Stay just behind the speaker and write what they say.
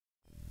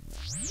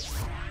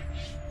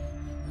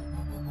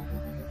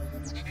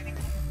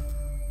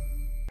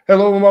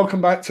Hello and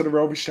welcome back to the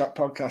Rovers Chat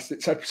podcast.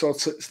 It's episode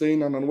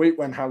 16, and on a week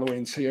when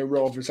Halloween's here,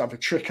 Rovers have a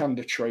trick and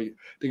a treat.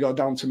 They go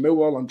down to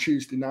Millwall on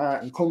Tuesday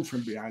night and come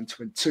from behind to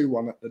win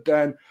 2-1 at the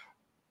Den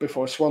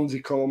before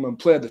Swansea come and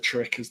play the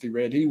trick as they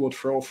raid Ewood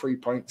for all 3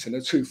 points in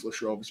a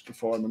toothless Rovers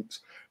performance.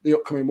 The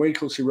upcoming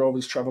week will see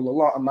Rovers travel a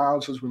lot of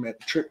miles as we make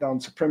the trip down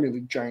to Premier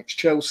League giants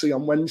Chelsea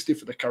on Wednesday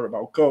for the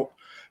Carabao Cup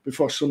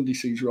before Sunday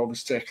sees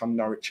Rovers take on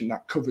Norwich in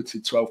that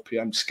coveted 12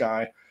 p.m.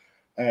 Sky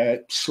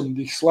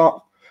Sunday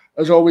slot.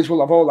 As always,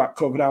 we'll have all that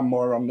covered and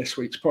more on this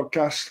week's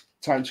podcast.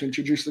 Time to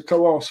introduce the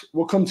co-host.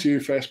 We'll come to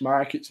you first,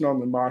 Mike. It's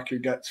normally Mark who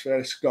gets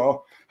first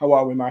go. How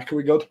are we, Mike? Are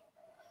we good?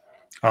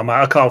 Oh, mate,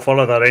 I can't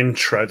follow that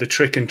intro. The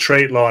trick and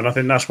treat line, I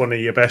think that's one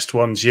of your best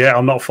ones. Yeah,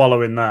 I'm not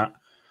following that.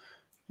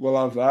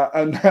 We'll have that.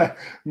 And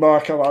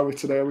Mark, how are we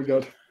today? Are we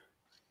good?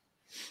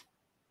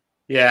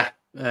 Yeah.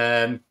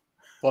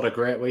 What a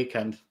great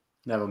weekend.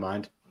 Never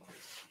mind.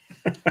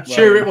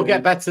 Sure, it will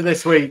get better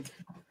this week.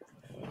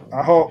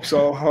 I hope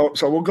so.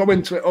 We'll go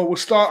into it. We'll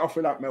start off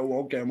with that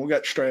Millwall game. We'll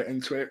get straight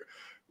into it.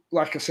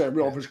 Like I said,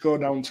 Rovers go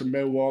down to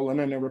Millwall and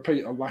then a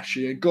repeat of last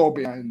year, go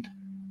behind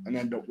and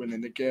end up winning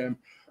the game.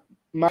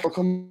 Matt, will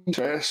come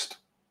first.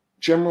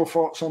 General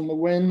thoughts on the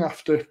win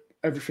after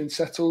everything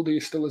settled? Are you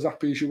still as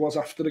happy as you was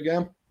after the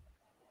game?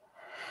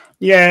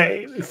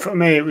 Yeah, for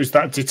me, it was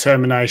that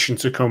determination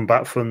to come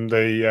back from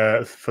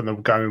the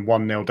going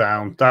 1-0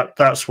 down.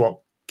 That's what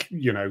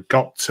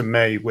got to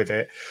me with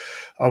it.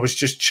 I was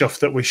just chuffed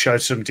that we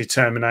showed some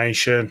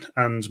determination,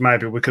 and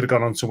maybe we could have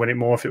gone on to win it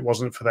more if it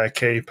wasn't for their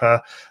keeper.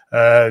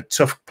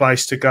 Tough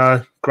place to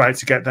go. Great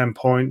to get them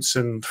points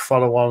and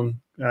follow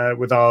on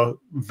with our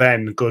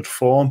then good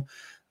form.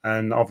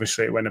 And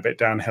obviously it went a bit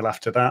downhill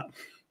after that.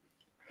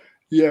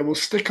 Yeah, we'll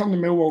stick on the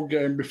Millwall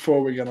game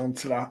before we get on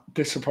to that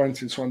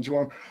disappointing Swansea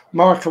one.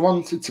 Mark, I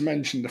wanted to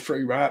mention the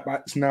three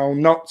right-backs now,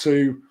 not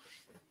to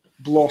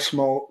blow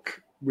smoke.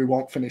 We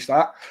won't finish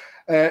that.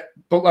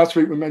 But last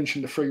week we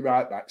mentioned the three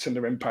right-backs and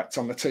their impact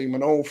on the team,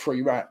 and all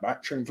three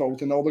right-backs are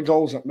involved in all the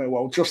goals at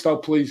Millwall. Just how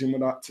pleasing was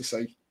that to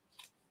see?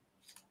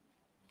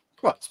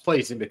 Well, it's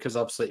pleasing because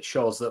obviously it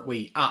shows that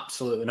we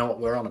absolutely know what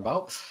we're on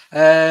about.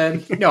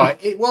 No,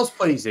 it was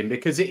pleasing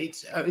because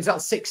it's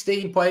that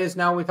 16 players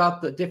now we've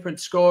had, the different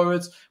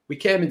scorers. We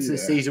came into the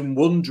season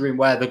wondering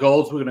where the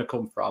goals were going to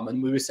come from,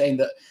 and we were saying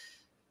that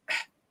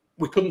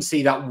we couldn't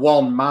see that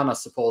one man, I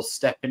suppose,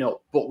 stepping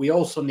up, but we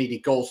also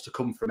needed goals to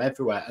come from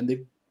everywhere, and they're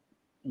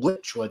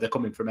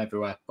coming from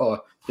everywhere, or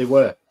they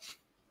were.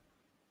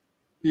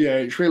 Yeah,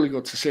 it's really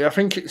good to see. I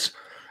think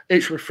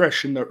it's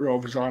refreshing that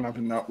Rovers aren't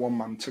having that one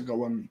man to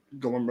go and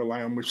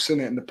rely on. We've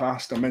seen it in the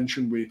past. I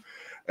mentioned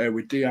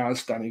with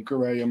Diaz, Danny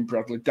Gray, and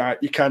Bradley Dyke.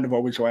 You kind of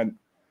always went,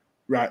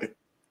 right,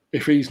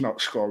 if he's not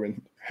scoring,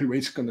 who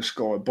is going to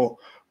score? But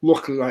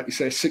luckily, like you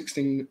say,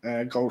 16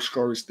 goal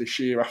scorers this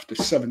year after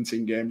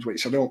 17 games,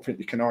 which I don't think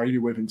you can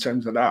argue with in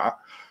terms of that.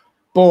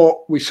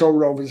 But we saw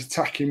Rovers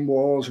attacking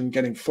walls and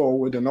getting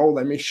forward, and all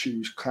them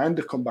issues kind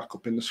of come back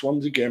up in the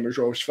Swansea game as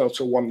Rovers fell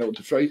to a 1-0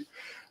 defeat.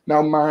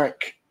 Now,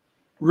 Mike,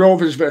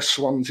 Rovers versus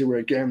Swansea were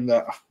a game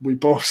that we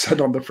both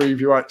said on the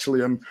preview,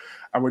 actually, and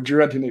I were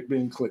dreading it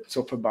being clipped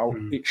up about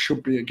it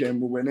should be a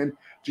game we're winning. Do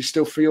you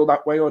still feel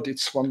that way, or did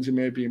Swansea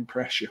maybe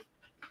impress you?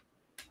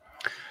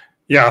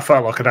 Yeah, I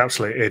felt like an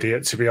absolute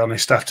idiot, to be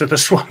honest, after the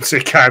Swansea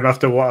game,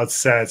 after what I'd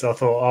said. I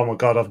thought, oh, my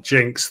God, I've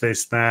jinxed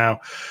this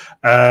now.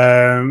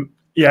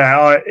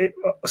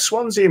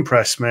 Swansea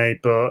impressed me,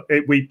 but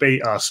we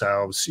beat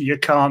ourselves. You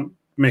can't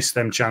miss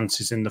them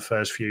chances in the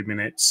first few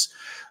minutes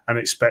and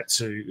expect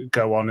to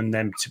go on and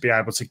then to be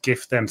able to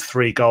gift them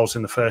 3 goals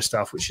in the first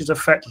half, which is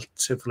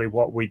effectively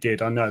what we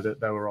did. I know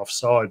that they were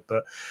offside,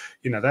 but,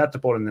 they had the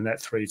ball in the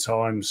net 3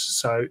 times.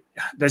 So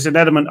there's an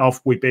element of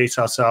we beat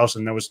ourselves,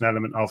 and there was an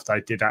element of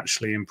they did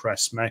actually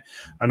impress me.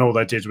 And all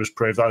they did was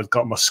prove that I'd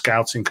got my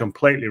scouting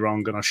completely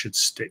wrong and I should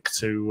stick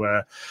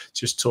to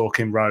just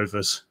talking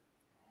Rovers.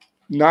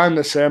 No, I'm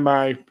the same.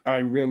 I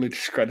really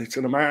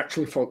discredited them. I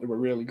actually thought they were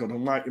really good.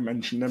 And like you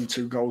mentioned, them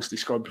 2 goals they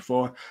scored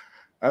before,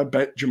 I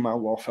bet Jamal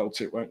Waugh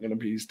felt it weren't going to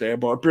be his day.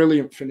 But a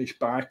brilliant finish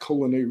by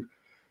Cullen, who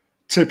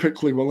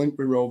typically will link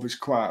with Rovers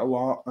quite a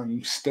lot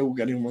and still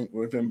getting linked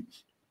with him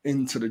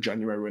into the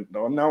January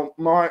window. Now,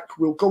 Mark,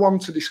 we'll go on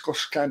to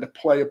discuss kind of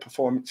player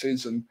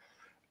performances and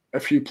a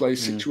few player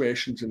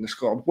situations in the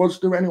squad. Was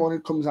there anyone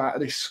who comes out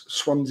of this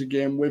Swansea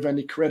game with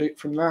any credit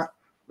from that?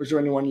 Was there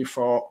anyone you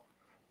thought,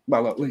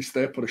 well, at least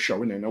they put a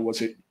showing in, or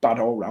was it bad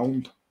all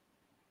round?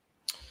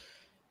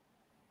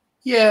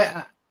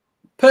 Yeah,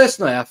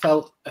 personally, I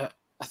thought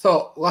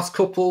last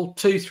couple,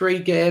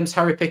 2-3 games,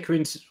 Harry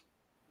Pickering's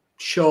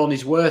shown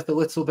his worth a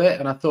little bit,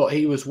 and I thought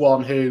he was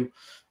one who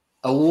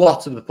a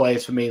lot of the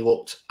players for me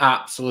looked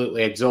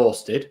absolutely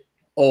exhausted,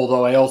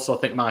 although I also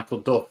think Michael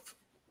Duff,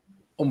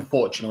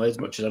 unfortunately, as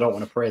much as I don't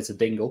want to praise the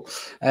Dingle,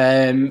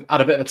 had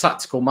a bit of a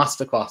tactical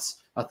masterclass.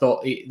 I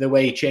thought the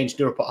way he changed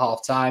it up at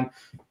half-time,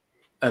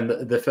 and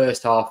the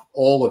first half,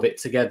 all of it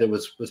together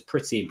was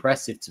pretty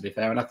impressive, to be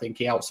fair. And I think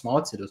he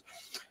outsmarted us.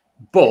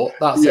 But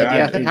that said,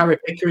 I think Harry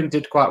Pickering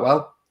did quite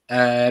well.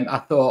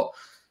 I thought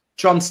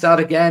Tronstad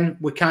again,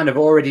 we kind of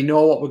already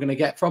know what we're going to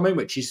get from him,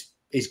 which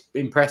is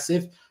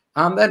impressive.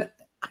 And then,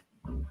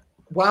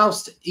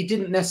 whilst he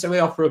didn't necessarily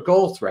offer a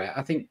goal threat,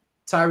 I think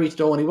Tyrese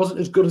Dolan, he wasn't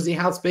as good as he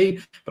has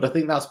been, but I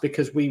think that's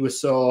because he was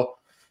so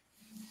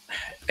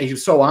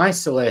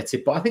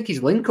isolated. But I think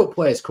his link-up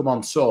play has come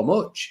on so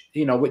much,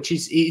 which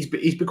is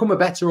he's become a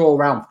better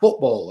all-round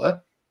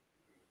footballer,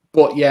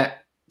 but yet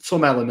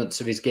some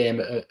elements of his game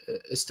are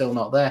still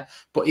not there.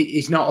 But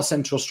he's not a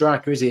central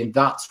striker, is he? And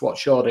that's what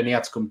showed, and he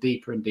had to come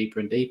deeper and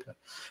deeper and deeper.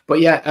 But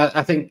yeah,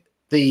 I think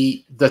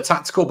the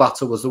tactical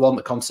battle was the one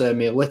that concerned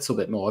me a little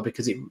bit more,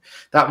 because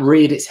that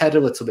reared its head a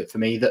little bit for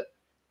me that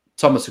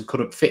Thomason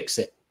couldn't fix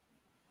it.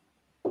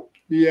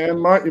 Yeah,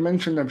 Mike, you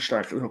mentioned them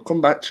strikers. I'll come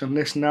back to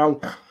this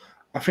now.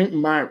 I think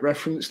Mike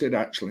referenced it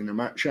actually in a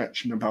match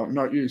action about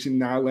not using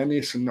Niall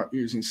Ennis and not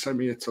using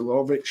Semir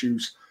Talovic,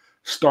 who's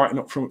starting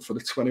up front for the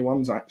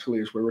 21s actually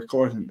as we're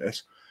recording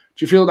this.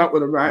 Do you feel that was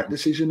the right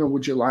decision, or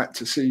would you like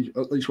to see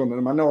at least one of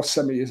them? I know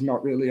Semir has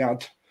not really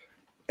had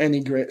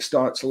any great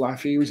start to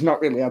life. He's not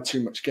really had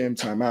too much game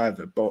time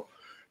either, but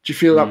do you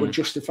feel that was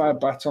justified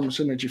by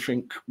Thomason, or do you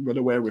think with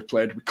the way we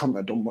played, we couldn't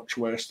have done much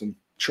worse than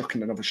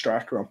chucking another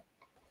striker on?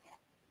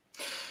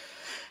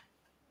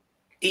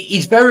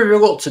 He's very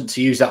reluctant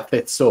to use that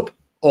fifth sub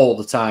all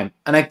the time.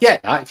 And I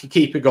get that. If your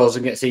keeper goes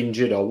and gets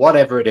injured or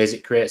whatever it is,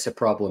 it creates a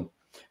problem.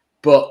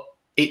 But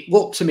it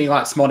looked to me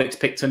like Smodics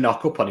picked a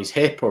knock up on his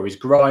hip or his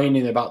groin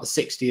in about the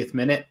 60th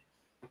minute.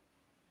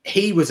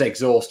 He was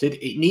exhausted.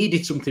 It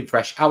needed something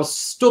fresh. I was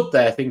stood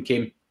there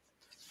thinking,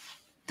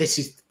 this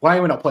is why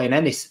we're not playing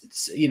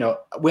Ennis.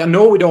 I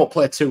know we don't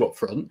play two up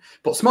front,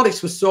 but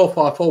Smodics was so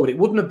far forward, it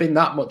wouldn't have been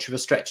that much of a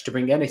stretch to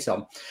bring Ennis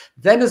on.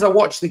 Then as I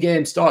watched the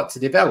game start to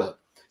develop,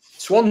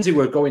 Swansea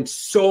were going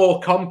so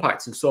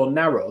compact and so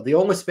narrow. The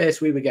only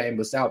space we were getting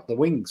was out the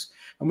wings,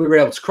 and we were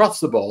able to cross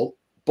the ball,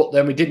 but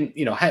then we didn't,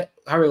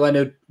 Harry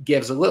Leonard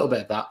gave us a little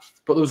bit of that,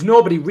 but there was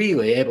nobody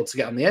really able to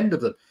get on the end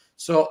of them.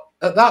 So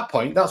at that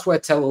point, that's where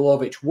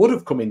Telalovic would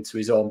have come into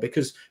his own,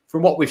 because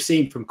from what we've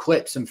seen from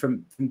clips and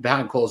from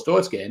behind closed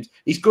doors games,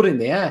 he's good in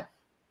the air.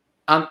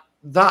 And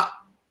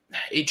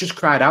it just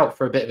cried out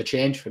for a bit of a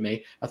change for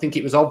me. I think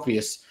it was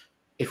obvious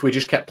if we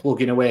just kept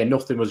plugging away,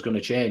 nothing was going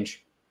to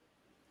change.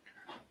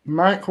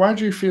 Mike, why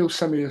do you feel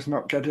Semir is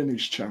not getting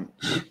his chance?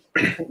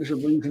 I think there's a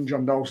reason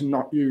John Dawes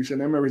not using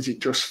him, or is it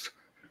just,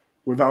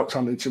 without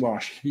sounding too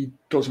harsh, he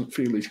doesn't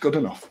feel he's good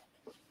enough?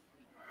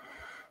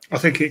 I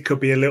think it could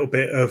be a little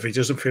bit of he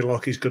doesn't feel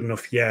like he's good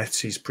enough yet.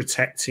 He's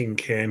protecting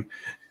him.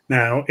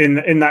 Now,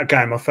 in that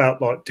game, I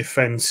felt like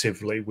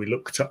defensively we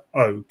looked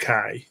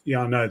okay.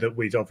 Yeah, I know that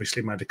we'd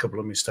obviously made a couple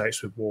of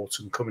mistakes with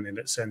Wharton coming in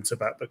at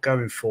centre-back, but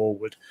going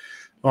forward,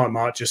 like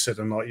Mark just said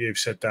and like you've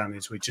said, Dan,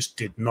 is we just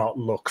did not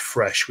look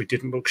fresh. We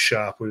didn't look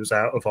sharp. We was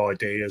out of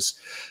ideas.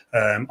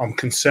 I'm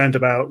concerned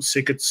about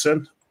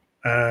Sigurdsson.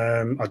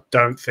 I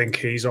don't think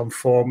he's on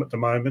form at the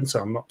moment.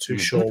 I'm not too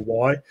sure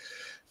why.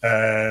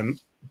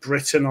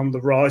 Britton on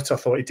the right, I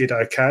thought he did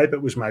okay,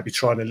 but was maybe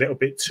trying a little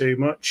bit too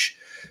much.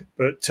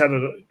 But is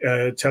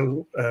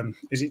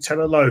it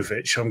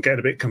Telalovic? I'm getting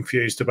a bit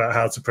confused about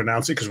how to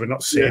pronounce it because we're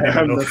not seeing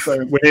him enough.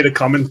 We need a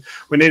comment.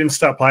 We need him to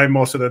start playing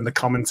more so than the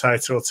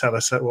commentator will tell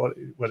us what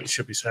it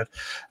should be said.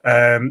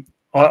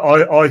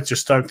 I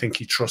just don't think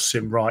he trusts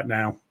him right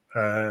now.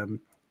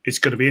 It's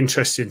going to be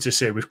interesting to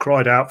see. We've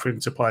cried out for him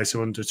to play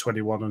some under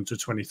 21, under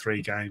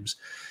 23 games.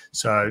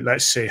 So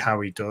let's see how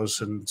he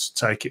does and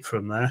take it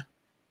from there.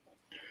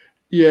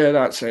 Yeah,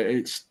 that's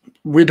it.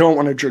 We don't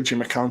want to judge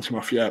him or count him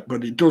off yet,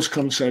 but it does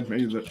concern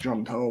me that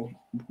John Dole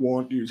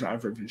won't use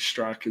either of his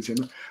strikers in,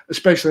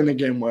 especially in a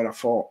game where I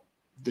thought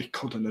they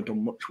couldn't have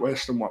done much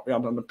worse than what we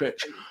had on the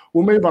pitch.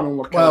 We'll move on and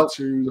look out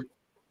to the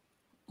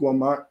one,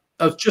 Mark.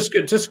 I was just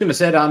going to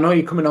say that I know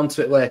you're coming on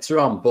to it later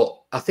on,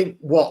 but I think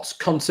what's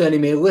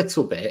concerning me a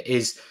little bit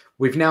is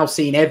we've now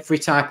seen every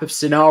type of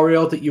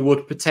scenario that you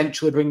would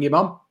potentially bring him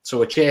on. So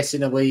we're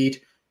chasing a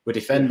lead, we're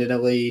defending a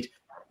lead.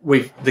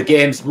 The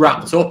game's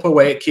wrapped up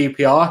away at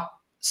QPR,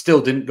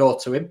 still didn't go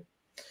to him.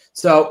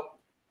 So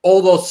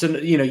all those,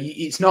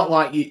 it's not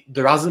like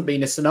there hasn't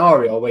been a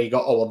scenario where you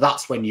go, oh, well,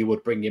 that's when you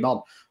would bring him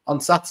on.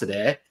 On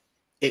Saturday,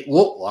 it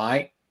looked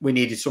like we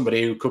needed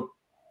somebody who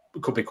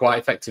could be quite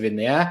effective in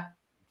the air.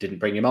 Didn't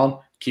bring him on.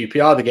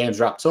 QPR, the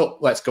game's wrapped up.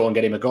 Let's go and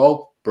get him a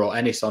goal. Brought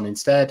Ennis on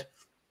instead.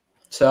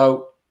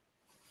 So,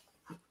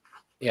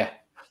 yeah.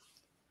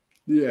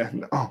 Yeah,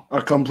 no,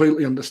 I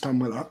completely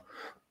understand with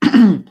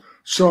that.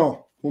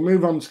 So, we'll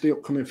move on to the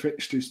upcoming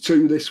fixtures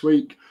too this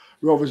week.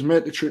 Rovers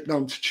made the trip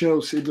down to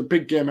Chelsea. The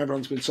big game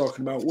everyone's been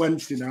talking about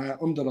Wednesday night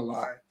under the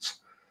lights.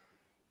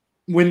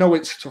 We know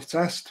it's a tough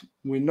test.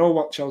 We know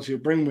what Chelsea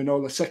will bring. We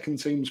know the second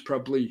team's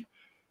probably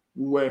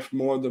worth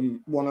more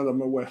than one of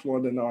them are worth more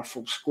than our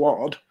full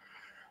squad.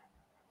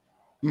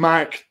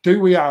 Mike, do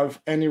we have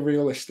any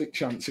realistic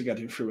chance of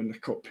getting through in the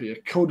cup here?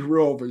 Could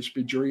Rovers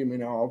be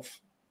dreaming of,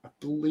 I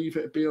believe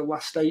it'd be a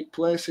last 8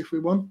 place if we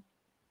won?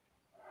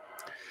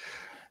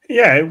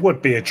 Yeah, it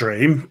would be a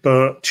dream,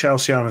 but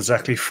Chelsea aren't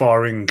exactly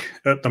firing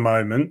at the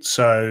moment,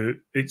 so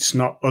it's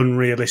not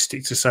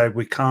unrealistic to say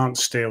we can't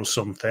steal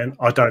something.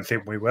 I don't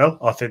think we will.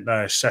 I think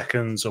their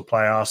seconds will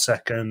play our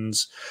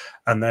seconds,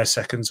 and their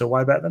seconds are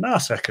way better than our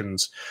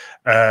seconds.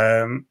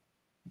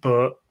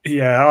 But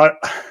yeah,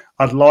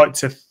 I'd like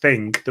to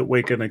think that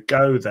we're going to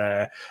go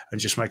there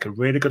and just make a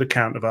really good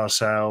account of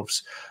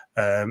ourselves.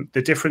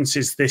 The difference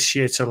is this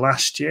year to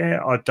last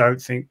year. I don't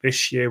think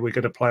this year we're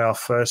going to play our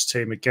first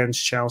team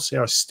against Chelsea.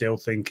 I still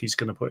think he's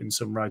going to put in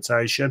some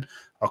rotation.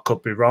 I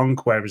could be wrong.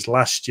 Whereas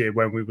last year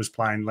when we was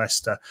playing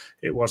Leicester,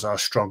 it was our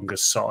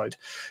strongest side.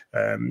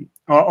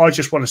 I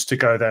just want us to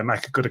go there,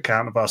 make a good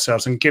account of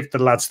ourselves and give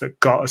the lads that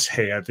got us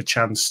here the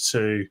chance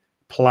to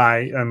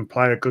play and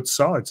play a good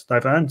side.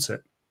 They've earned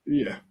it.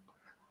 Yeah.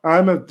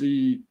 I'm of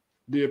the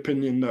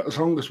opinion that as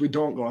long as we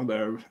don't go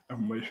there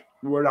and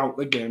we're out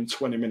the game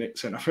 20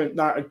 minutes in, I think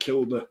that would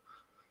kill the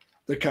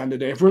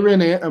candidate. If we're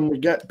in it and we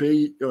get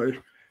beat, or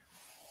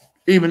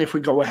even if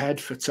we go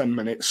ahead for 10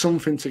 minutes,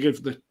 something to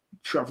give the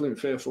travelling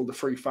faithful, the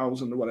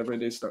 3,000 or whatever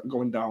it is that are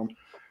going down,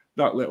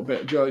 that little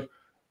bit of joy.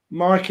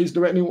 Mark, is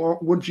there anyone,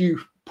 would you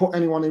put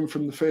anyone in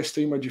from the first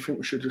team, or do you think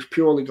we should just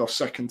purely go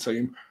second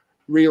team,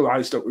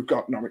 realise that we've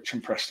got Norwich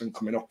and Preston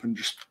coming up and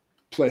just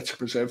play to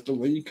preserve the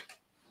league?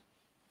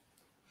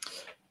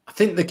 I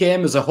think the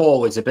game as a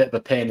whole is a bit of a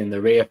pain in the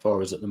rear for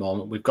us at the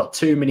moment. We've got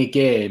too many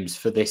games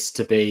for this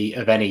to be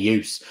of any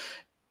use.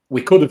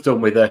 We could have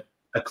done with a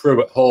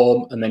crew at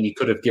home, and then you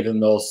could have given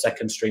those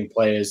second string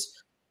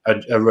players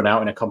a run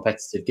out in a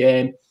competitive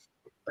game.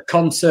 The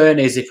concern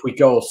is if we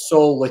go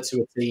solely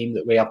to a team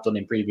that we have done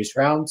in previous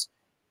rounds,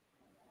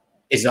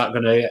 is that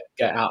going to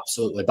get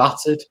absolutely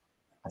battered?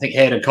 I think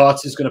Hayden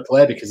Carter is going to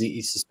play because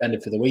he's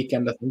suspended for the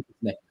weekend, I think,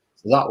 isn't he?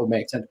 So that would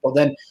make sense. But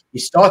then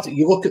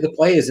you look at the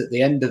players at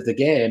the end of the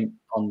game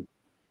on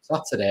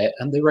Saturday,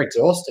 and they were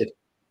exhausted.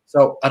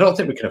 So I don't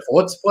think we can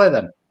afford to play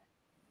them.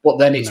 But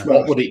then it's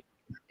what would it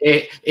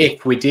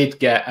if we did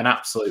get an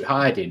absolute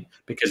hiding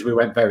because we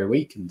went very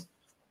weakened.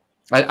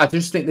 I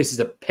just think this is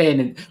a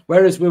pain.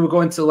 Whereas we were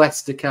going to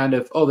Leicester kind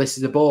of, this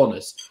is a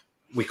bonus.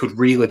 We could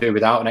really do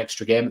without an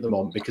extra game at the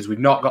moment because we've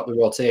not got the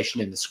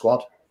rotation in the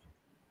squad.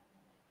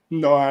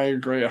 No, I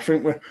agree. I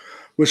think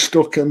we're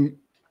stuck in.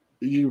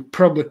 You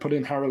probably put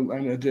in Harold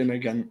Leonard in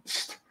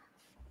against,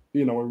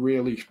 a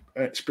really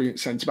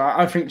experienced centre back.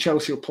 I think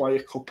Chelsea will play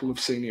a couple of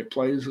senior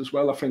players as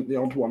well. I think the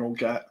odd one will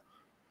get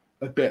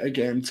a bit of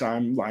game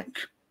time.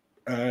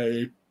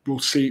 We'll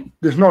see.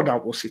 There's no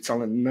doubt we'll see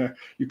talent in there.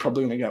 You're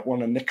probably going to get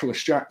one of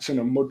Nicholas Jackson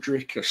and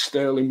Mudryk or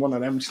Sterling, one of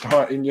them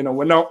starting.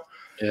 We're not.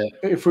 Yeah.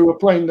 If we were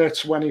playing their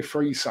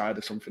 23 side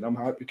or something, I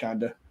might be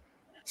kind of.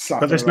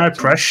 But there's no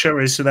pressure,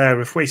 is there?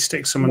 If we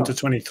stick some under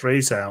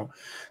 23s out,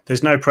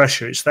 there's no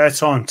pressure. It's their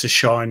time to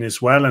shine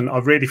as well. And I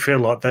really feel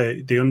like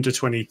the under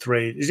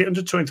 23, is it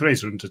under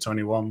 23s or under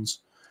 21s?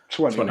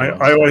 20.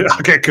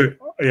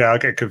 I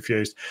get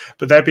confused.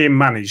 But they're being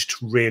managed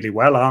really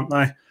well, aren't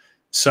they?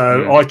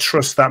 So I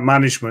trust that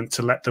management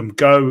to let them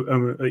go,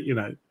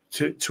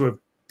 to have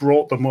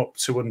brought them up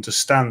to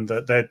understand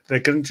that they're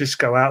going to just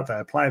go out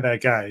there, play their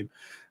game,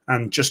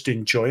 and just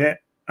enjoy it.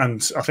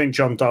 And I think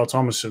John Dahl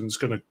Tomasson's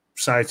going to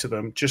say to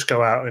them, just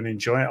go out and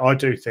enjoy it. I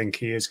do think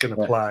he is going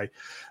to play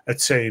a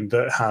team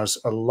that has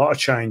a lot of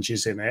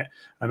changes in it,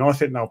 and I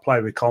think they'll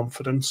play with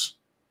confidence.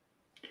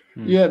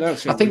 Yeah,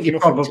 that's it. I think you're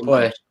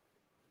probably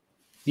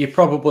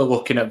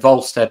looking at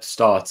Volstead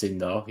starting,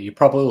 though. You're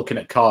probably looking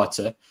at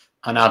Carter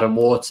and Adam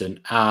Wharton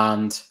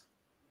and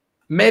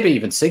maybe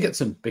even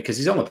Sigurdsson, because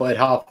he's only played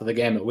half of the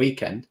game at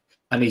weekend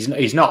and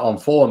he's not on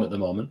form at the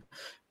moment.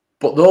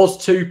 But those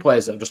two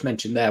players that I've just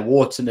mentioned there,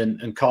 Wharton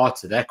and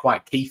Carter, they're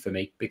quite key for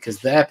me because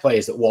they're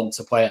players that want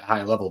to play at a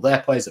high level. They're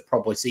players that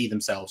probably see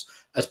themselves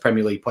as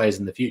Premier League players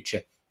in the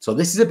future. So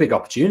this is a big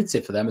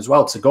opportunity for them as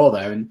well to go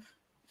there. And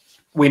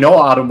we know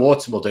what Adam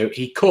Wharton will do.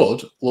 He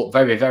could look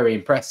very, very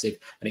impressive,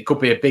 and it could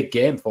be a big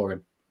game for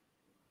him.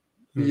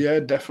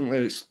 Yeah, definitely.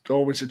 It's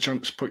always a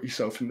chance to put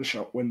yourself in the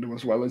shop window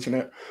as well, isn't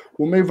it?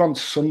 We'll move on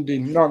to Sunday.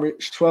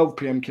 Norwich, 12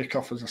 p.m.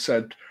 kickoff, as I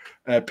said.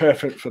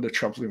 Perfect for the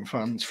travelling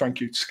fans.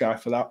 Thank you to Sky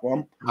for that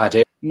one. I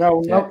did.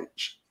 Now,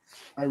 Norwich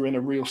are in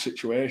a real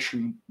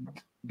situation.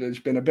 There's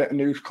been a bit of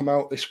news come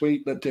out this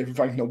week that David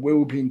Wagner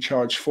will be in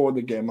charge for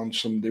the game on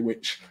Sunday,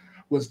 which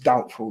was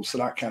doubtful. So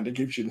that kind of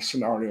gives you the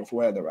scenario of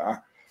where they're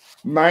at.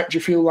 Mike, do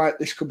you feel like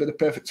this could be the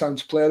perfect time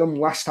to play them?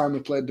 Last time we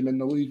played them in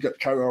the league at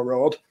Carrow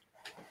Road,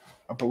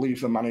 I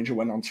believe the manager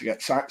went on to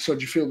get sacked. So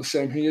do you feel the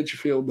same here? Do you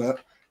feel that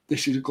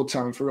this is a good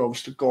time for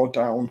us to go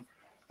down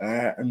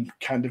and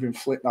kind of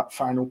inflict that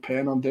final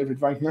pain on David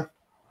Wagner?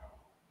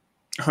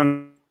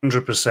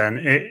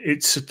 100%.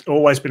 It's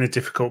always been a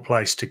difficult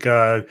place to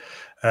go.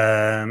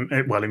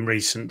 In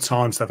recent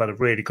times, they've had a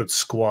really good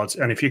squad.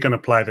 And if you're going to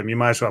play them, you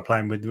might as well play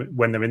them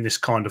when they're in this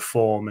kind of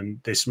form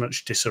and this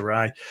much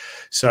disarray.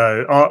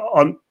 So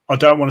I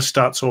don't want to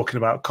start talking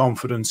about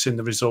confidence in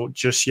the result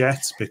just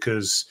yet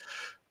because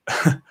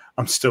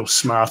I'm still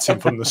smarting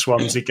from the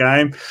Swansea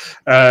game.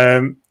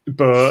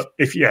 But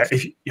if you're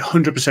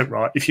 100%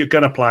 right, if you're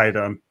going to play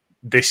them,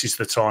 this is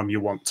the time you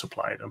want to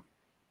play them.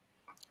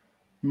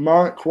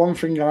 Mark, one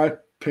thing I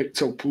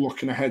picked up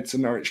looking ahead to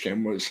the Norwich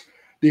game was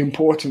the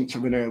importance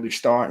of an early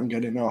start and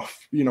getting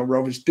off. You know,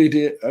 Rovers did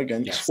it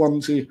against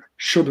Swansea,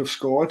 should have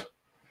scored.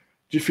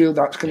 Do you feel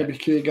that's going to be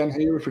key again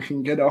here? If we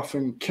can get off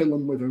and kill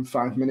them within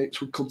 5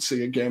 minutes, we could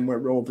see a game where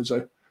Rovers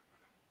are,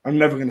 I'm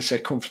never going to say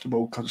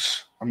comfortable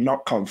because I'm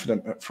not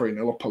confident at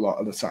 3-0 up a lot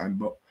of the time,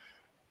 but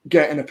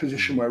get in a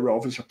position where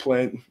Rovers are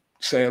playing,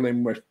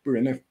 sailing, we're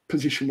in a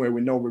position where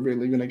we know we're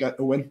really going to get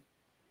the win.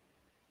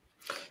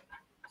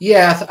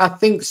 Yeah, I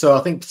think so.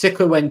 I think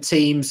particularly when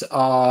teams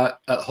are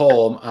at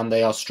home and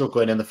they are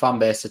struggling and the fan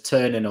base are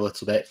turning a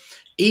little bit,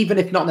 even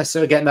if not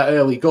necessarily getting that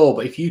early goal,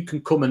 but if you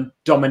can come and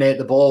dominate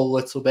the ball a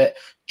little bit,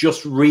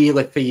 just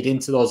really feed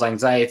into those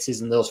anxieties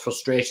and those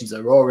frustrations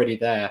that are already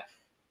there,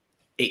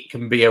 it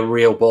can be a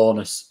real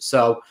bonus.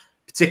 So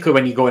particularly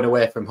when you're going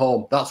away from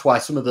home, that's why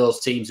some of those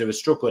teams who are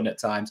struggling at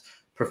times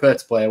prefer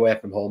to play away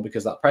from home,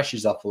 because that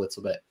pressure's off a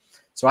little bit.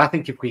 So I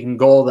think if we can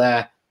go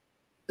there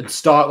and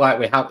start like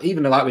we have,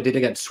 even like we did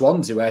against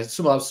Swansea, where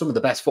some of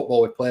the best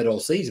football we've played all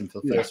season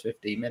for the first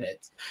 15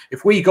 minutes.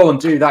 If we go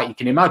and do that, you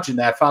can imagine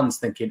their fans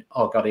thinking,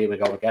 oh God, here we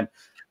go again.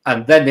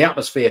 And then the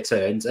atmosphere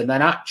turns. And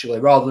then actually,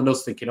 rather than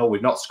us thinking, oh,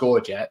 we've not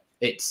scored yet,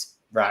 it's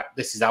right,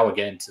 this is our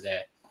game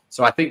today.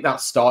 So I think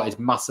that start is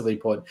massively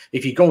important.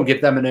 If you go and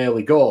give them an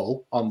early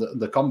goal on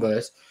the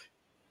converse,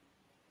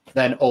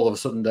 then all of a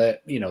sudden they're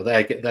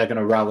going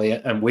to rally,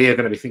 and we're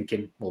going to be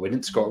thinking, well, we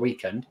didn't score a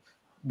weekend.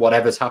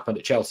 Whatever's happened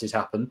at Chelsea's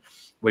happened.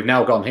 We've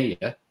now gone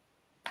here.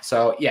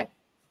 So, yeah,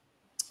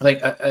 I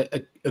think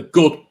a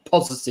good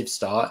positive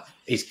start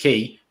is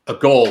key. A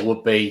goal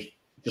would be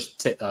just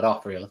tip that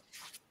off, really.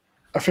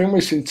 I think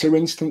we've seen 2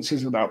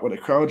 instances of that with the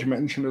crowd you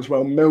mentioned as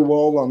well.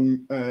 Millwall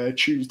on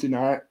Tuesday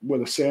night were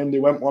the same. They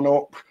went one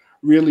up,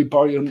 really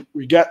buoyant.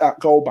 We get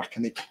that goal back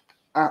and it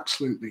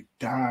absolutely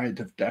died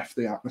of death,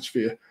 the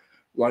atmosphere.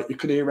 Like you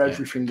could hear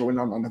everything going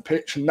on the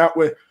pitch, and that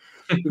way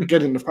we're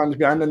getting the fans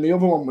behind. And the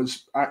other one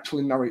was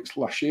actually Norwich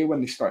last year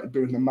when they started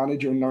booing the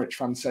manager, and Norwich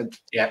fans said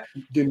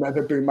they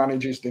never boo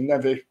managers, they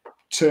never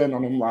turn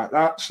on them like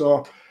that.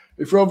 So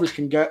if Rovers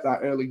can get that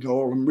early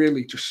goal and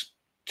really just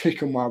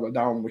kick them while they're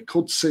down, we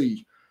could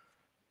see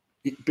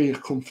it be a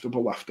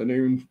comfortable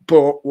afternoon.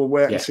 But we'll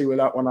wait and see with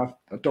that one. I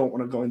don't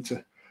want to go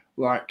into,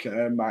 like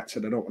Mike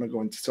said, I don't want to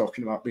go into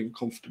talking about being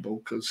comfortable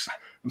because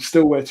I'm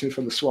still waiting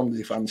for the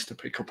Swansea fans to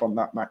pick up on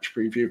that match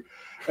preview.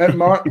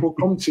 Mark, we'll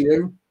come to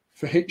you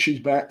for Hitch's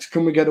bets.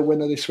 Can we get a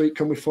winner this week?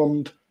 Can we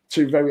fund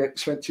 2 very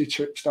expensive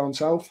trips down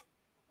south?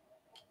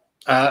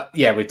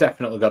 Yeah, we've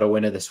definitely got a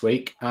winner this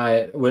week.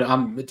 It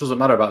doesn't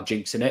matter about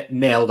jinxing it.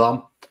 Nailed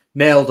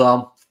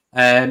on.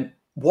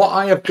 What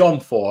I have gone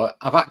for,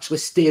 I've actually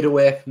steered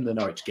away from the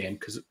Norwich game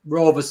because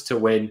Rovers to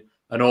win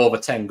and over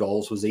 10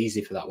 goals was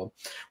easy for that one.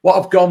 What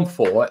I've gone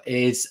for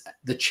is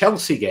the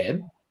Chelsea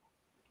game.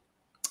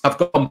 I've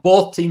gone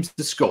both teams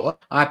to score.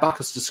 I back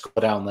us to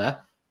score down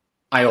there.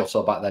 I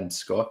also back them to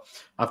score.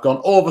 I've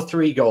gone over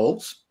 3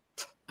 goals.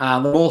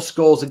 And the most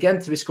goals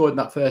again to be scored in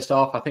that first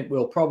half. I think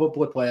we'll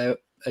probably play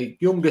a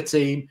younger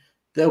team.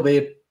 They'll be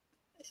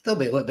a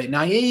little bit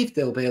naive.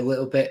 They'll be a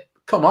little bit,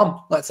 come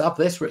on, let's have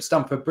this. We're at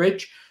Stamford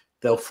Bridge.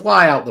 They'll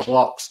fly out the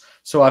blocks.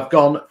 So I've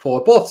gone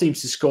for both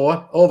teams to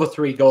score over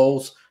 3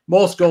 goals.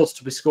 Most goals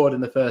to be scored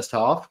in the first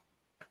half.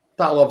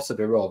 That'll obviously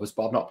be Rovers,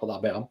 but I've not put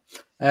that bit on.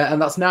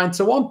 And that's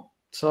 9-1.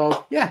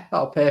 So, yeah,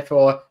 that'll pay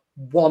for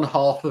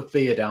 1/2 of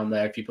beer down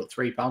there if you put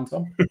 £3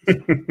 on.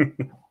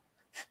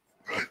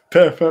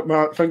 Perfect,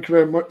 Mark. Thank you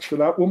very much for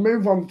that. We'll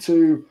move on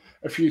to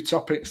a few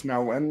topics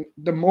now, and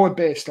they're more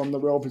based on the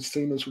Rovers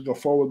team as we go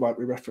forward, like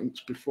we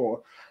referenced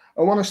before.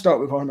 I want to start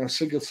with Arnaud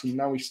Sigurdsson.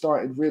 Now, he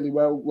started really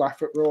well,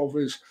 life at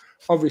Rovers.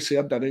 Obviously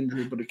had that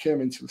injury, but he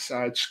came into the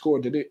side,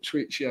 scored at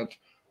Ipswich. He had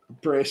a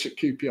brace at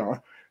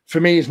QPR. For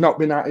me, he's not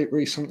been at it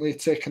recently,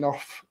 taken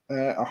off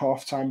at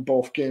half-time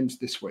both games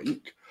this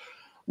week.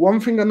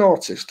 One thing I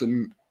noticed,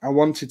 and I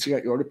wanted to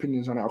get your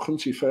opinions on it, I'll come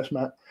to you first,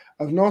 Matt.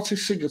 I've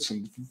noticed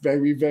Sigurdsson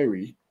very,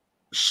 very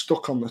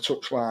stuck on the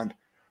touchline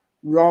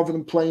rather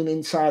than playing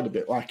inside a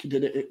bit like he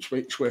did at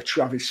Ipswich where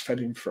Travis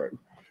fed him through.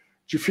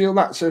 Do you feel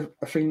that's a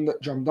thing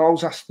that John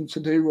Dawes asked him to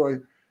do, or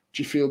do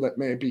you feel that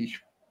maybe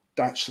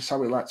that's just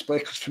how he likes to play?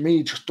 Because for me,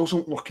 he just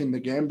doesn't look in the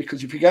game,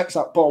 because if he gets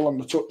that ball on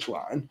the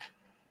touchline,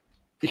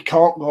 he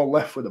can't go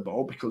left with the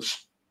ball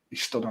because he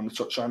stood on the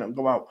touchline and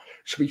go out.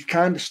 So he's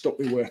kind of stuck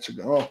with where to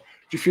go.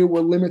 Do you feel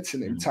we're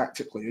limiting him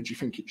tactically, or do you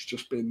think it's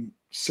just been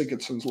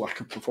Sigurdsson's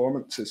lack of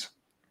performances?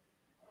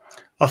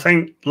 I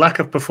think lack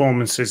of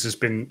performances has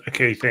been a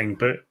key thing,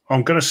 but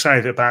I'm going to say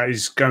that about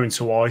his going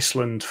to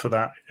Iceland for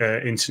that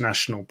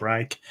international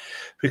break,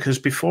 because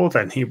before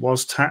then he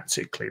was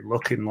tactically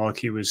looking like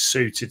he was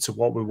suited to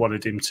what we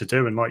wanted him to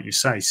do. And like you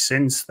say,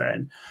 since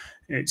then,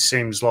 it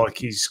seems like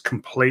he's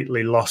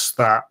completely lost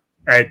that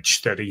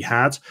edge that he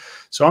had.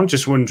 So I'm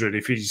just wondering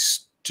if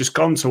he's just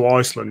gone to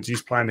Iceland.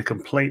 He's playing a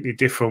completely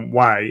different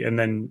way and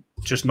then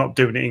just not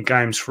doing it in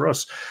games for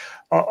us.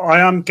 I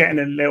am getting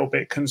a little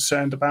bit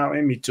concerned about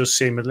him. He does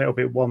seem a little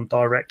bit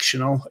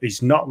one-directional.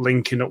 He's not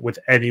linking up with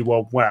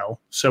anyone well.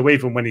 So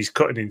even when he's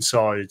cutting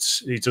inside,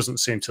 he doesn't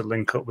seem to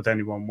link up with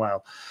anyone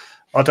well.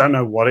 I don't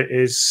know what it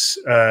is,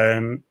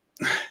 but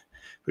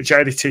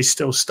JDT's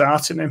still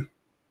starting him.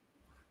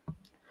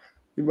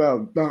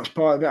 Well, that's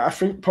part of it. I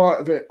think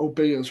part of it will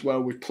be as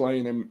well with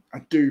playing him. I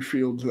do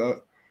feel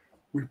that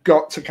we've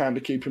got to kind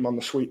of keep him on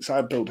the sweet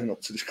side building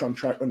up to this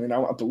contract running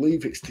out. I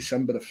believe it's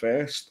December the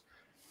 1st.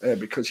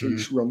 Because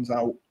his runs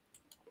out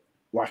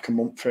like a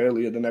month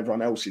earlier than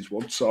everyone else's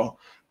would. So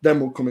then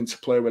we'll come into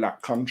play with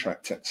that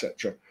contract,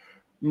 etc.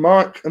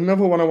 Mark,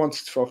 another one I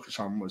wanted to focus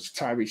on was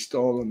Tyrese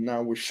Dolan.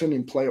 Now, we've seen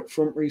him play up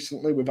front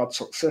recently. We've had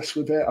success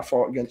with it. I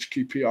thought against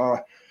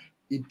QPR,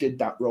 he did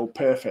that role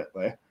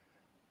perfectly.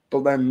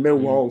 But then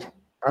Millwall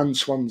and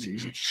Swansea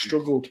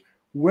struggled.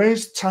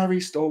 Where's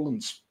Tyrese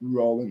Dolan's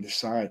role in this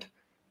side?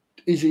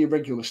 Is he a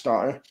regular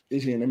starter?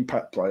 Is he an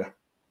impact player?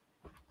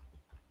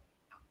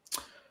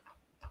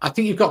 I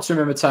think you've got to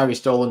remember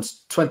Tyrese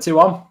Dolan's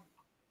 21.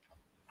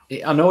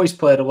 I know he's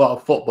played a lot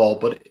of football,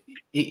 but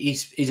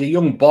he's a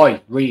young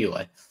boy,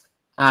 really.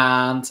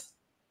 And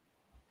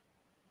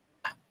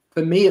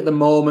for me at the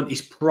moment,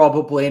 he's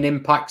probably an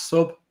impact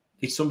sub.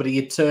 He's somebody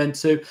you'd turn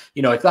to.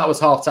 You know, if that was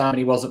half-time and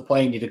he wasn't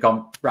playing, you'd have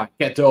gone, right,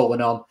 get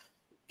Dolan on,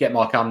 get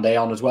Markande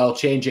on as well,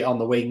 change it on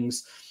the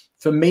wings.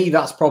 For me,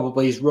 that's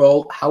probably his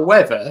role.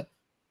 However,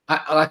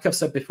 like I've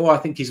said before, I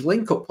think his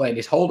link-up play and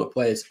his hold-up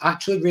plays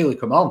actually really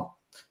come on.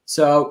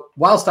 So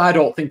whilst I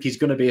don't think he's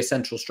going to be a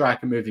central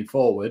striker moving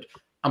forward,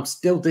 I'm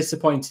still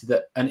disappointed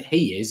that, and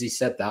he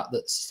said that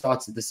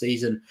started the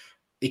season,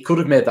 he could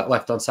have made that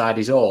left-hand side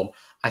his own.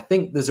 I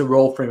think there's a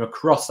role for him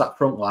across that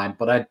front line,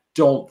 but I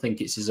don't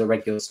think it's as a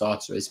regular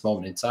starter at this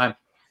moment in time.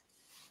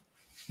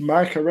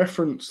 Mike, I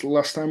referenced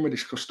last time we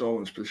discussed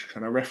Dolan's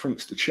position, I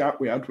referenced the chat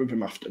we had with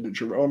him after the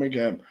Girona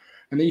game,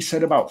 and he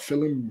said about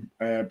filling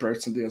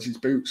Brereton Diaz's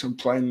boots and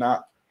playing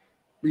that,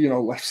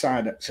 left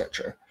side,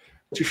 etc.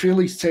 Do you feel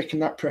he's taking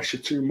that pressure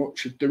too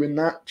much of doing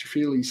that? Do you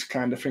feel he's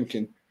kind of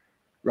thinking,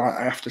 right,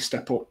 I have to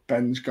step up,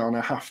 Ben's gone,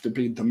 I have to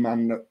be the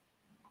man that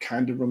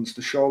kind of runs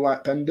the show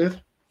like Ben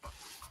did?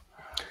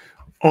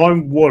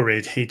 I'm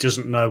worried he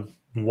doesn't know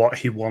what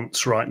he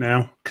wants right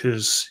now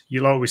because,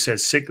 like we said,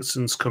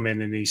 Sigurdsson's come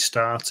in and he's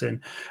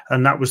starting,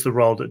 and that was the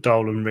role that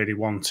Dolan really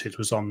wanted,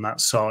 was on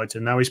that side,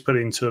 and now he's put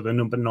into the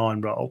number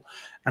 9 role,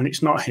 and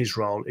it's not his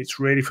role. It's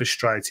really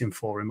frustrating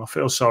for him. I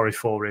feel sorry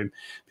for him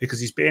because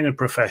he's being a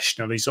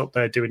professional. He's up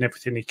there doing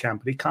everything he can,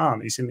 but he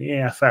can't. He's in the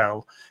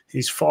EFL.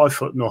 He's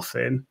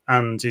 5'0",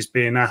 and he's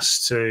being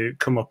asked to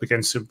come up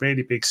against some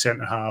really big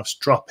centre halves,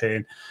 drop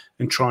in,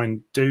 and try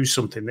and do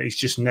something that he's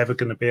just never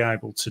going to be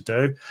able to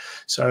do.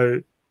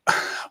 So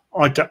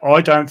I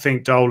don't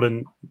think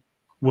Dolan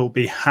will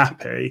be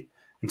happy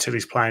until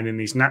he's playing in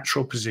his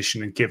natural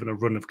position and given a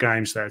run of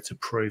games there to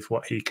prove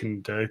what he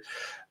can do.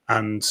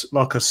 And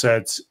like I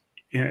said,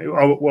 like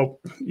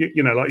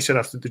you said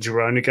after the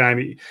Girona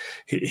game,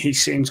 he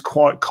seems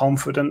quite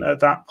confident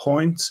at that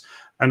point.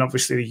 And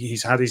obviously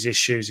he's had his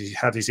issues, he's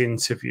had his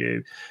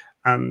interview,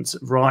 and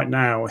right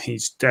now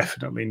he's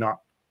definitely not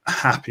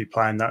happy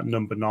playing that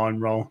number 9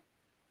 role.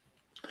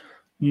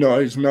 No,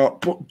 he's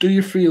not. But do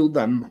you feel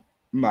then,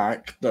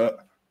 Mike, that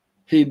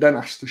he then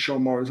has to show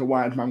more as a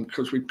wide man?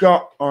 Because we've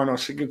got Arno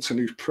Sigurdsson,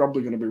 who's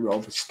probably going to be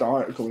Rovers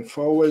starter going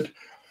forward.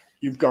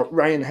 You've got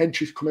Ryan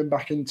Hedges coming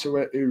back into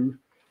it, who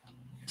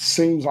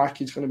seems like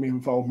he's going to be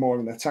involved more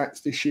in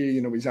attacks this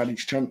year. He's had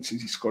his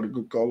chances. He scored a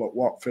good goal at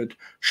Watford.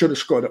 Should have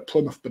scored at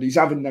Plymouth, but he's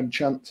having them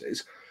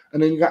chances.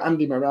 And then you've got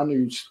Andy Moran,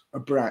 who's a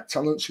bright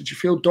talent. So do you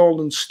feel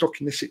Dolan's stuck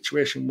in this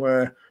situation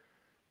where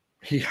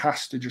he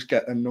has to just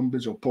get their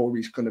numbers up, or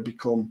he's going to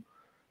become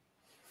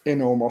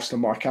in almost a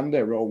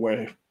Markande role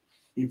where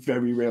he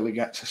very rarely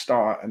gets a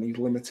start and he's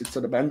limited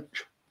to the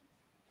bench?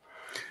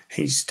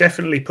 He's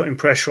definitely putting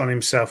pressure on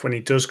himself when he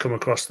does come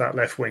across that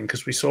left wing,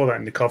 because we saw that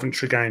in the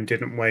Coventry game,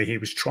 didn't we? He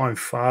was trying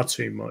far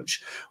too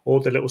much, all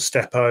the little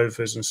step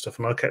overs and stuff.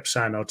 And I kept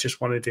saying I just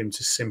wanted him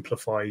to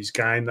simplify his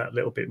game that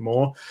little bit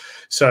more.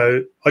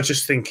 So I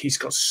just think he's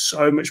got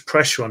so much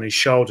pressure on his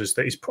shoulders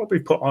that he's probably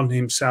put on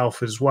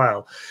himself as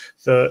well,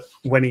 that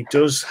when he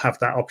does have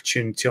that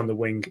opportunity on the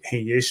wing,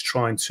 he is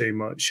trying too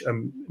much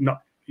and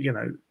not.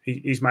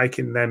 He's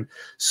making them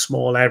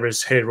small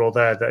errors here or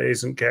there that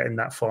isn't getting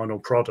that final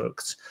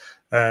product.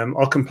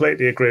 I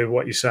completely agree with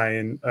what you're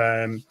saying.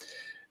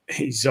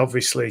 He's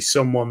obviously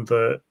someone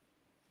that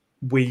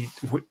we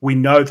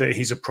know that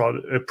he's a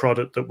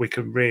product that we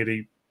can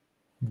really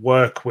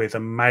work with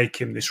and make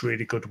him this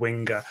really good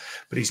winger,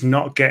 but he's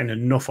not getting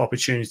enough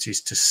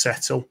opportunities to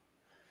settle.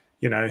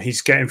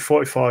 He's getting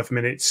 45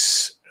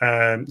 minutes.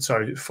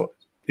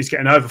 He's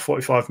getting over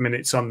 45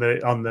 minutes on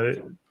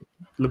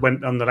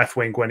the left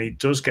wing when he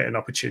does get an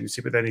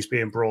opportunity, but then he's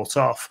being brought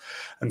off.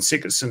 And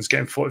Sigurdsson's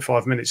getting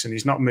 45 minutes and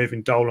he's not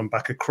moving Dolan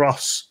back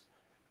across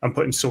and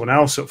putting someone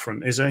else up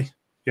front, is he?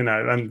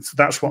 And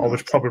that's what I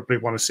would probably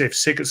want to see. If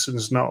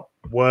Sigurdsson's not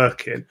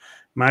working,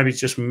 maybe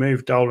just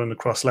move Dolan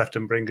across left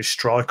and bring a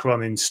striker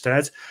on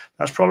instead.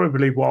 That's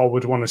probably what I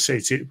would want to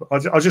see.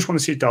 I just want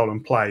to see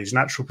Dolan play his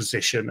natural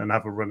position and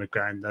have a run of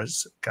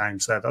those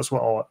games there. That's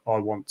what I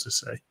want to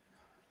see.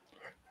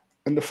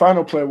 And the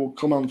final player we'll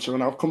come on to,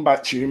 and I'll come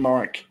back to you,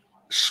 Mike.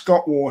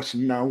 Scott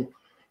Wharton now.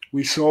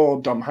 We saw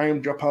Dom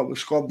Hyam drop out of the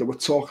squad. There were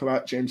talk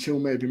about James Hill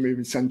maybe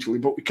moving centrally,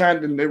 but we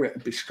kind of knew it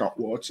would be Scott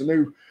Wharton,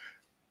 who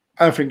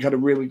I think had a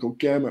really good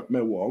game at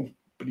Millwall,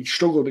 but he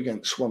struggled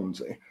against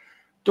Swansea.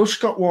 Does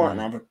Scott Wharton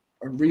have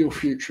a real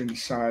future in the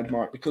side,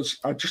 Mike? Because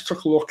I just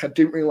took a look. I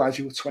didn't realise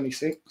he was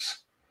 26.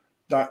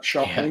 That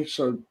shocked me.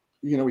 So,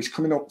 he's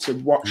coming up to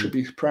what should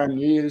be his prime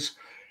years.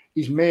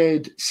 He's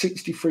made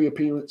 63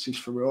 appearances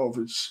for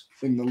Rovers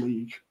in the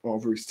league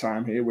over his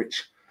time here,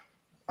 which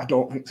I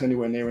don't think is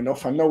anywhere near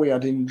enough. I know he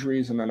had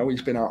injuries and I know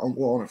he's been out on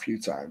loan a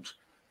few times.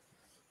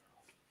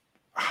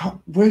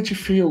 Where do you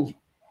feel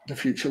the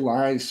future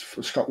lies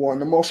for Scott Wharton?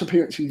 The most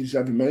appearances he's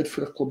ever made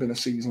for the club in a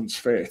season's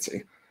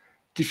 30.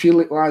 Do you feel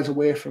it lies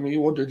away from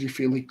you, or do you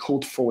feel he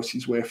could force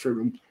his way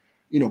through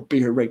and,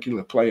 be a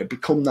regular player,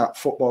 become that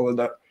footballer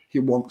that he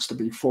wants to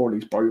be for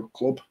his boyhood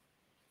club?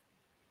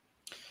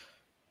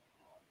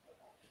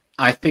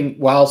 I think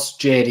whilst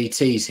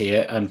JDT's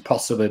here and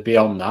possibly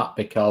beyond that,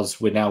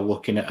 because we're now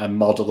looking at a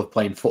model of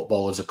playing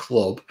football as a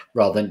club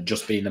rather than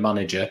just being the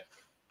manager,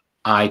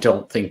 I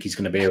don't think he's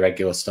going to be a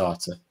regular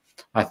starter.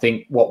 I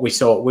think what we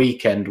saw at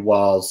weekend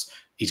was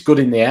he's good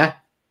in the air,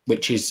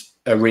 which is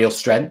a real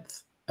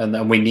strength,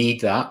 and we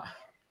need that.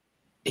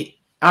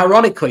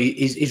 Ironically,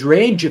 his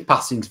range of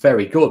passing is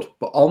very good,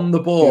 but on the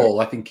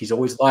ball, I think he's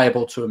always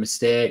liable to a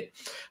mistake.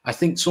 I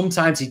think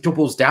sometimes he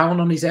doubles down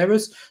on his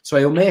errors, so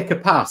he'll make a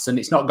pass and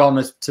it's not gone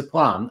as to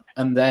plan,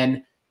 and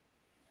then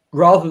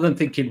rather than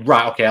thinking,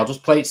 right, okay, I'll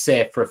just play it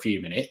safe for a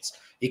few minutes,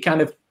 he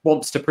kind of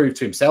wants to prove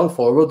to himself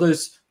or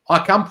others, I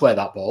can play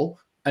that ball,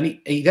 and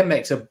he then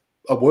makes a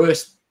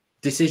worse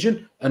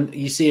decision, and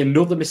you see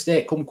another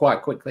mistake come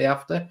quite quickly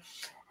after.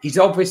 He's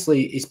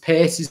obviously, his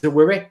pace is a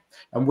worry.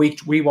 And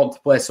we want to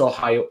play so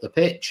high up the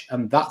pitch.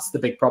 And that's the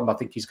big problem I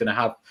think he's going to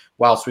have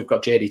whilst we've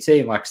got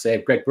JDT. And like I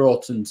say, Greg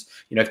Broughton's,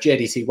 if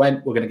JDT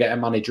went, we're going to get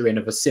a manager in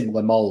of a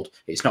similar mould.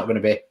 It's not going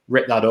to be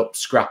rip that up,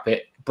 scrap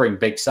it, bring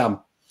Big Sam.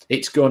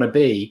 It's going to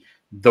be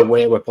the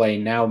way we're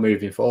playing now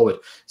moving forward.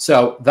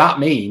 So that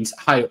means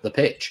high up the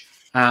pitch.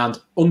 And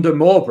under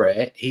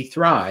Mowbray, he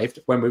thrived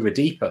when we were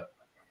deeper.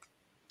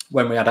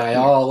 When we had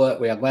Ayala,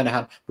 we had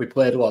Lenihan, we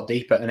played a lot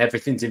deeper, and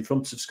everything's in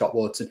front of Scott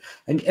Wharton.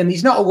 And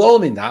he's not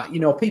alone in that.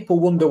 People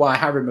wonder why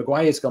Harry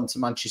Maguire's gone to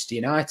Manchester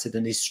United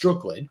and he's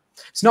struggling.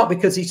 It's not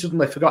because he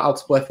suddenly forgot how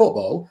to play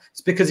football.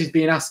 It's because he's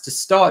being asked to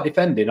start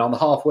defending on the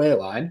halfway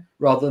line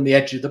rather than the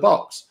edge of the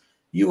box.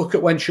 You look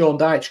at when Sean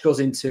Dyche goes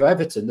into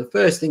Everton, the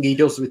first thing he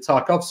does with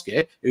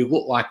Tarkowski, who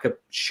looked like a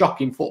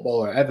shocking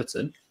footballer at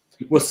Everton,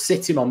 was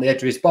sit him on the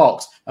edge of his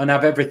box and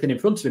have everything in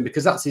front of him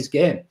because that's his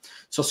game.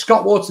 So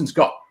Scott Wharton's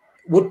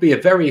would be a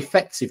very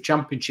effective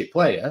championship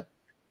player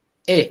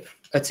if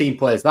a team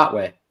plays that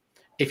way.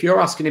 If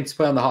you're asking him to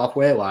play on the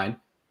halfway line,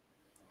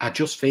 I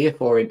just fear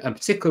for him. And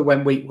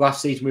particularly when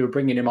last season we were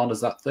bringing him on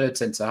as that third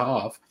centre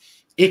half,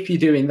 if you're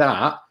doing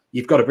that,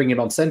 you've got to bring him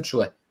on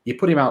centrally. You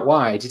put him out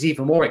wide, he's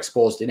even more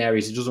exposed in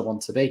areas he doesn't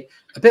want to be.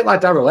 A bit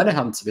like Daryl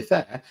Lenihan, to be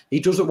fair. He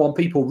doesn't want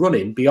people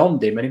running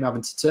beyond him and him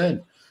having to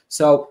turn.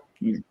 So,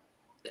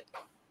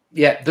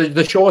 yeah,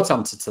 the short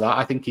answer to that,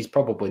 I think, is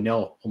probably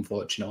no,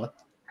 unfortunately.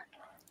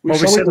 Well,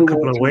 we said a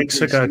couple of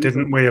weeks ago,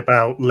 didn't we,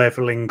 about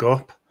levelling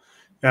up?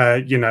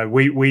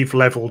 We've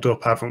levelled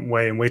up, haven't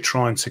we? And we're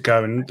trying to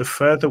go. And the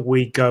further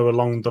we go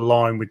along the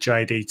line with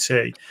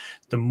JDT,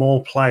 the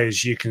more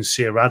players you can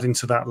see are adding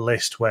to that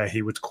list where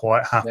he would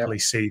quite happily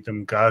see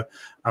them go.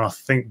 And I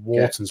think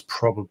Wharton's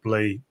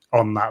probably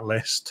on that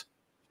list.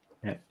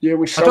 Yeah,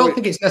 we saw I don't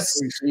think it's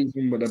necessary.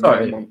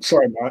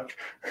 Sorry,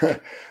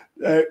 Mike.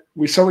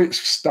 We saw it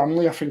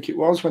Stanley, I think it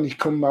was, when he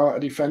come out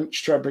of defence,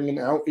 tried bringing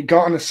it out. He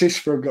got an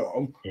assist for a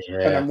goal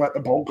and then let the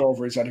ball go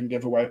over his head and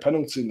give away a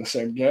penalty in the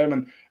same game.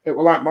 And it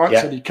was like Mike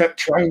said, he kept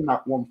trying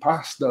that one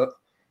pass that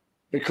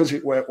because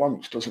it worked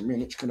once doesn't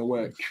mean it's going to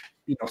work,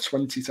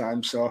 20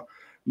 times. So,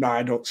 no,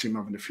 I don't see him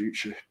having a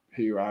future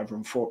here either,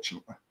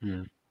 unfortunately.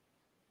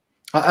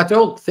 I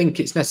don't think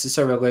it's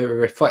necessarily a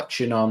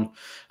reflection on,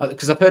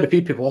 because I've heard a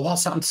few people,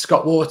 what's happened to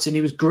Scott Wharton?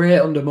 He was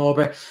great under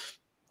Mowbray.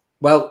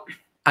 Well,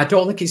 I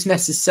don't think it's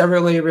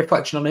necessarily a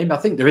reflection on him. I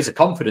think there is a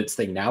confidence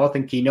thing now. I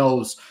think he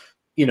knows,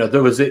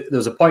 there was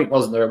a point,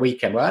 wasn't there, a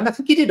weekend where, and I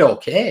think he did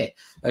okay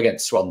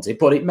against Swansea,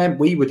 but it meant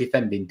we were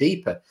defending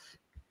deeper.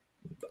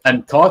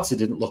 And Carter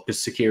didn't look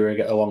as secure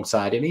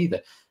alongside him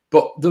either.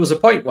 But there was a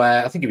point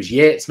where I think it was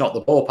Yates knocked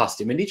the ball past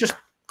him and he just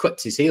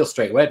clipped his heel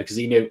straight away because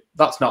he knew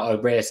that's not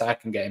a race I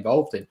can get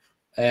involved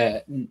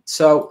in.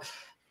 So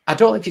I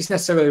don't think it's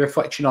necessarily a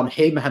reflection on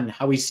him and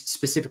how he's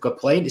specifically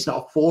playing. It's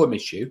not a form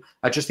issue.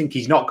 I just think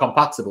he's not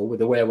compatible with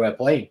the way we're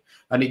playing.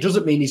 And it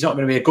doesn't mean he's not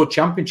going to be a good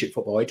championship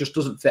footballer. He just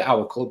doesn't fit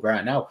our club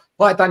right now.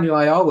 Like Daniel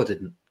Ayala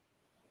didn't.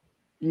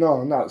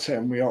 No, that's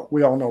him. We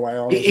all know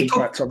Ayala's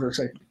impact,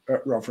 obviously,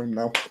 at Rotherham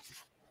now.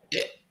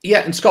 Yeah,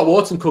 and Scott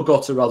Wharton could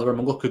go to Rotherham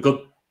and look a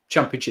good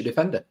championship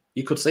defender.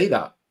 You could see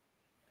that.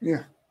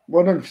 Yeah,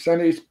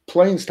 100%. His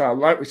playing style,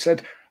 like we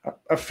said,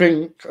 I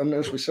think, and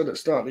as we said at the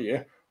start of the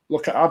year,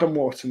 look at Adam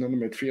Wharton in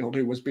the midfield,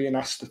 who was being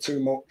asked to too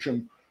much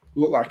and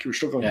looked like he was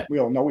struggling. Yeah. We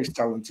all know he's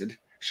talented.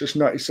 It's just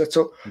not his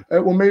setup.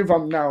 We'll move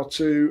on now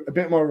to a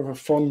bit more of a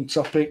fun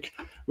topic.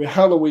 With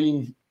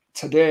Halloween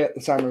today at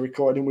the time of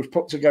recording, we've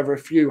put together a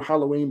few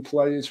Halloween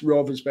players,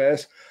 Rovers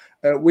Bears.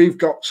 We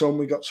got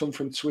some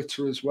from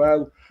Twitter as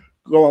well.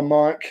 Go on,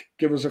 Mike,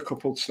 give us a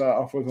couple to start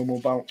off with and we'll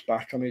bounce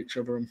back on each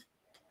other.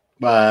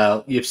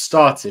 Well, you've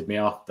started me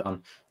off,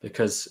 Dan,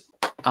 because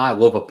I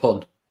love a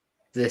pun.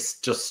 This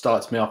just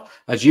starts me off.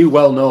 As you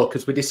well know,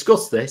 because we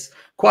discussed this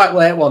quite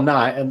late one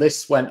night and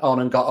this went on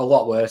and got a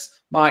lot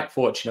worse. Mike,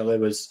 fortunately,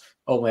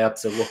 only had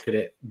to look at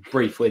it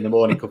briefly in the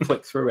morning, could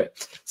flick through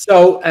it.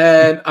 So,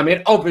 I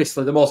mean,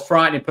 obviously, the most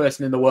frightening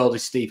person in the world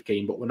is Steve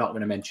Keane, but we're not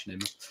going to mention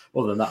him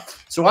other than that.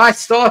 So I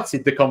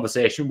started the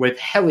conversation with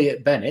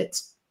Elliot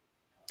Bennett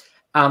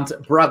and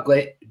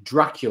Bradley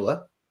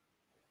Dracula.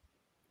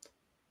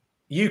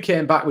 You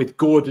came back with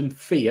Gordon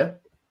Fear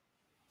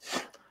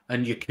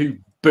and Yakub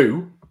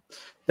Boo.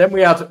 Then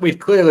we've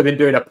clearly been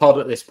doing a pod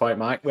at this point,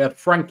 Mike. We had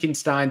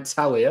Frankenstein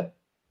Talia.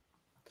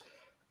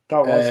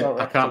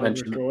 I can't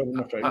mention that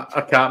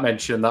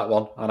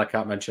one, and I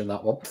can't mention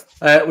that one.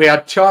 We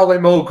had Charlie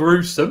Mo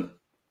Gruesome,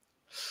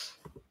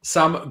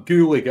 Sam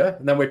Gooliger,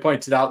 and then we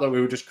pointed out that we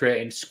were just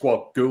creating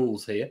squad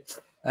ghouls here.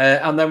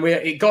 And then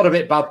it got a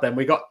bit bad then.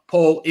 We got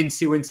Paul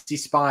Incy Wincy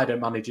Spider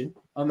managing,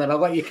 and then I'll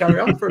let you carry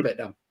on for a bit,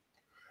 Dan.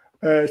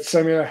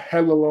 Semir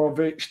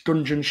Helilovic,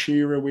 Dungeon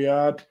Shearer we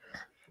had.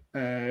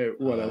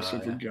 What else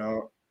have we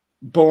got?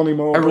 Bonnie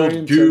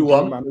Mowbray,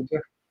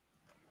 manager.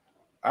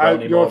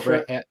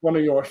 One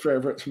of your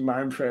favourites,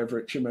 mine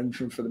favourites, you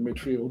mentioned for the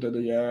midfield of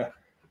the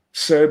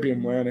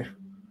Serbian, weren't he?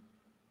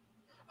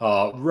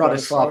 Oh,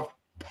 Radislav.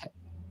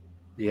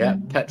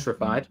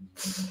 Petrified.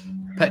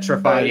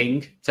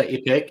 Petrifying, take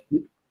your pick.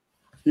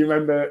 You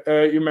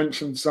remember, you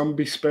mentioned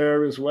Zombie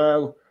Spare as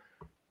well.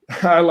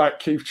 I like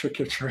Keith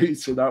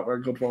Trick-or-Treaty, that was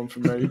a good one for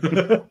me.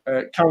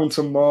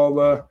 Counter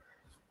Mauler,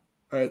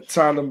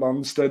 Tyler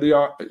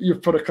Monster.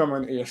 You've put a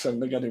comment here saying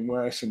they're getting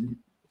worse, and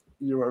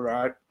you were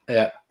right.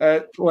 Yeah.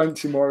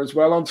 Plenty more as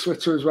well. On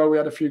Twitter as well, we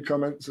had a few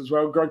comments as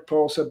well. Greg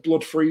Paul said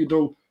Blood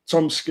Friedel,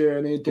 Tom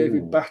Skirney,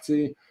 David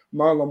Batty,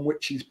 Marlon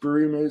Witches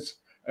Broomers,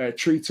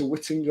 Trita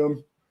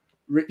Whittingham,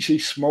 Richie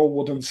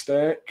Smallwood and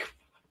Steak.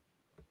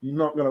 I'm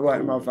not going to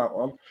let him have that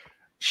one.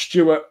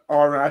 Stuart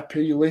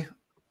R.I.P. Lee.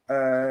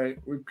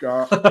 We've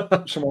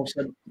got someone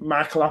said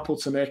Michael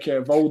Appleton, aka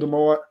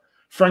Voldemort.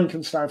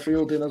 Frankenstein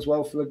Fielding as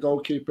well for the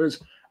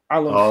goalkeepers.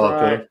 Alan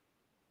Fry. Okay.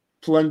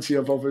 Plenty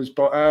of others.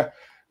 But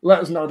let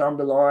us know down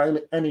below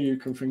any you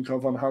can think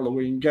of on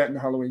Halloween, getting the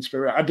Halloween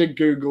spirit. I did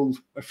Google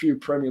a few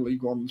Premier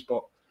League ones,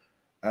 but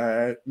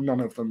none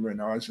of them were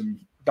nice, and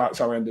that's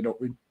how I ended up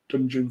with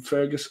Dungeon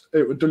Ferguson.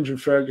 It was Dungeon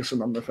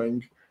Ferguson on the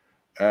thing.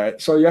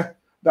 So yeah,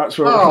 that's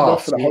where we're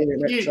off for the Halloween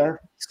next time.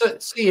 So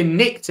you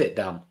nicked it,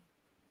 Dan.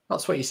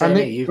 That's what you're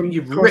saying.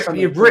 You've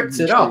ripped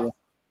it off.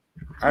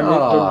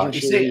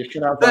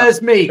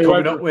 There's me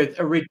coming up with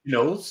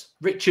originals.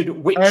 Richard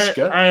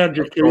Witchker. I had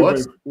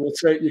Yakubu. We'll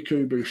take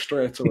Yakubu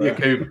straight away.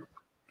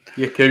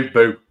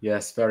 Yakubu.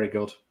 Yes, very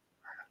good.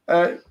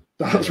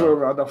 That's where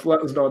we're at.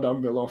 Let us know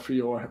down below for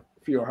your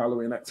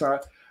Halloween next time.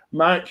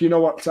 Mike, you know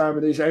what time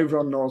it is.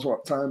 Everyone knows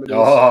what time it is.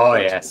 Oh,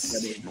 yes.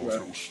 Nice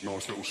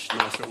little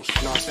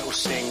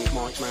sing,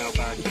 Mike's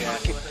mailbag, yeah.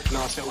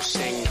 Nice little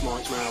sing,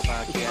 Mike's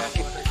mailbag, yeah.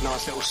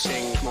 Nice little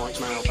sing,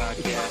 Mike's mailbag,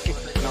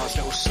 yeah. Nice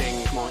little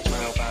sing, Mike's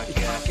mailbag,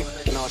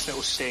 yeah. Nice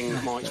little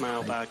sing, Mike's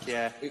mailbag,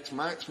 yeah. It's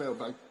Mike's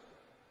mailbag.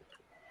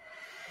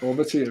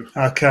 Over to you.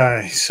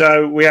 Okay,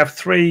 so we have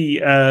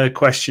 3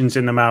 questions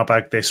in the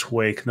mailbag this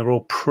week, and they're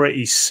all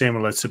pretty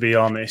similar, to be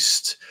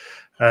honest.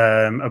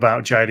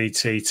 About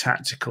JDT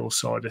tactical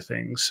side of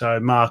things. So,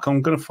 Mark,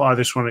 I'm going to fire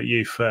this one at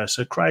you first.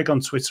 So, Craig on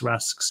Twitter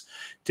asks,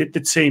 did the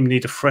team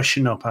need to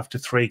freshen up after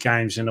 3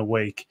 games in a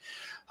week?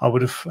 I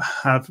would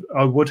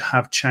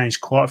have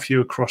changed quite a few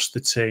across the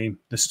team.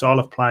 The style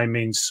of play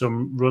means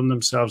some run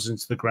themselves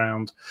into the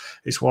ground.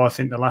 It's why I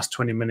think the last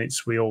 20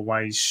 minutes we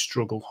always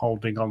struggle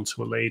holding on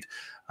to a lead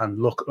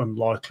and look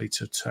unlikely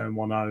to turn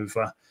one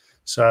over.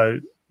 So,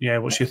 yeah,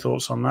 what's your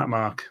thoughts on that,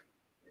 Mark?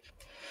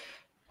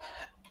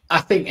 I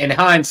think in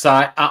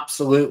hindsight,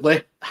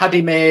 absolutely. Had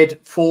he made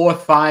 4 or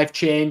 5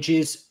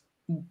 changes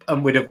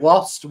and we'd have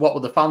lost, what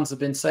would the fans have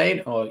been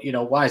saying? Or,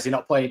 why is he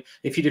not playing?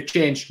 If you'd have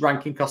changed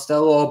Rankin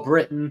Costello or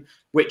Britton,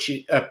 which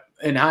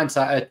in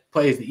hindsight are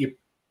players that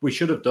we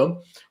should have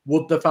done,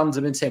 would the fans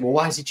have been saying, well,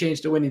 why has he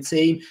changed the winning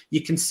team? You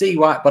can see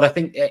why, but I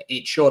think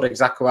it showed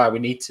exactly why we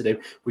need to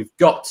do. We've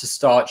got to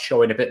start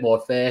showing a bit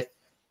more faith.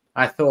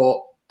 I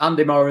thought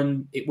Andy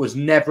Moran, it was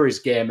never his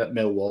game at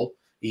Millwall.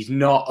 He's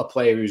not a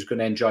player who's going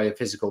to enjoy a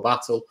physical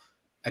battle.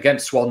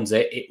 Against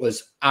Swansea, it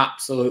was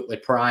absolutely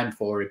prime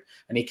for him.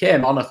 And he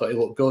came on, I thought he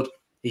looked good.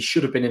 He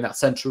should have been in that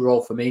central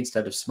role for me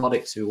instead of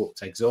Smodics, who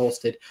looked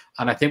exhausted.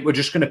 And I think we're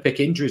just going to pick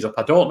injuries up.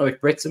 I don't know if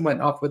Britton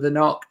went off with a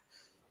knock.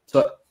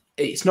 So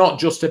it's not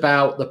just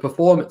about the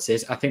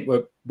performances. I think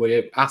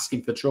we're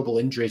asking for trouble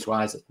injuries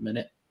wise at the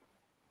minute.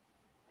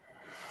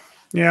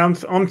 Yeah,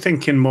 I'm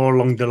thinking more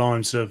along the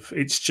lines of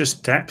it's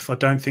just depth. I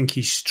don't think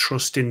he's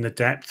trusting the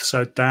depth.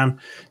 So,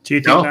 Dan, do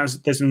you think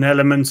there's an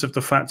element of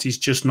the fact he's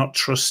just not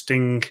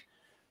trusting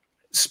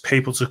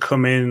people to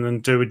come in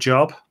and do a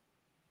job?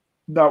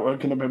 That was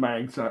going to be my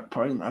exact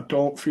point. I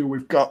don't feel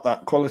we've got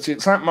that quality.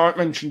 It's like Mark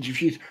mentioned,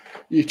 if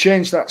you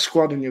change that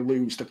squad and you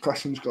lose, the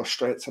questions go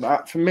straight to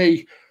that. For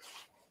me,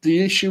 the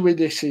issue with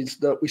this is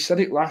that we said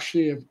it last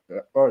year,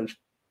 or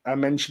I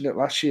mentioned it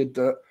last year,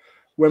 that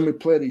when we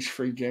play these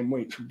 3-game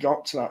weeks, we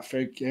got to that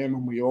third game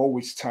and we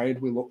always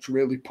tired. We looked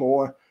really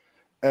poor.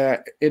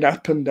 It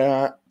happened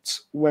that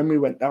when we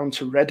went down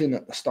to Reading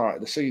at the start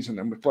of the season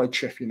and we played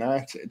Sheffield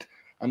United.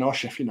 I know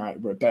Sheffield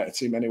United were a better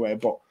team anyway,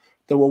 but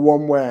there were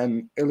one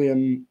when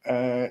Ilian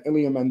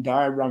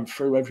Ndiaye ran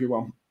through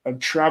everyone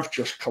and Trav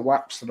just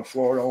collapsed to the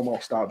floor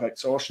almost out of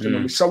exhaustion.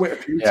 And we saw it a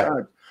few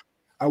times.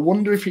 I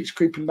wonder if it's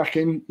creeping back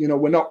in. You know,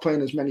 we're not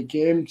playing as many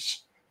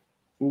games,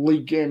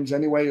 league games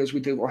anyway, as we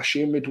did last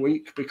year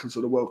midweek because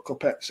of the World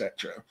Cup,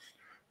 etc.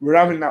 We're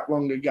having that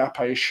longer gap.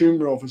 I assume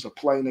Rovers are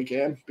playing a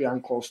game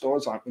behind closed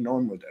doors like we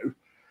normally do.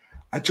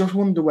 I just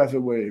wonder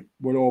whether we're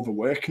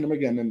overworking them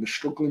again and they're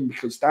struggling,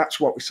 because that's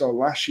what we saw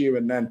last year.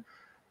 And then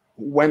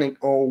when it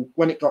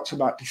got to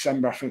about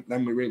December, I think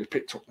then we really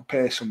picked up the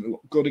pace and we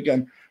looked good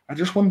again. I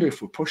just wonder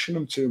if we're pushing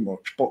them too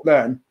much. But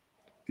then,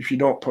 if you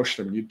don't push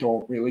them, you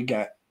don't really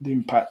get the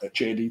impact that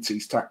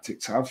JDT's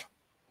tactics have.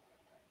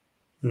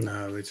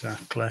 No,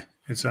 exactly.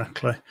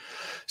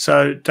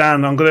 So,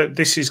 Dan,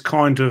 this is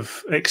kind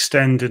of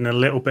extending a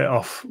little bit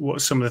off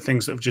what some of the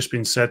things that have just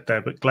been said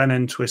there, but Glenn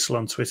Entwistle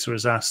on Twitter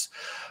has asked,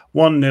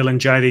 1-0 and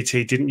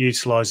JDT didn't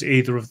utilise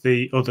either of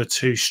the other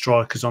two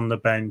strikers on the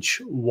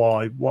bench.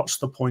 Why? What's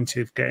the point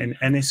of getting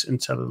Ennis and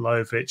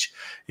Telilovic,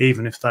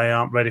 even if they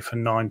aren't ready for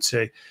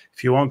 90,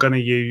 if you aren't going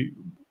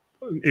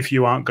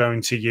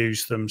to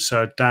use them?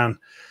 So, Dan,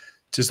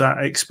 does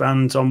that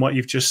expand on what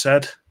you've just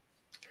said?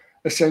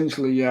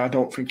 Essentially, yeah, I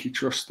don't think he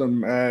trusts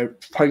them.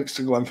 Thanks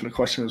to Glenn for the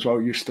question as well.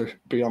 He used to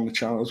be on the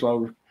channel as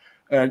well.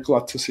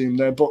 Glad to see him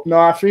there. But no,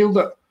 I feel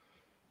that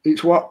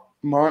it's what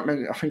Mark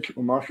mentioned. I think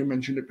Mark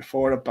mentioned it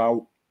before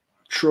about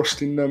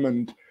trusting them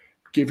and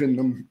giving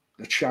them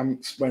the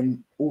chance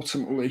when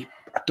ultimately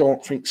I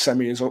don't think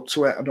Semi is up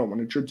to it. I don't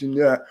want to judge him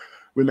yet.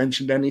 We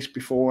mentioned Ennis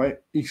before.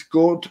 He's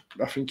good.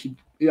 I think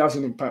he has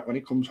an impact when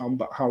he comes on,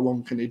 but how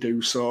long can he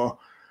do? So,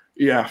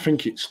 yeah, I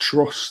think it's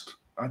trust.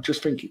 I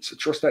just think it's a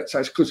trust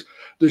exercise, because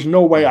there's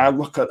no way I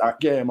look at that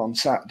game on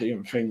Saturday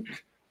and think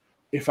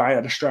if I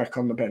had a striker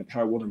on the bench,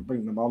 I wouldn't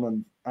bring them on.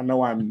 And I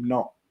know I'm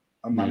not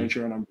a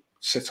manager and I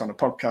sit on a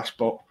podcast,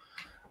 but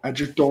I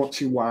just don't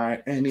see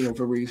why any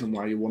other reason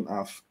why you wouldn't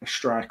have a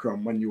striker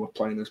on when you were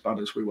playing as bad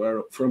as we were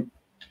up front.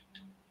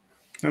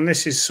 And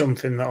this is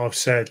something that I've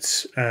said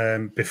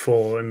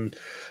before, and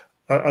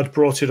I'd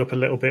brought it up a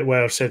little bit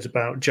where I've said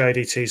about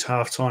JDT's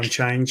halftime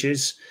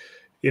changes.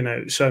 You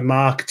know, so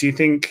Mark, do you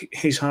think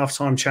his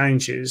halftime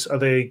changes, are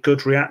they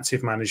good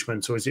reactive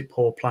management, or is it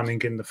poor planning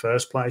in the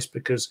first place?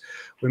 Because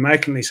we're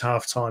making these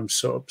halftime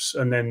subs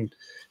and then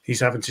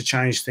he's having to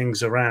change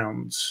things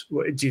around.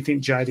 Do you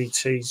think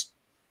JDT's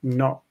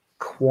not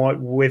quite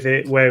with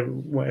it where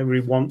he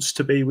wants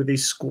to be with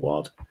his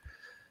squad?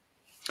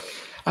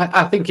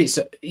 I think it's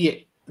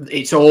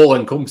all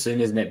encompassing,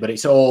 isn't it? But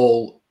it's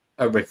all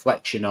a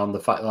reflection on the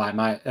fact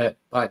that,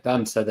 like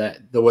Dan said,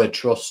 that the word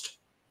trust.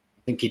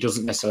 I think he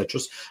doesn't necessarily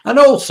trust. And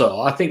also,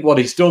 I think what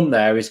he's done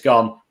there is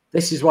gone,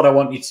 this is what I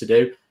want you to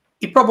do.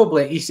 He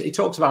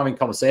talks about having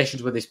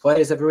conversations with his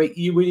players every week.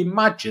 You would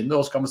imagine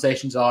those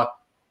conversations are,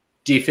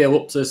 do you feel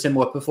up to a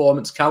similar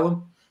performance,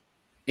 Callum?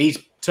 He's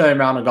turned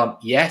around and gone,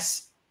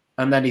 yes.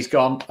 And then he's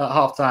gone at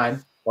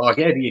half-time, well, I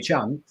gave you a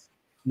chance.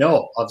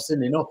 No, I've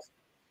seen enough.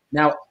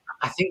 Now,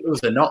 I think there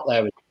was a knot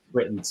there with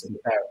Britain, to be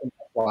fair. I think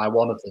that's why I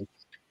wanted them.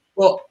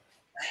 But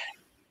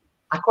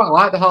I quite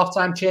like the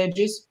half-time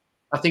changes.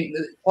 I think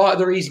that part of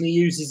the reason he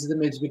uses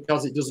them is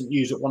because it doesn't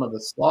use up one of the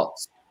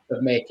slots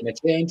of making a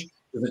change.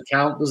 Doesn't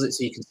count, does it?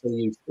 So you can still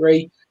use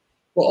 3.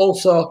 But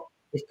also,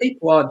 if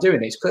people aren't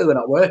doing it, it's clearly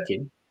not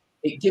working.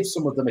 It gives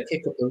some of them a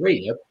kick up the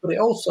rear, but it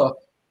also,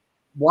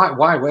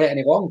 why wait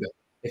any longer?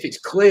 If it's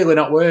clearly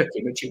not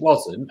working, which it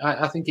wasn't,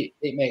 I think it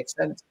makes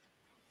sense.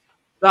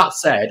 That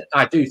said,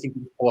 I do think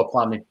it was poor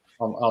planning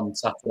on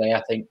Saturday.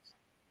 I think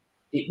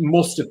it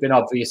must have been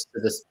obvious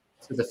to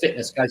the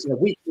fitness guys. You know,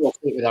 we can all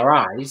see it with our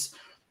eyes.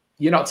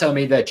 You're not telling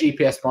me their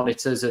GPS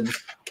monitors and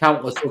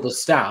countless other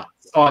stats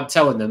aren't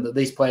telling them that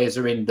these players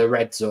are in the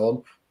red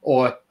zone,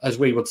 or as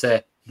we would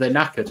say, they're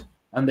knackered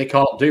and they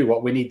can't do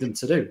what we need them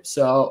to do.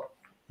 So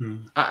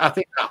I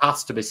think that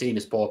has to be seen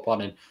as poor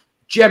planning.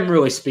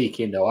 Generally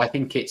speaking, though, I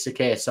think it's a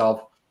case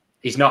of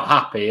he's not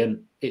happy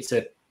and it's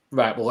a,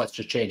 right, well, let's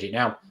just change it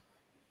now.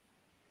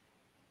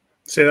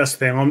 See, that's the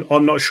thing.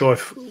 I'm not sure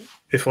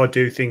if I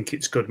do think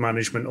it's good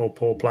management or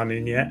poor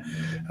planning yet.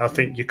 I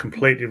think you're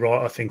completely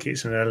right. I think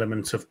it's an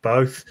element of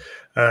both.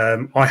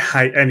 I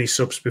hate any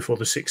subs before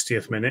the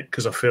 60th minute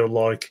because I feel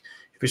like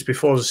if If it's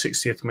before the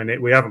 60th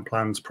minute, we haven't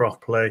planned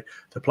properly,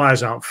 the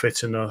players aren't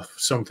fit enough,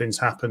 something's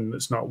happened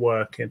that's not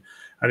working.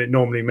 And it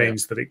normally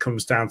means that it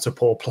comes down to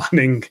poor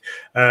planning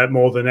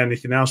more than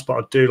anything else.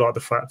 But I do like the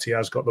fact he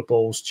has got the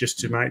balls just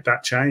to make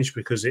that change,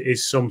 because it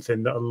is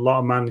something that a lot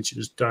of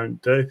managers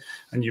don't do.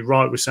 And you're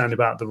right with saying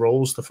about the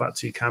rules, the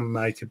fact he can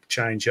make a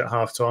change at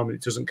half-time and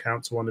it doesn't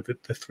count to one of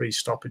the 3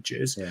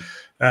 stoppages.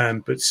 Yeah.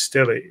 But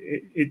still,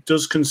 it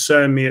does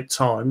concern me at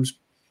times.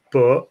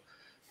 But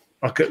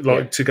I could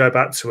like to go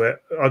back to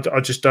it. I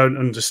just don't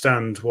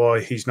understand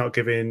why he's not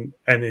giving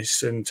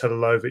Ennis and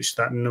Tadalovic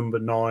that number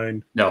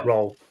 9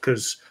 role,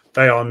 because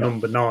they are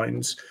number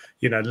 9s.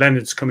 You know,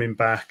 Leonard's coming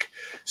back.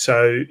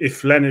 So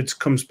if Leonard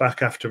comes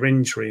back after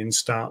injury and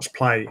starts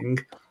playing,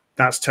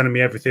 that's telling me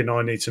everything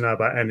I need to know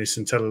about Ennis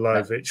and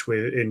Tadalovic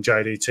in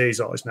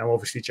JDT's eyes. Now,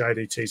 obviously,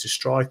 JDT's a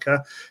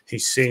striker.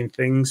 He's seen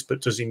things,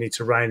 but does he need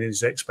to rein in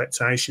his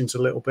expectations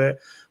a little bit?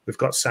 We've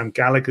got Sam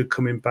Gallagher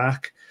coming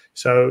back.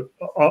 So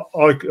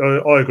I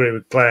agree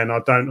with Glenn. I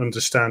don't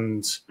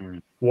understand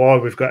why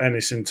we've got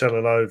Ennis and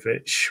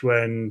Tadalovic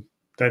when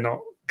they're not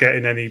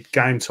getting any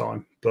game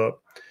time. But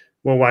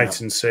we'll wait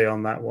and see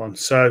on that one.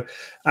 So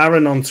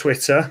Aaron on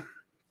Twitter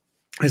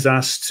has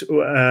asked,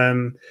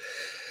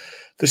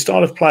 the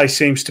style of play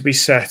seems to be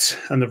set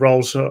and the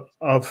roles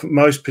of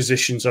most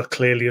positions are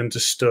clearly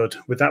understood.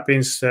 With that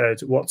being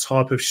said, what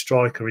type of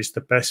striker is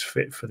the best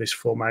fit for this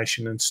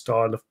formation and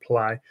style of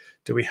play?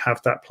 Do we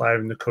have that player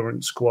in the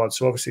current squad?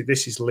 So obviously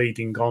this is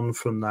leading on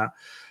from that.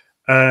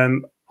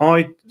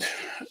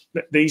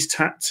 These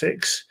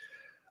tactics,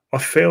 I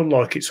feel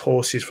like it's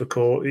horses for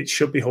courses. It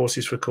should be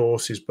horses for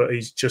courses, but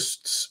he's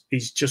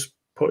just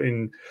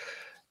putting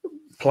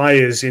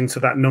players into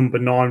that number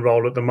 9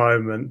 role at the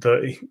moment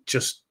that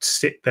just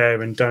sit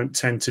there and don't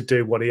tend to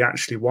do what he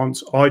actually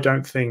wants. I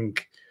don't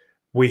think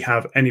we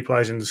have any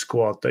players in the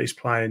squad that is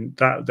playing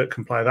that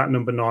can play that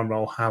number 9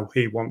 role how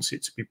he wants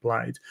it to be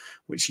played,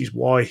 which is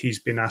why he's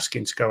been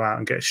asking to go out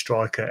and get a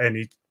striker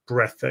any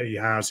breath that he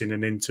has in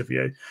an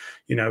interview.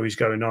 You know, he's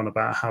going on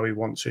about how he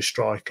wants a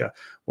striker.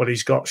 Well,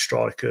 he's got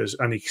strikers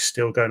and he's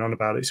still going on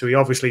about it. So he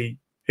obviously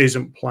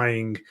isn't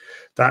playing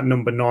that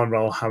number 9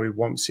 role how he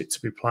wants it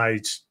to be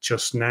played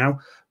just now.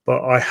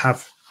 But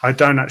I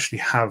don't actually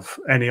have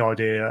any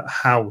idea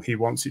how he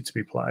wants it to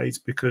be played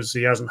because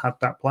he hasn't had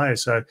that player.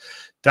 So,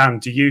 Dan,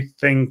 do you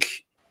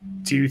think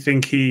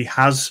he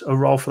has a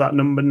role for that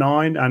number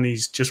 9 and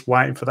he's just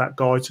waiting for that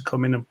guy to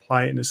come in and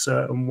play it in a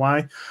certain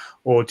way?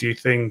 Or do you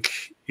think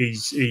he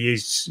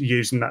is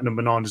using that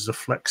number 9 as a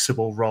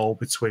flexible role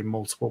between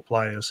multiple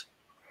players?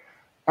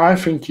 I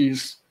think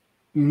he's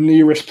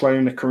nearest player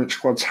in the current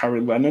squad's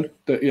Harry Leonard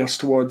that he has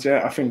towards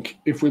it. I think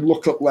if we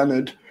look at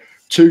Leonard,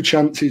 2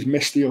 chances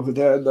missed the other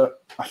day that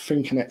I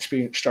think an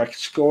experienced striker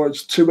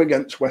scores. 2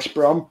 against West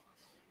Brom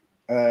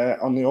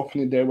on the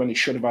opening day when he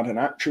should have had an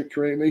hat-trick,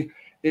 really.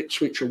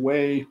 Ipswich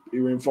away, he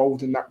was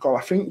involved in that goal.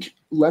 I think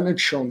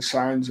Leonard's shown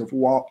signs of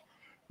what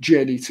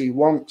JDT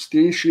wants.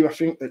 The issue I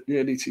think that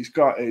JDT's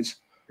got is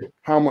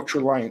how much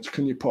reliance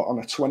can you put on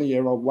a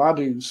 20-year-old lad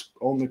who's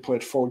only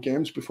played 4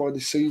 games before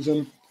this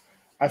season?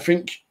 I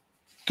think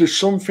there's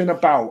something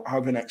about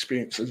having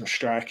experience as a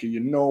striker. You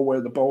know where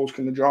the ball's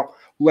going to drop.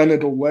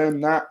 Leonard will learn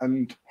that,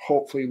 and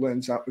hopefully he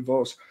learns that with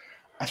us.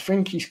 I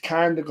think he's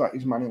kind of got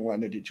his man in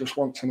Leonard. He just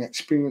wants an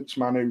experienced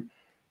man who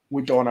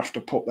we don't have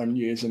to put them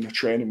years in the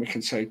training. We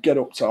can say, get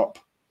up top,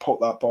 put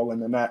that ball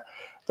in the net.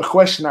 The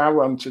question I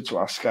wanted to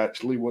ask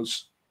actually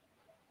was,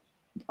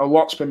 a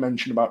lot's been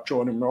mentioned about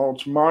Jordan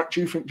Rhodes. Mark,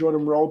 do you think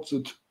Jordan Rhodes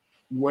would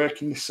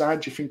work in this side?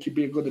 Do you think he'd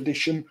be a good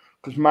addition?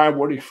 Because my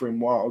worry for him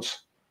was,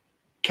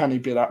 can he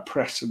be that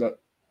presser that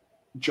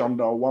John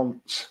Doe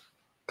wants?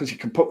 Because he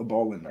can put the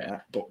ball in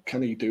there, but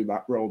can he do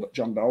that role that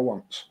John Doe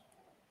wants?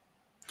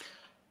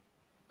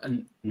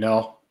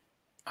 No,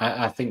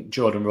 I think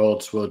Jordan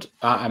Rhodes would.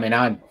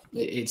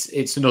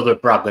 It's another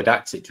Bradley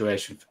Dack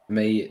situation for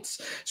me.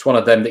 It's one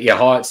of them that your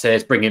heart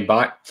says bring him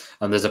back,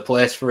 and there's a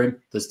place for him.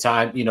 There's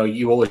time. You know,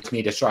 you always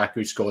need a striker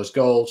who scores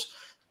goals.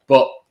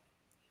 But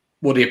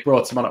would he have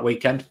brought him on at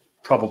weekend?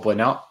 Probably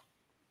not,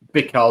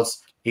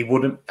 because he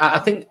wouldn't. I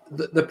think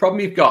the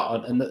problem you've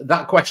got, and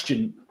that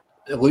question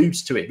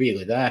alludes to it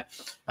really there.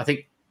 I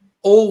think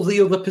all the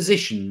other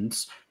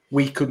positions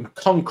we can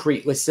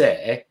concretely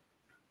say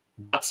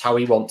that's how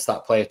he wants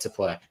that player to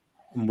play.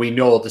 And we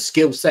know the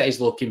skill set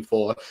he's looking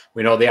for.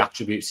 We know the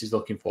attributes he's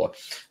looking for.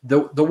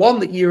 The one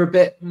that you're a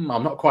bit,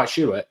 I'm not quite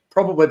sure,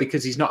 probably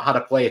because he's not had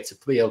a player to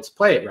be able to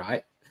play it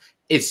right,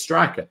 is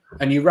striker.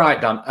 And you're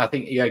right, Dan. I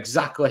think you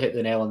exactly hit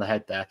the nail on the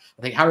head there.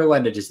 I think Harry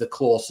Leonard is the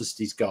closest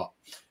he's got.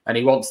 And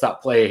he wants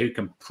that player who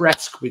can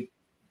press with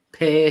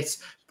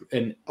pace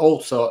and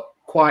also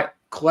quite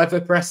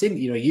clever pressing.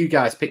 You know, you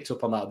guys picked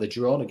up on that at the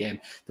Girona game,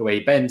 the way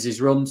he bends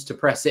his runs to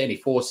press it and he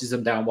forces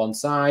them down one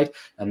side.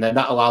 And then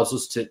that allows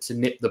us to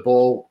nip the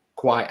ball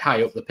quite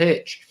high up the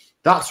pitch.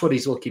 That's what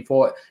he's looking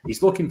for.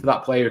 He's looking for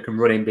that player who can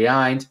run in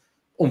behind.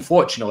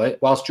 Unfortunately,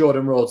 whilst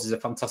Jordan Rhodes is a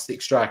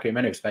fantastic striker in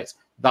many respects,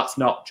 that's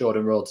not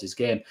Jordan Rhodes'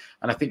 game.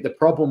 And I think the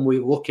problem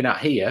we're looking at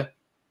here,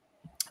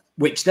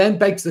 which then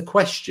begs the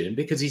question,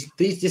 because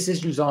these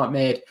decisions aren't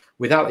made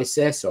without his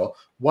say-so,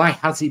 why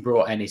has he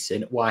brought Ennis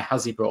in? Why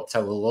has he brought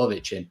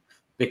Telolovic in?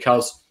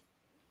 Because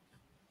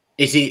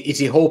is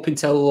he hoping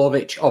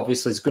Telolovic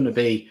obviously is going to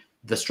be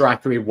the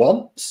striker he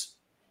wants?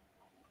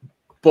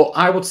 But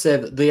I would say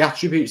that the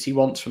attributes he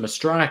wants from a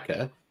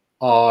striker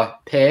are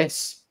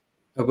pace,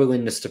 a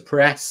willingness to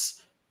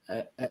press,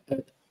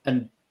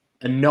 and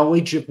a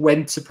knowledge of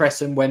when to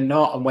press and when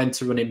not, and when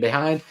to run in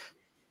behind.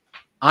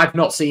 I've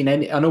not seen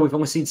any. I know we've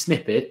only seen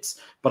snippets,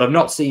 but I've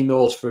not seen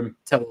those from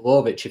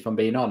Telolovic, if I'm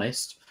being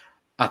honest.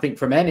 I think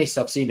from Ennis,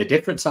 I've seen a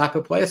different type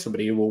of player,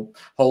 somebody who will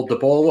hold the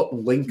ball up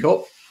and link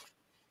up.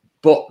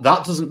 But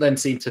that doesn't then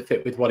seem to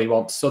fit with what he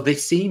wants. So they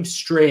seem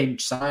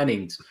strange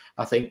signings,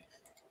 I think.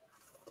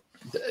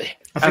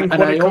 I think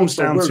what it comes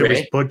down to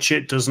is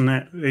budget, doesn't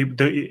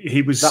it?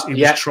 He was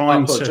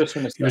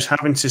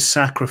having to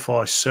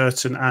sacrifice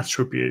certain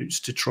attributes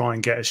to try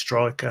and get a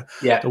striker.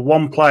 Yeah. The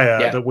one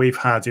player that we've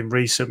had in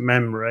recent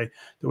memory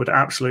that would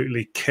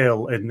absolutely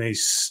kill in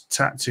this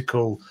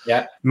tactical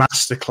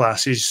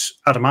masterclass is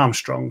Adam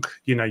Armstrong.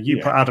 You know,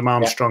 you put Adam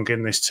Armstrong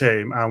in this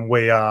team, and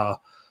we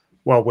are.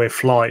 Well, we're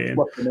flying.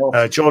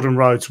 Jordan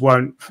Rhodes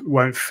won't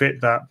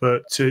fit that.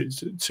 But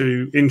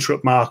to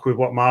interrupt Mark with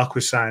what Mark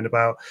was saying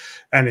about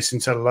Ennis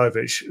and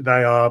Telolovic,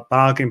 they are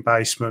bargain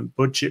basement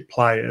budget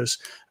players,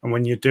 and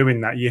when you're doing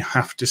that, you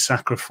have to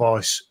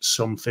sacrifice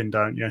something,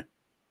 don't you?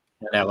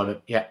 An element,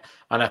 yeah.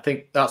 And I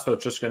think that's what I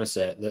was just going to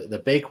say.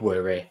 The big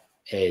worry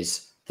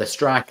is the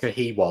striker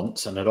he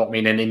wants, and I don't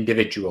mean an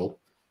individual,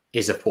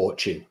 is a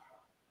fortune.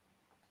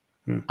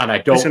 And I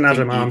don't. It's an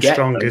Adam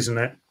Armstrong, isn't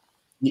it?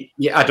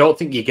 Yeah, I don't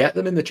think you get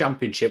them in the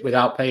Championship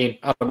without paying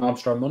Adam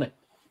Armstrong money.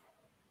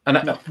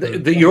 And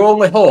your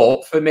only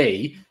hope for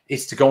me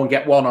is to go and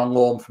get one on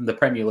loan from the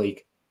Premier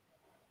League.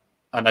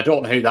 And I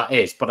don't know who that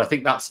is, but I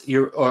think that's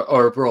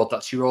or abroad.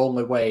 That's your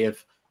only way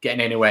of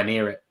getting anywhere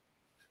near it.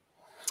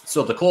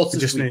 So the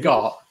closest we've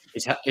got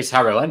is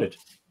Harry Leonard.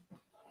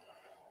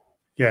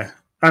 Yeah.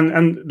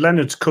 And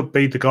Leonard could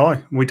be the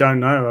guy. We don't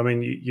know. I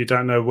mean, you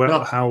don't know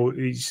how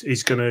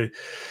he's going to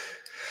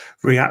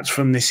react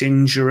from this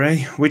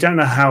injury. We don't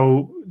know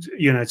how,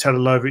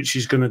 Telolovic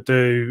is going to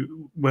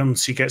do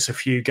once he gets a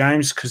few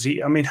games, because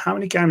how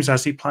many games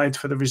has he played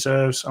for the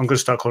reserves? I'm going to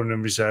start calling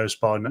them reserves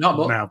by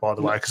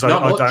the way, because I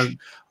don't.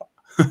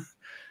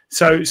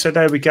 So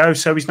there we go.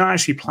 So he's not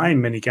actually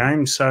playing many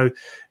games. So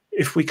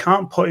if we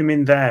can't put him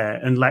in there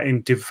and let him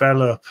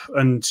develop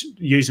and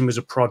use him as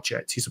a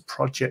project, he's a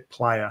project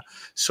player,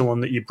 someone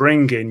that you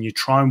bring in, you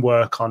try and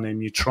work on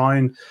him, you try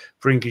and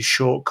bring his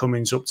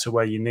shortcomings up to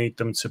where you need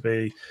them to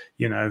be,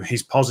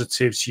 his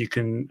positives you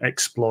can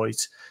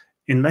exploit.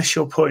 Unless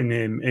you're putting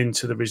him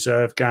into the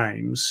reserve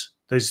games,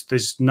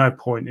 there's no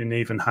point in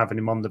even having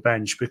him on the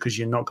bench, because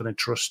you're not going to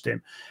trust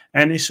him.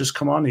 Ennis has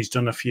come on, he's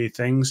done a few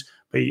things,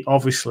 but he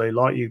obviously,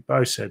 like you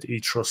both said, he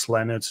trusts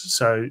Leonard.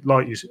 So,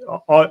 like you,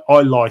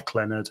 I like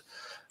Leonard.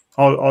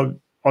 I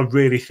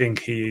really think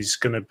he is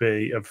going to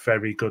be a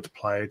very good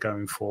player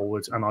going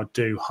forward, and I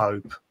do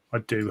hope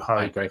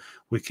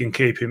we can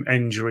keep him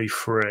injury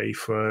free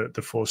for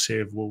the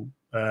foreseeable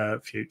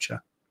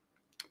future.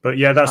 But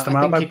yeah, that's the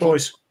mailbag,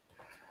 boys.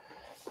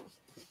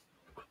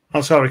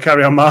 I'm sorry,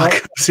 carry on, Mark.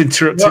 I was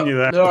interrupting you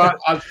there.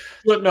 I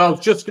was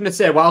just going to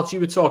say, whilst you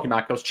were talking,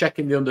 Mark, I was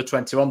checking the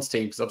under-21s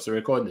team, because obviously we're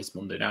recording this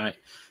Monday night.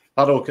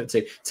 Had a look at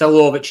the team.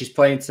 Telolovic is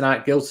playing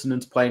tonight.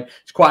 Gilson's playing.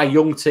 It's quite a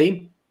young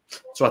team.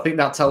 So I think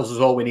that tells us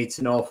all we need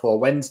to know for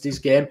Wednesday's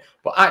game.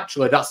 But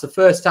actually, that's the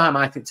first time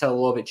I think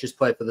Telolovic has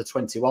played for the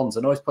 21s.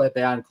 I know he's played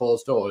behind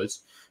closed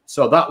doors.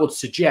 So that would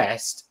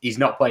suggest he's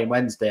not playing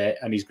Wednesday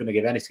and he's going to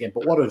give Ennis a game.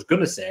 But what I was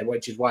going to say,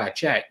 which is why I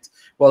checked,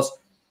 was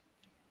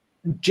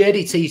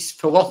JDT's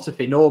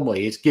philosophy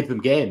normally is give them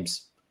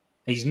games.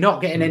 He's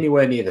not getting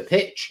anywhere near the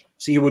pitch.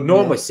 So you would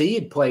normally see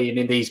him playing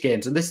in these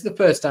games. And this is the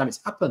first time it's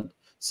happened.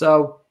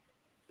 So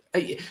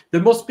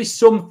there must be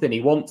something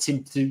he wants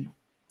him to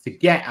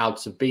get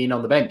out of being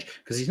on the bench,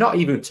 because he's not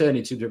even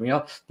turning to doing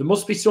it. There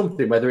must be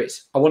something, whether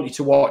it's, I want you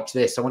to watch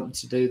this, I want you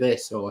to do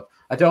this, or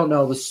I don't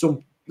know. There's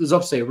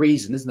obviously a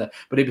reason, isn't there?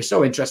 But it'd be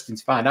so interesting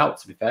to find out,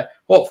 to be fair.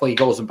 Hopefully he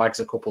goes and bags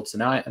a couple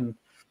tonight and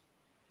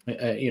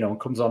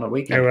comes on at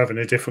weekend. We're having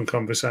a different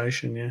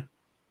conversation,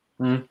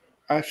 yeah.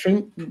 I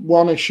think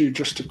one issue,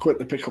 just to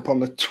quickly pick up on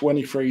the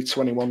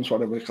 23-21s,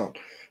 whatever they call,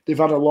 they've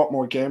had a lot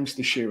more games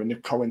this year, and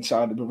they've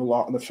coincided with a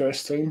lot of the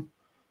first team.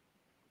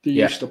 They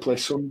used to play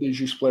Sundays,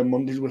 used to play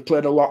Mondays. We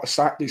played a lot of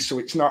Saturdays, so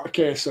it's not a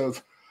case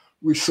of,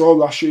 we saw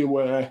last year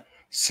where,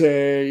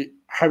 say,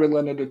 Harry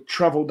Leonard had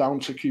travelled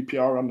down to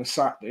QPR on the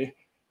Saturday,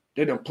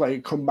 didn't play,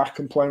 come back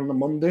and play on the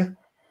Monday.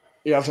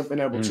 He hasn't been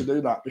able to do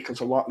that,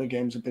 because a lot of the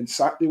games have been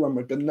Saturday when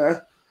we've been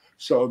there.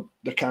 So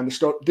the kind of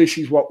stuff, this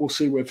is what we'll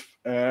see with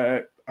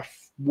a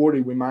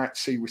worry we might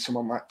see with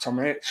someone like Tom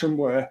Aitchison,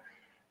 where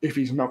if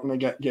he's not going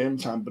to get game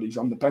time, but he's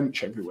on the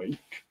bench every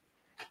week,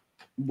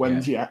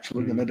 when's he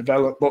actually going to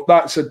develop? But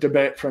that's a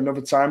debate for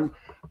another time.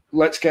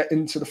 Let's get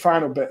into the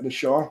final bit of the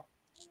show,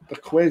 the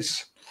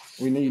quiz.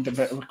 We need a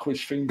bit of a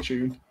quiz theme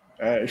tune.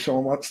 if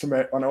someone wants to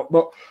make one up.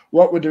 But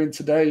what we're doing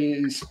today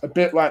is a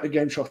bit like the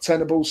game show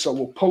Tenables, so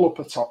we'll pull up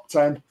a top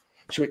 10.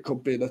 So it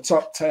could be the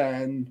top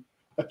 10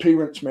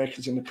 appearance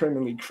makers in the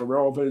Premier League for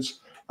Rovers,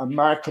 and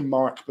Mark and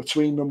Mark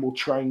between them will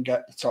try and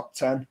get the top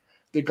 10.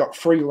 They've got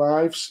 3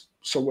 lives,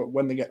 so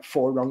when they get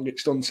 4 wrong,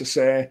 it's done to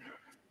say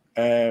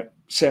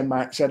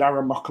Mark said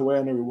Aaron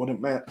Mokoena, who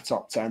wouldn't make the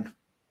top 10,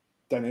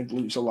 then he'd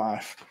lose a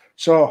life.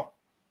 So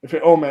if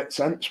it all makes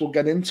sense, we'll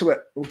get into it.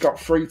 We've got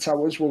 3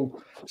 towers.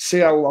 We'll see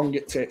how long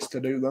it takes to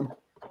do them.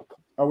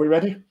 Are we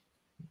ready?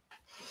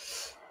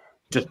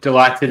 Just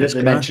delighted at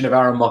the mention of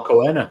Aaron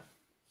Mokoena.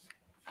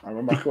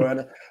 Aaron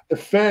Mokoena. The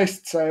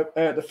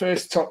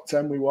first top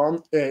 10 we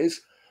want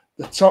is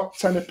the top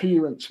 10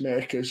 appearance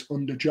makers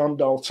under John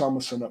Dahl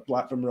Thomason at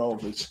Blackburn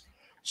Rovers.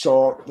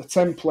 So the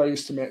 10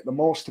 players to make the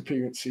most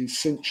appearances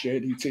since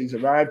JDT's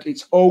arrived.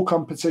 It's all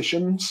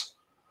competitions.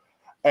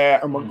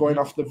 And we're going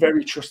off the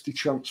very trusty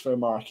transfer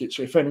market.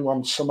 So if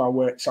anyone somehow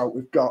works out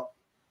we've got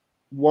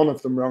one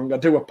of them wrong, I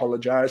do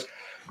apologise.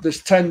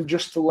 There's 10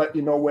 just to let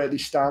you know where they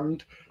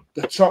stand.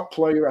 The top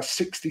player has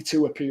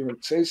 62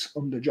 appearances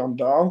under John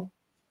Dahl.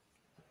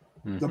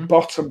 The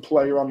bottom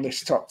player on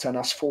this top 10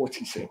 has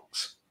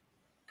 46.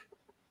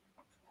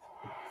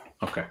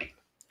 Okay.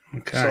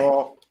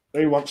 So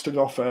who wants to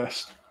go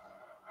first?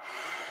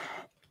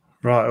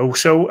 Right.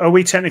 So are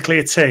we technically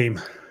a team?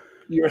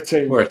 You're a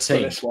team. We're a team.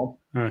 For this one.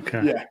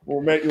 Okay. Yeah,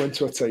 we'll make you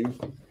into a team.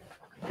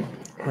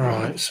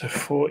 Right. So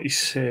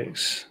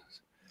 46.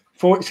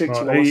 46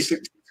 right, lowest,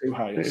 62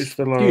 highest. It's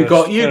the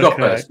lowest. You got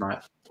first, mate.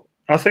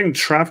 I think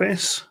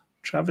Travis.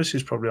 Travis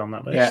is probably on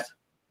that list. Yeah.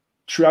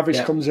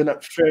 Travis comes in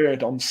at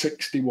 3rd on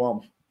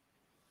 61.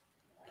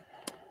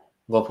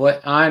 Lovely.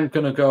 I'm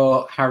going to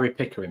go Harry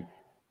Pickering.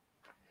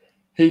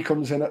 He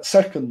comes in at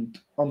 2nd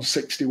on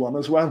 61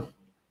 as well.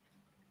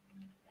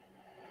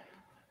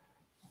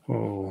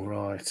 Oh,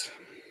 right.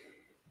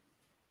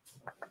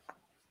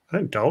 I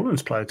think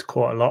Dolan's played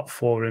quite a lot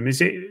for him. Is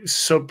it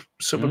sub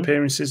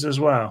appearances as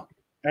well?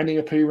 Any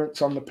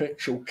appearance on the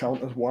pitch will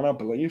count as one, I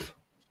believe.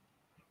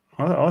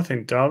 I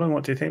think Dolan.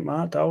 What do you think,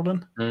 Mark?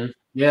 Dolan?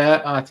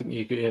 Yeah, I think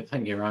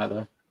you're right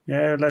there.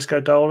 Yeah, let's go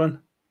Dolan.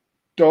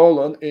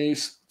 Dolan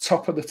is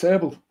top of the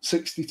table,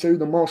 62,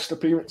 the most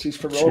appearances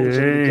for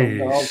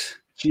Rovers.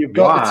 So you've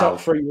got the top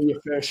 3 with your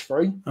first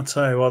 3. I'll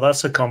tell you what,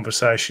 that's a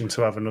conversation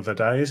to have another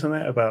day, isn't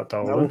it, about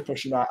Dolan? No,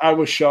 pushing that. I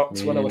was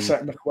shocked when I was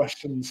setting the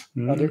questions.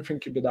 I didn't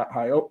think he'd be that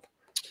high up.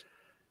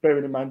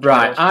 Bearing in mind,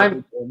 right,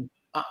 I'm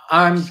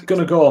going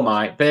to go,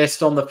 Mike,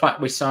 based on the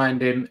fact we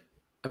signed him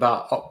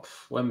about,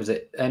 when was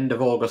it? End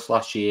of August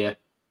last year.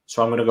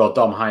 So I'm going to go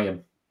Dom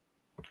Hyam.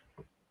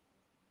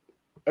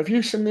 Have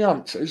you seen the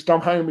answers?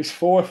 Dom Hyam is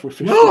 4th with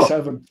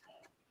 57. No.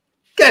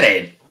 Get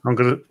in. I'm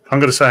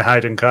gonna say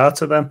Hayden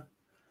Carter then.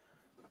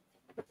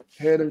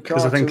 Hayden Carter.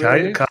 Because I think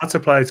Hayden Carter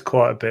played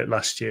quite a bit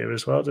last year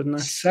as well, didn't he?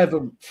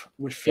 7th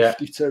with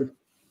 52. Yeah.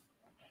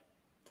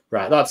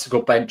 Right, that's a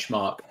good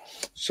benchmark.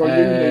 So you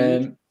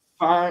need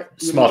 5th,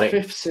 5th,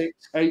 6th,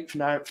 8th,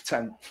 9th,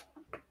 10th.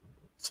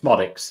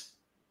 Smodics.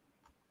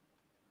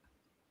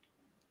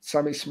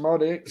 Sammy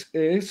Smodics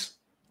is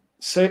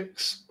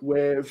 6th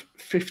with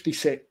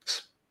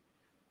 56.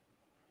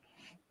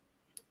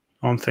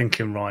 I'm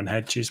thinking Ryan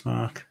Hedges,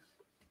 Mark.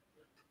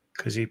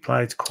 Because he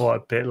played quite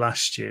a bit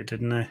last year,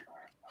 didn't he?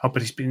 Oh,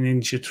 but he's been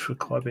injured for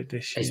quite a bit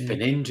this year. He's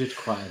been injured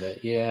quite a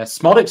bit, yeah.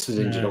 Smodics was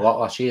injured a lot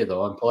last year,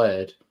 though, and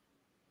played.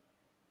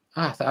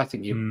 I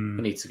think you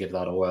need to give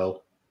that a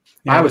whirl.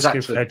 Yeah, I was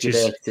actually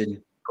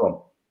debating. Go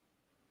on.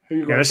 Who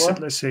you going for?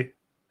 Let's see.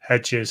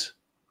 Hedges.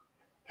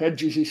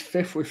 Hedges is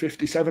 5th with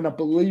 57. I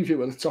believe he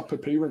was the top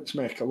appearance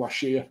maker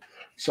last year.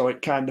 So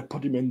it kind of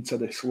put him into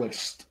this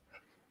list.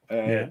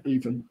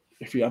 Even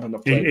if he hadn't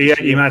played.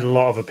 He made a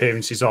lot of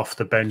appearances off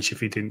the bench if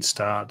he didn't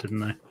start,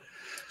 didn't he?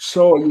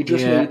 So you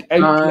just need 8th,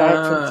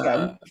 9th,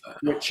 and 10th,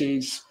 which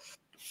is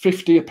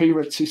 50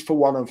 appearances for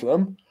one of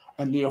them,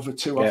 and the other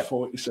 2 have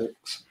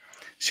 46.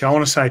 See, I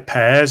want to say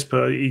Pears,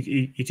 but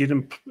he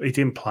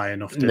didn't play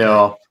enough. Did he?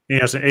 He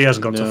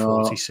hasn't got to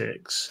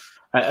 46.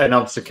 And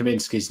obviously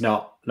Kaminsky's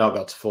not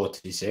got to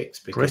 46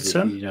 because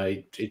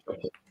I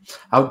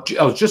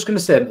was just going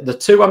to say the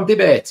 2 I'm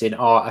debating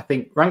are, I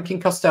think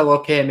Rankin Costello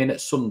came in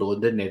at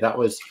Sunderland, didn't he? That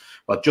was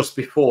just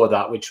before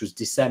that, which was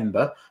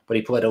December. But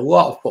he played a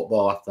lot of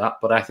football after that.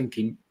 But I think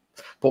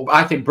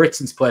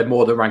Britton's played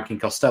more than Rankin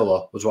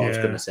Costello, was what I was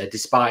going to say,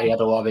 despite he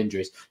had a lot of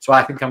injuries. So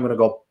I think I'm going to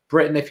go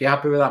Britton. If you're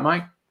happy with that,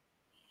 Mike,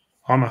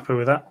 I'm happy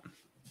with that.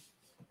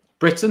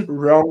 Britton,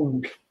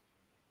 wrong.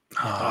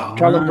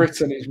 Callum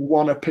Britton is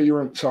 1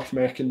 appearance off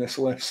making this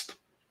list.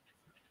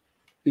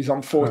 He's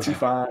on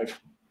 45.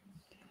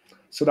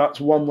 So that's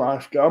 1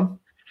 life gone.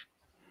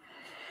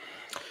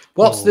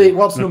 What's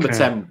number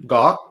 10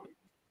 got?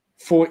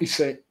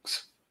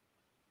 46.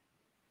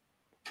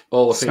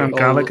 Sam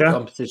Gallagher.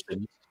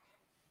 Competition.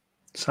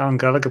 Sam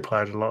Gallagher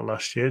played a lot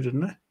last year,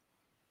 didn't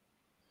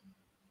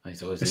he?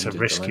 It's a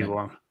risky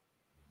one.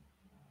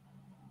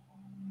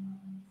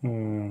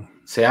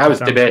 See, I was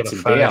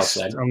debating Diaz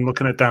then. I'm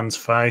looking at Dan's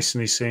face,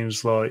 and he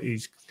seems like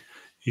he's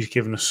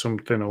giving us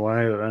something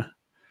away there.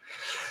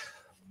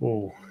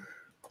 Oh,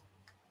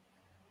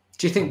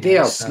 Do you think Yeah,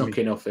 Diaz Sammy. snuck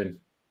enough in?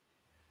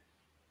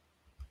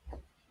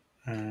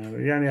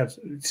 he only had.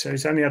 So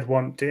he's only had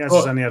one. Diaz Oh.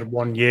 has only had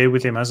 1 year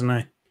with him, hasn't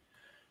he?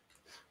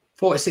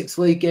 46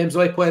 league games,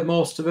 we played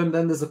most of them.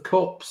 Then there's the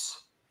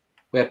cups.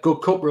 We had good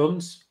cup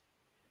runs.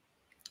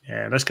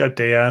 Yeah, let's go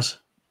Diaz.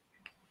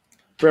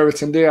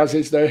 Brereton Diaz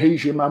is there.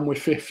 He's your man with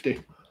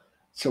 50.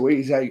 So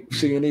he's 8.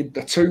 So you need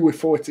the 2 with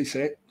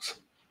 46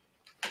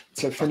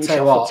 to finish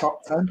tell you off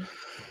what. the top 10.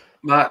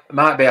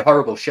 Might be a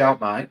horrible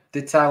shout, mate.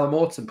 Did Tyler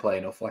Morton play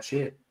enough last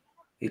year?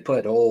 He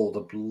played all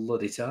the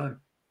bloody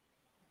time.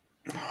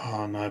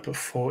 Oh no, but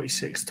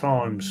 46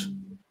 times.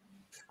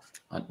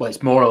 Well,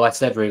 it's more or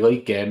less every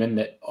league game, isn't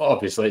it?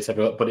 Obviously, it's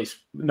every, but it's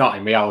not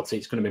in reality.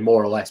 It's going to be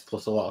more or less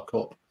plus a lot of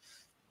cup.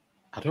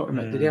 I don't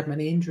remember. Did he have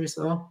many injuries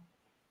though?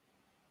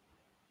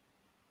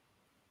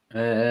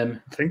 I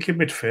think in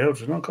midfield,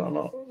 we've not got a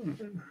lot.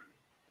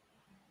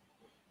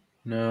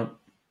 No.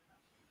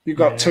 You've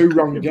got Yeah, 2 could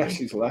wrong be.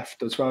 guesses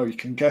left as well. You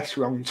can guess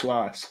wrong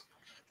twice.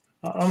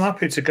 I'm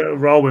happy to go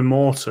roll with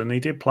Morton. He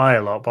did play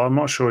a lot, but I'm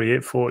not sure he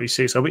hit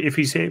 46. If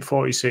he's hit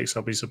 46,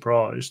 I'll be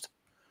surprised.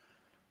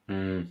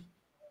 I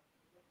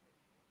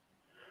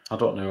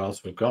don't know who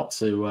else we've got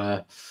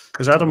to.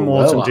 Because Adam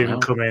Well, Morton I didn't know.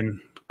 come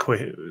in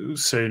quick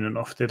soon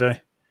enough, did he?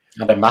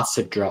 Had a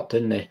massive drop,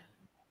 didn't he?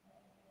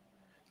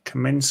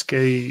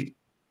 Kaminsky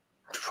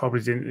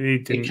probably didn't. He He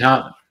didn't.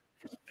 can't.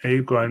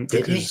 He won't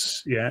Did he?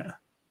 because yeah.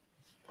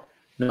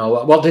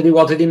 No. What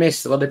did he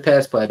miss? What did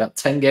Pearce play? About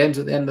 10 games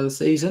at the end of the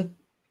season,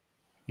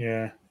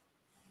 Yeah.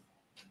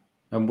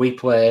 and we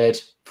played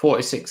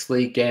 46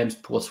 league games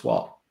plus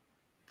what,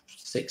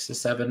 6 or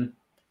 7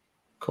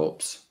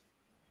 cups.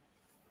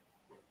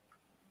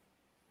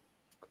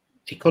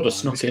 He could have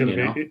snuck It's in, gonna you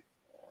know. be-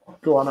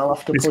 Go on, I'll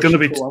have to It's push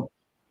gonna you be- along.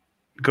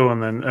 Go on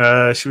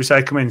then. Should we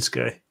say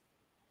Kaminsky?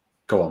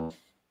 Go on.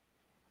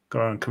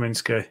 Go on,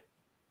 Kaminsky.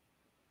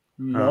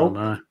 No, Oh,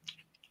 no.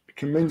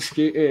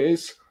 Kaminsky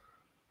is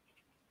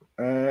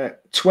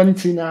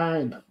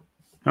 29.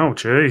 Oh,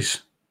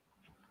 jeez.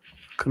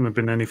 Couldn't have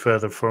been any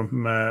further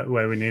from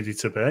where we needed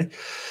to be.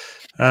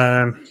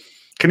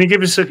 Can you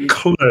give us a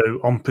clue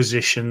on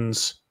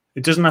positions?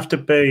 It doesn't have to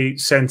be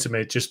centre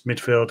mid, just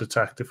midfield,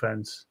 attack,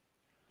 defence.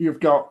 You've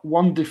got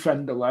 1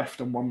 defender left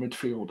and 1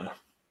 midfielder.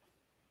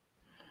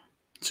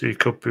 So you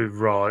could be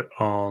right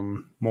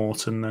on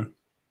Morton then.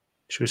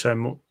 Should we say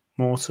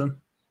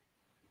Morton?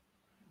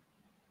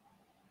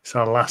 It's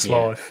our last Yeah.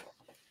 life.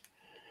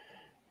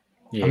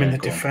 Yeah, I mean, the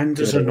go on.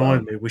 defenders Give it a annoy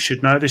whirl. me. We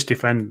should know this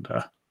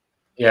defender.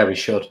 Yeah, we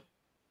should.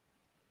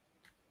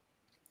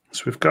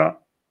 So we've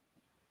got,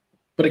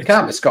 But it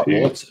can't be Scott Yeah.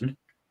 Morton.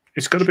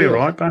 it's got to be a Sure.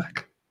 right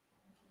back.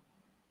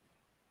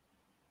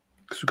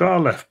 Because we've got our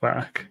left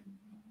back.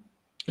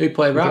 Who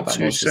played We've right got back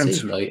 2 most of the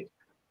season? centre- Like,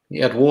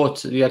 you had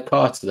Water, you had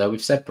Carter there.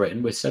 We've said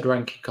Britain. We said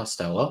Rankin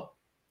Costello,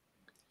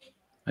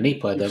 and he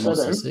played there You've most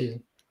of said the who?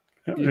 season.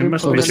 It did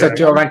must put be We the said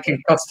Joe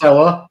Rankin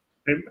Costello.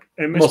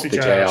 It must Must be be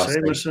JRC,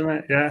 JRC. mustn't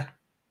it? Yeah.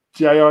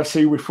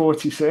 JRC with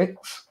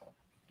 46.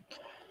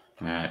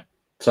 Right.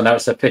 So now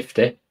it's a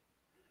 50.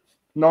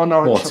 No, it's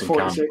a Morton can't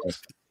 46. play.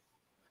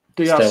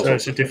 Diaz Still. So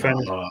it's a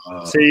defender.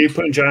 Oh. So you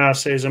putting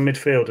JRC as a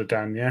midfielder,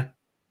 Dan, yeah?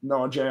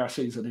 No,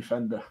 JRC is a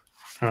defender.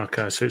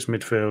 Okay, so it's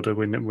midfielder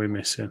we're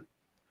missing.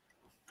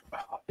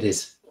 It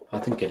is. I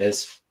think it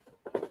is.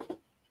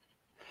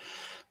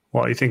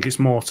 What, you think it's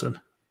Morton?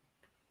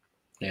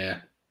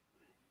 Yeah.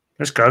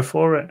 Let's go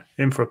for it.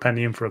 In for a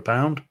penny, in for a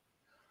pound.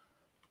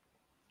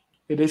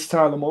 It is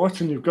Tyler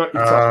Morton. You've got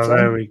your Oh, top 10.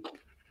 there we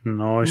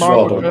Nice. Mark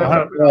Well was done,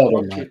 perfect mate. Well with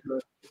done, that bucket,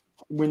 but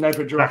we never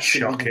That's dropped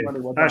him shocking. when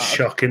he was That's bad.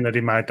 shocking that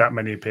he made that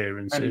many And he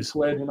appearances.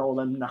 played in all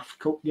them NAF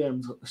Cup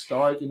games at the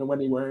start, when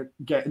he weren't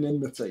getting in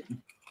the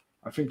team.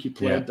 I think he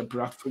played Yeah. the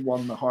Bradford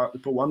one, the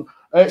Hartlepool one.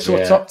 So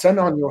Yeah. top 10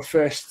 on your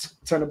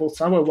first Tenable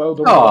Tower. Well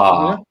done. Aw.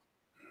 Both of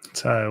you.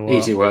 Tell you what.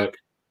 Easy work.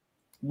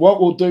 What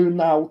we'll do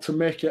now to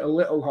make it a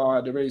little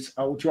harder is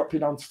I'll drop you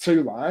down to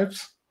 2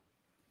 lives.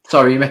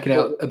 Sorry, you're making it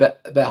a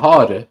bit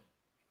harder.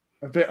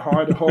 A bit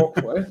harder,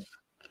 hopefully.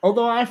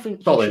 Although I think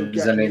you Well, should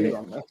does get that mean me it-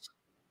 on this.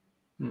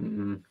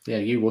 Yeah,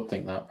 you would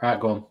think that. Right,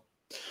 go on.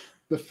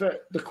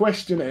 The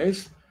question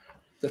is,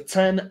 the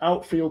 10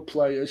 outfield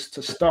players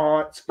to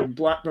start in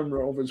Blackburn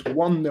Rovers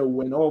 1-0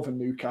 win over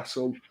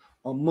Newcastle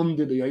on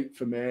Monday the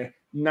 8th of May,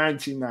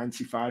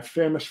 1995.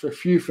 Famous for a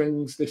few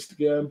things, this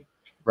game.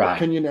 Right.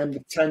 Can you name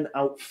the 10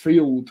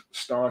 outfield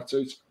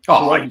starters?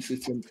 Oh, So right. obviously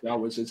Tim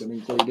Flowers isn't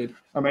included.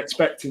 I'm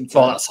expecting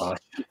 10. Oh, that's hard.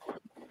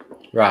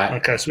 Right.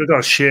 Okay, so we've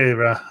got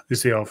Shearer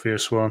is the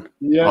obvious one.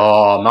 Yeah,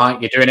 Oh,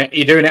 Mike, you're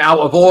doing it out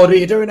of order.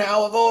 You're doing it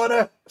out of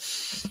order.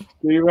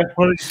 do you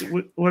reckon?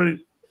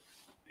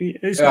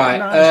 It's Right.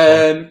 not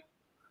nice.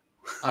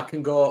 I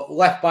can go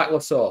left back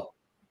Lasso.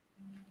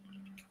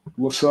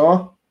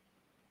 Lassar,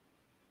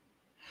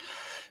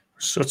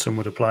 Sutton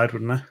would have played,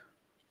 wouldn't he?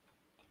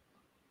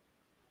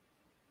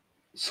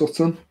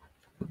 Sutton,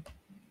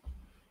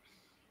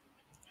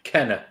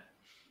 Kenner.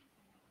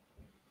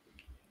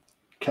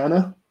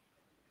 Kenner,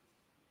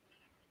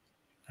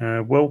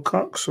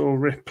 Wilcox or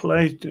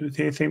Ripley, do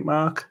you think,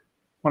 Mark?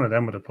 One of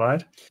them would have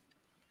played.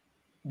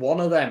 One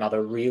of them had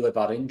a really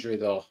bad injury,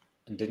 though,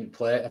 and didn't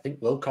play. I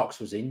think Wilcox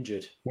was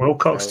injured.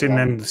 Wilcox didn't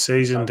long end the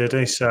season, did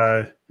he?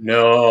 So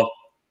No.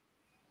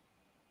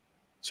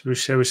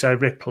 shall we say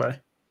Ripley?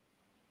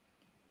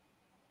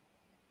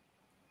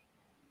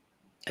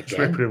 Again,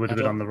 Ripley would have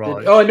I been on the don't-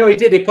 right. Oh, no, he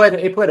did. He played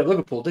at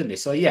Liverpool, didn't he?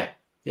 So, yeah.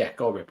 Yeah,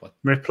 go Ripley.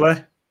 Ripley?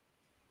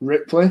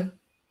 Ripley.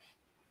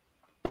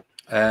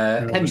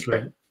 And obviously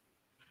Hendry.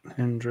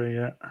 Hendry,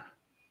 yeah.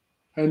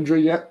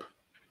 Hendry, yep.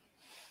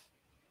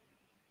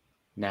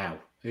 Now,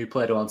 who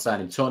played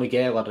alongside him? Tony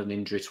Gale had an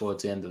injury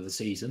towards the end of the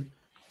season.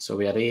 So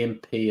we had Ian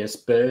Pearce,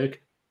 Berg.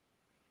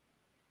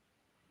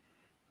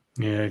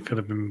 Yeah, it could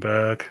have been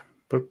Berg.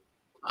 But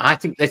I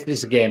think this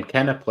is a game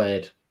Kenner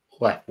played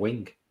left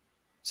wing.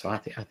 So I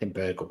think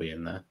Berg will be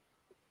in there.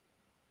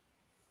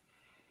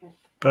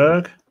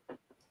 Berg?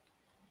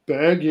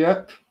 Berg,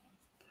 yep.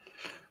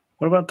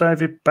 What about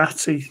David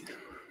Batty?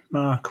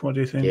 Mark, what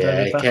do you think?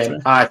 Yeah, David Batty?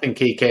 I think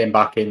he came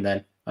back in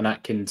then. And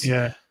Atkins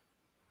Yeah.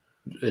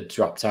 had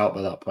dropped out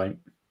by that point.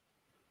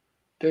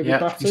 David Yeah,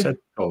 Batty. You said,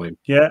 Go in.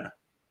 yeah.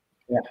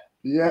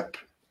 Yep.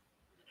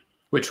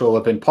 Which will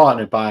have been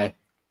partnered by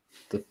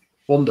the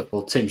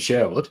wonderful Tim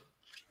Sherwood.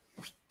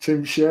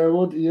 Tim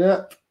Sherwood,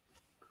 yep.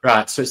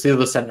 Right, so it's the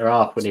other centre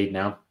half we need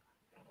now.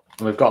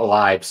 And we've got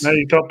lives. No,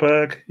 you got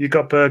Berg. You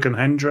got Berg and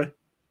Hendry.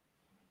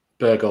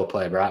 Berg will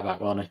play right back,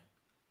 won't he?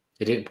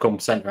 He didn't become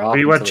centre half. But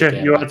you had, until he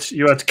came you, back. had,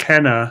 you had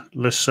Kenner,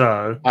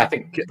 Lasso. I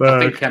think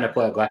Berg. Kenner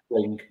played left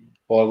wing.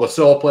 Or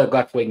Lasso played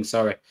left wing,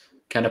 sorry.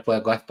 Kenner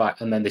played left back,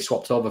 and then they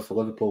swapped over for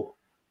Liverpool.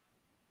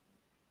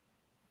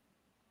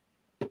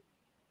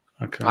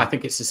 Okay. I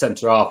think it's the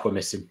centre half we're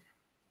missing.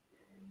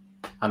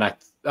 And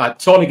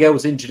Tony Gale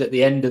was injured at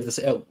the end of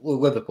the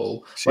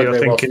Liverpool. So you're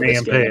Whether it was thinking for this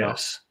Ian game or not,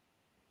 Pearce?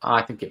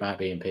 I think it might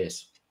be Ian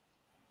Pearce.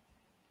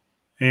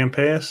 Ian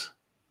Pearce?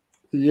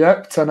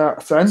 Yep, 10 out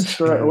of 10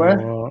 straight away.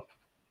 Oh,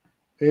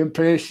 Ian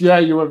Pearce, yeah,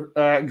 you were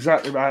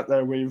exactly right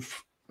there with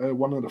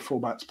one of the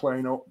fullbacks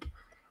playing up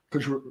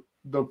because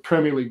the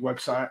Premier League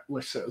website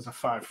lists it as a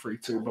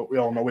 5-3-2, but we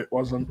all know it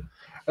wasn't.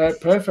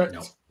 Perfect.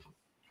 No.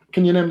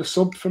 Can you name the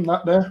sub from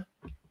that day?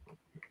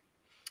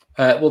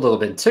 Well, there'll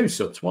have been two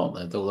subs, won't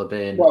there? There'll have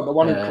been. Well, the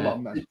one who come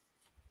on then.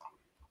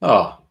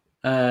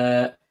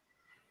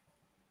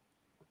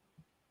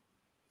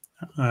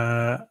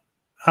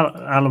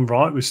 Alan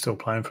Wright was still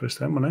playing for us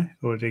then, wasn't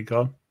he? Or had he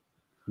gone?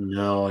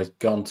 No, he's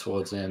gone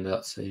towards the end of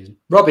that season.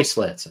 Robbie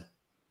Slater.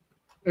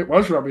 It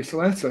was Robbie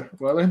Slater.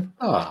 Well in.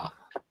 Ah,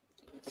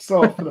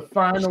 So for the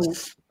final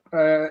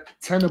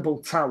tenable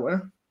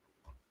tower,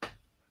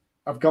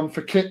 I've gone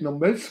for kit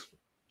numbers,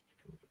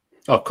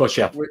 oh, of course,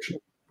 yeah.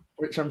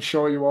 which I'm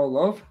sure you all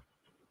love.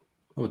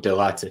 We're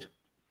delighted.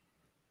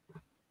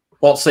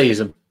 What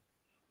season?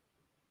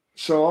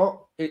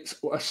 So it's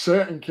a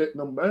certain kit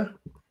number,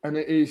 and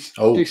it is.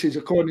 Oh. This is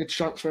according to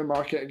Transfer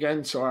Market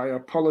again. So I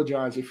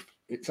apologise if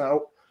it's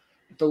out.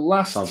 The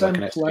last Sounds 10 like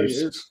an excuse.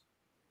 players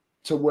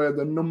to wear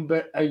the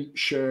number 8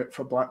 shirt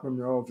for Blackburn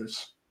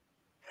Rovers.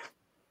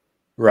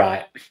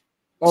 Right.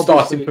 Obviously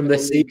Starting from in the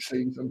this league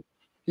season.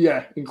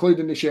 Yeah,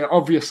 including this year.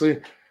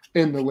 Obviously,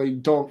 in the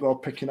league, don't go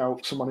picking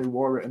out someone who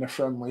wore it in a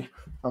friendly.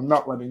 I'm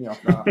not letting you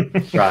have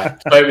that. Right.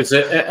 So it was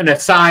an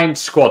assigned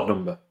squad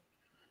number.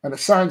 And a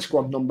signed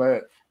squad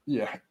number,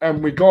 yeah.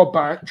 And we go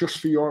back, just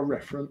for your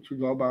reference, we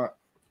go back.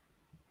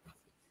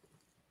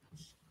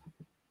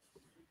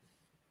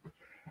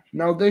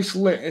 Now, this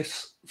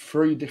lists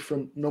 3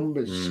 different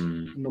numbers.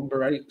 Number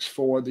 8s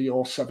for the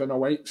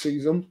 07-08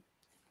 season.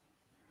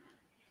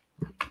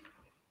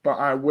 But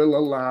I will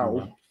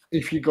allow,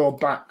 if you go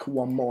back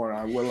one more,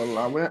 I will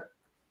allow it.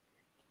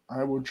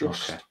 I will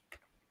just... Okay.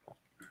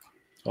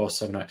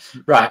 Awesome.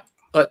 Right.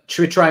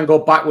 Should we try and go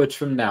backwards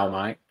from now,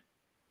 Mike?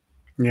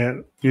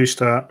 Yeah, you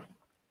start.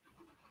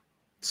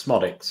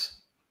 Smodics.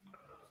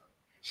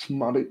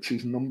 Smodics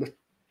is number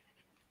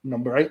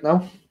 8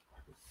 now.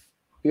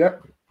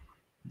 Yep.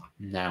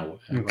 Now,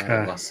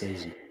 Okay. last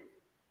season.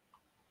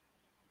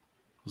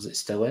 Was it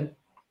still in?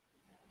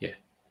 Yeah.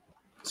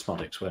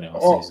 Smodics weren't it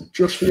last season?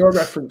 Just for your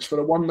reference, for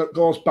the one that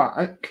goes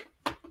back,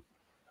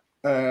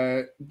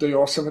 the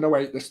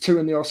 07-08, there's 2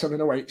 in the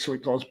 07-08, so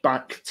it goes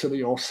back to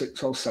the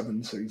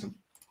 06-07 season.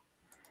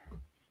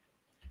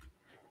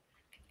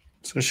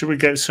 So should we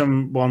get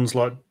some ones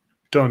like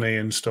Dunny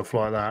and stuff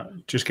like that?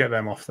 Just get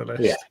them off the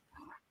list. Yeah.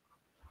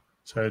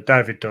 So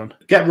David Dunn.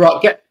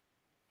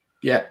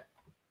 Yeah.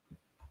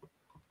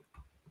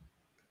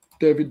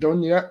 David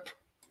Dunn, yep.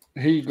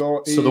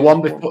 So the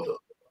one before,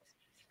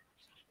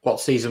 what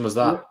season was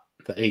that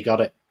that he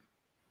got it?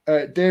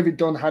 David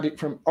Dunn had it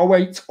from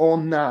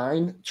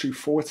 08-09 to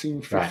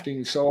 14-15.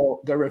 Right.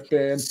 So there have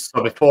been...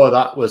 So before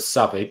that was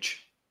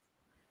Savage.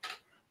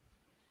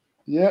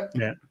 Yep.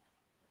 Yeah.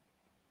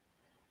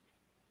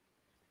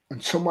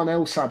 And someone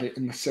else had it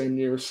in the same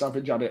year as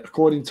Savage had it,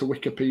 according to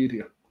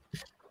Wikipedia.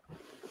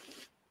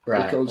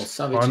 Right. Because- Well,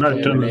 Savage I know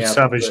came Dunn and he and had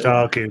Savage the-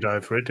 argued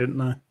over it, didn't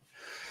they?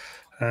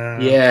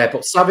 Yeah,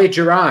 but Savage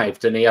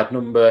arrived and he had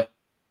number.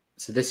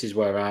 So this is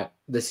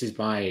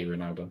my era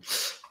now done.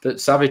 But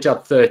Savage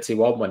had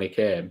 31 when he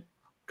came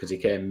because he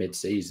came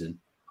mid-season,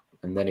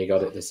 and then he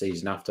got it the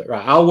season after.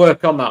 Right, I'll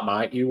work on that,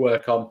 Mike. You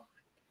work on.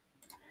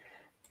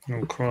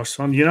 Oh, cross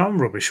on.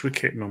 I'm rubbish with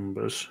kit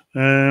numbers.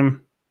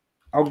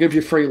 I'll give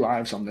you 3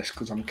 lives on this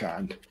because I'm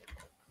kind.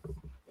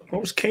 What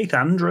was Keith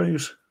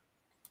Andrews?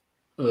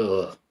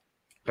 Ugh,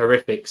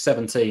 horrific.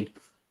 17.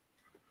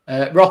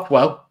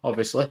 Rothwell,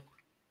 obviously.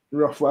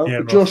 Rothwell.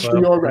 Yeah, Just for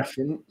Rothwell. your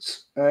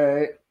reference,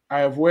 I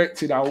have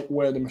worked it out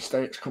where the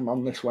mistakes come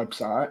on this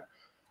website,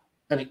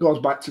 and it goes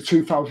back to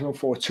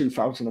 2004,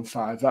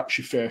 2005. That's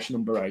your first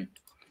number 8.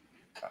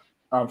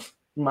 I've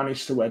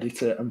managed to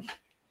edit it and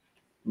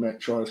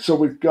make sure.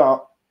 So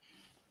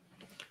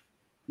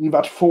you've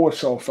had 4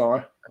 so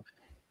far.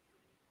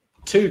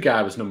 2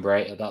 guy was number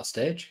 8 at that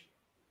stage.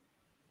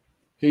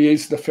 He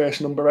is the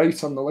first number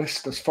 8 on the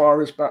list as far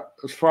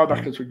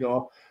back as we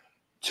go.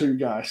 2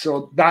 guy.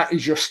 So that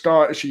is your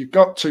starter. So you've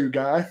got 2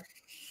 guy.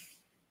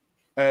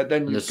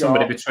 Then There's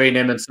somebody between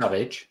him and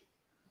Savage.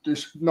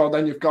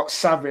 Then you've got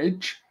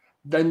Savage.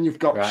 Then you've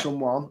got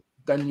someone.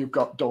 Then you've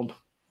got Dunn.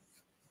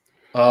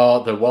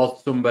 Oh, there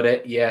was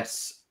somebody.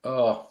 Yes.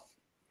 Oh,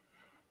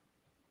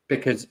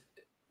 because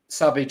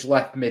Savage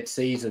left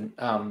mid-season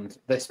and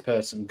this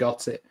person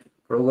got it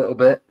for a little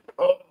bit.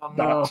 Oh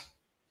no!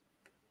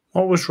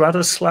 What was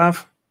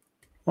Radoslav?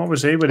 What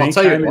was he when I'll he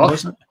tell you came in? what.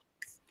 Wasn't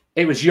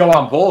It was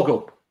Johan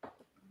Vogel.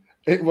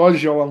 It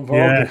was Johan Vogel.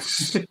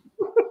 Yes.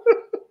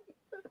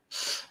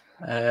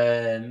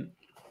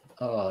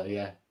 Oh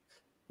yeah.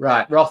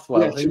 Right,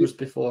 Rothwell. Yeah, Who was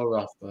before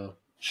Rothwell?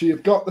 So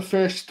you've got the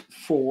first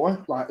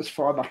 4, like as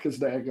far back as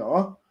they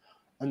go,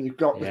 and you've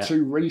got the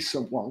 2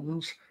 recent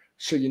ones.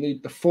 So you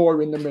need the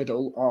 4 in the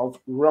middle of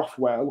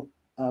Rothwell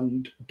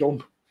and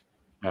Dunn.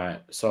 Right.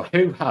 So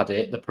who had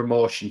it the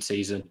promotion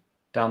season?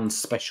 Dan's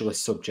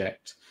specialist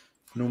subject,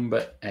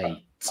 number 8.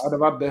 I'd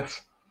have had this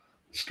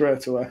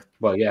straight away.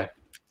 Well, yeah.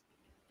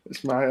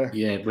 It's my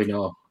Yeah, we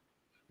know.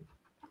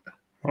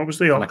 What was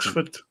the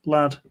Oxford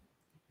lad?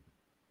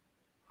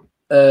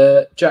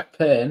 Jack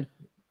Payne.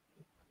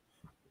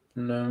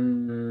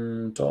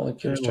 No, don't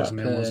think it was Jack wasn't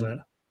him, was Payne. it?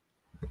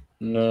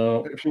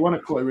 No. If you want a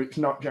clue, it's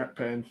not Jack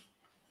Payne.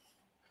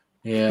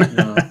 Yeah,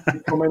 no.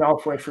 He's coming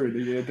halfway through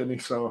the year, didn't he?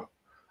 So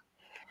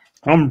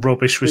I'm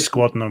rubbish with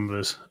squad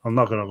numbers. I'm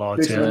not going to lie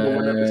this to number you.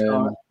 whenever it's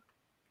not.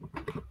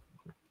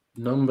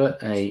 Number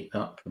 8,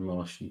 that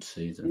promotion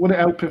season. Would it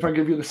help if I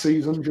give you the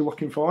seasons you're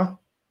looking for?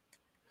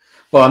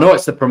 Well, I know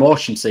it's the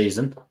promotion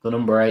season, the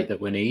number 8 that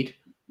we need.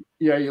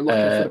 Yeah, you're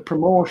looking for the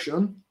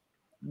promotion,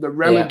 the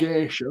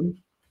relegation,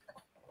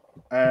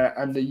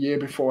 and the year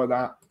before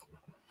that.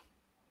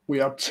 We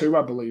had 2,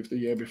 I believe, the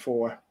year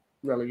before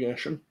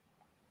relegation.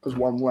 There's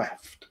 1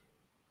 left.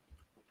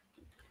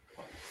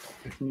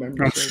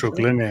 I'm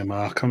struggling here,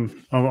 Mark.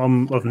 I'm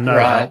of no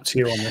help to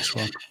you on this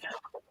one.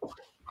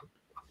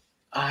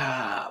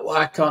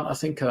 Why can't I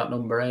think of that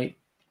number 8?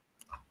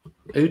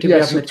 Who did we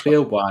have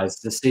midfield wise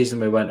the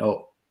season we went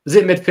up? Was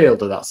it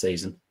midfielder that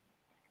season?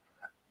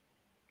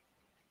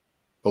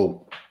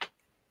 Oh,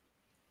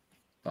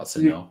 that's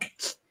a no.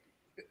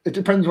 It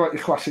depends what you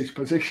class his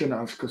position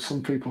as, because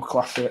some people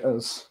class it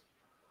as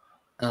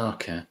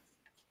okay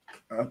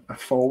a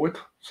forward.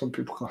 Some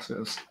people class it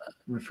as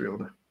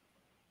midfielder.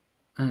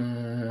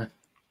 I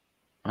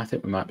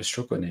think we might be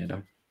struggling here,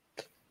 though.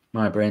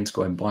 My brain's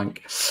going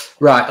blank.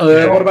 Right,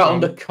 what about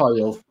under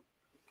Coyle?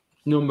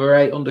 Number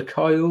 8 under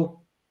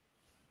Coyle.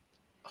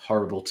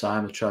 Horrible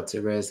time. I tried to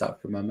erase that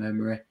from my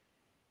memory.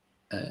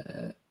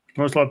 It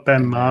was like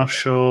Ben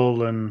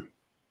Marshall and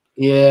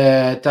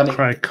Danny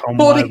Craig Conway.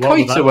 Fordy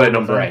Coiter were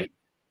number 8.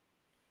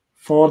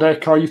 Fordy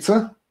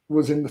Coiter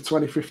was in the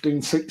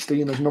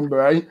 2015-16 as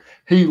number 8.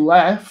 He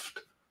left.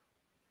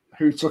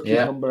 Who took his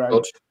number 8?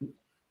 Good.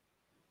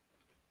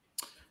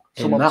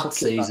 In that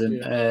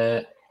season,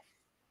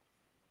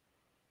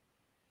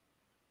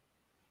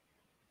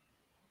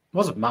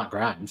 wasn't Matt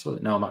Grimes, was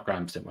it? No, Matt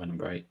Grimes didn't wear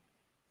number 8.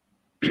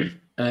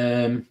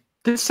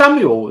 Did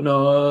Samuel?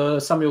 No,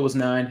 Samuel was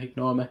 9.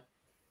 Ignore me.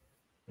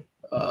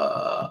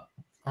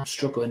 I'm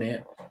struggling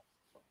here.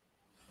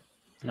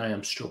 I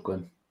am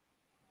struggling.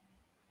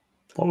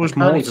 What was I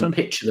can't Morton? even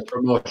picture the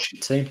promotion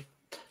team.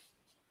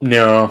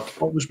 No.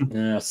 What was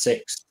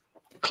 6?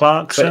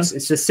 Clarkson?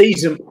 It's the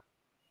season.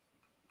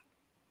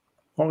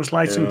 What was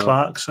Leighton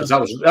Clarkson?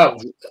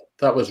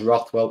 That was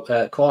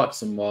Rothwell.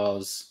 Clarkson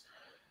was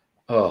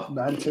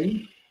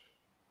 19.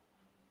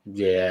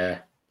 Yeah,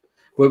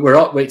 we're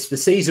up. It's the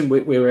season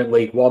we were in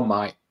League One,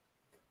 Mike.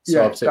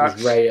 So it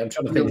was Ray. I'm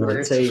trying to think of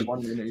the team.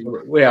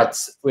 We had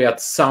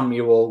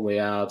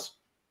Samuel.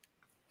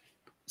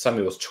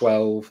 Samuel was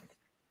 12.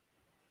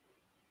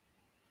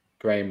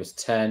 Graham was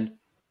 10.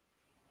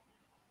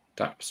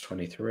 Dak was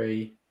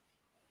 23.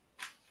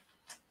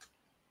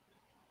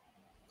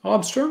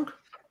 Armstrong?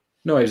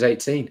 No, he was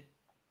 18.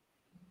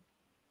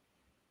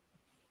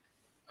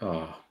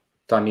 Oh,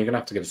 Dan, you're going to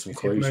have to give us some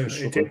clues.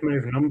 He did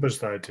move numbers,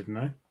 though,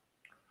 didn't he?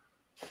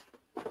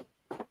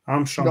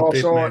 Armstrong No,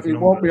 did so move it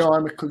numbers. won't be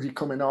on because he's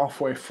coming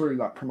halfway through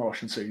that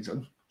promotion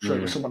season. So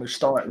it was someone who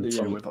started the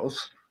year with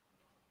us.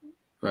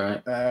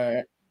 Right.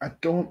 I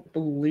don't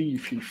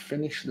believe he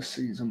finished the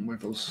season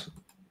with us.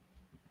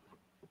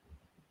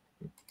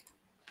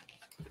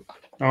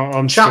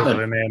 I'm Chapman.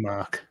 struggling here,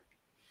 Mark.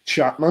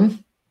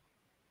 Chapman.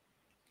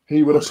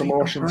 He would have Was he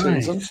promotion right?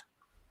 season.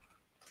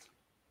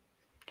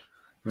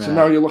 Right. So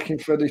now you're looking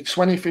for the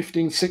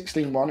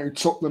 2015-16 one who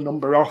took the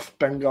number off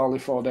Bengali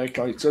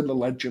Fordekaita, the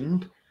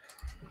legend.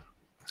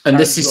 And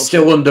this is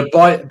still under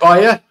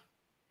Bayer?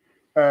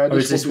 Or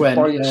is this when?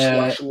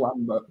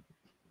 Lambert.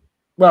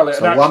 Well, it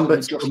So actually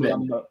Lambert's just come in.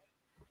 Lambert.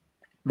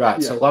 Right,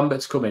 Yeah. so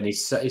Lambert's come in.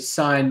 He's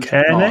signed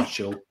Kearney?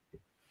 Marshall.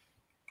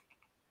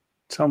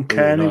 Tom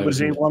Kearney, no, was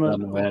he one of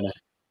Werner.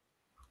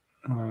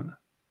 Right.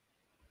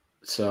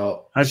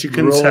 So As you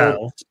can Rhodes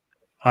tell,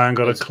 I ain't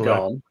got a is clue.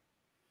 gone.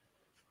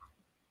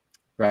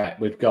 Right,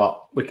 we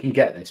can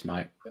get this,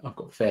 Mike. I've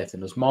got faith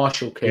in us.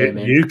 Marshall came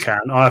in. You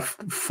can. I have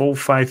full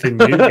faith in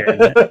you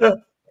getting it.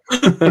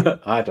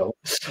 I don't.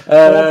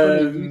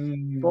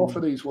 Both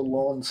of these were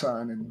loan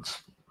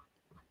signings.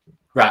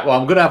 Right, well,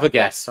 I'm going to have a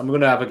guess.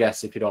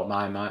 If you don't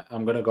mind, Mike.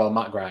 I'm going to go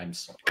Matt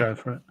Grimes. Go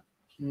for it.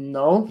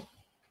 No.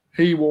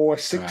 He wore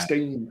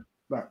 16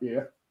 that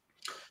year.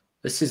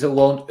 This is a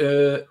loan.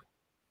 You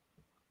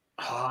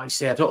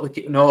see, I don't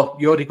think no.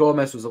 Yodi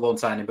Gomez was a loan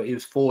signing, but he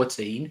was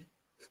 14.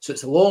 So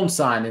it's a loan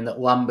signing that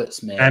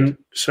Lambert's made.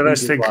 So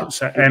let's think.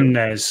 So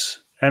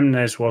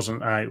Emnes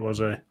wasn't 8, was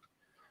he?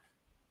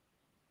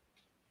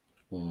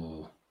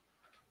 Ooh.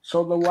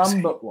 So the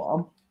Lambert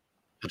one,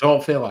 I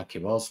don't feel like he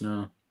was.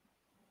 No.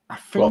 I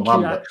think he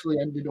Lambert. actually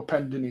ended up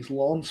ending his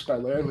loan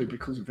spell early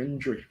because of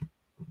injury.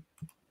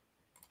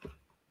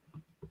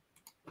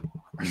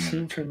 I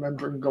seem to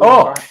remember him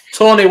going back.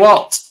 Tony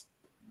Watt.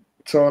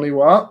 Tony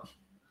Watt.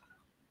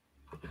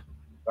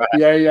 Right.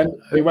 Yeah,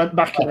 he went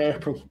back in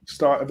April,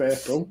 start of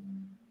April.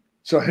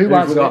 So who Who've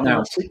has we it got now?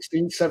 now?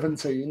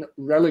 16-17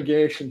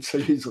 relegation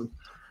season.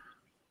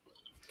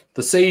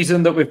 The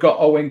season that we've got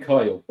Owen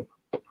Coyle.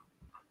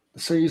 The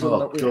season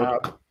that we good.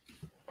 had.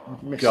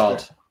 Missed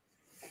God. it.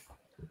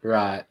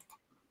 Right.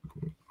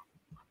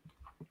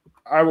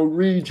 I will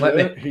read you.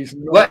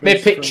 Let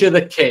me picture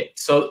the kit.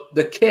 So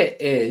the kit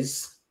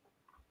is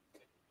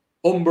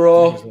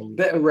Umbro,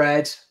 bit of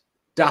red,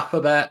 Dapper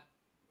Bet.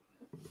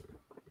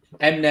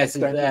 Emnes is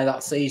there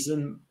that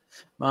season.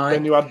 Mike.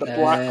 Then you had the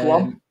black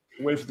one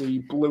with the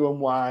blue and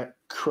white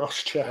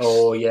cross chest.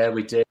 Oh, yeah,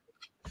 we did.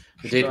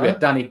 We had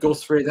Danny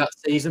Guthrie that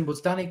season.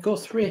 Was Danny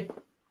Guthrie?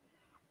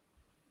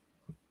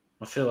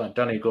 I feel like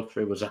Danny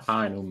Guthrie was a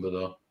high number,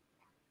 though.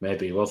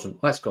 Maybe he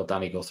wasn't. Let's go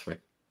Danny Guthrie.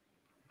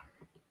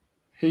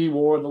 He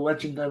wore the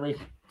legendary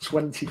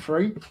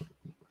 23.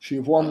 So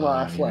you've one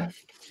life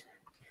left.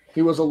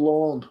 He was a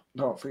loan.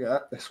 Don't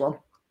forget this one.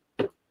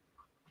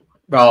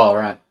 Oh,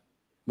 right.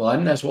 Well,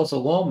 Emnes was a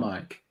loan,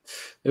 Mike.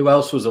 Who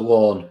else was a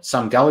loan?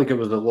 Sam Gallagher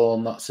was a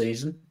loan that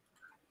season.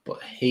 But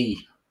I'm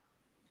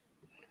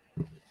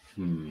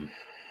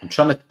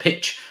trying to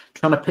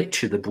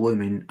picture the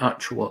blooming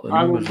actual what the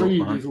I will numbers look read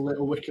like. his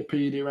little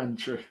Wikipedia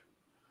entry.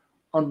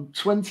 On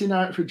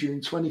 29th of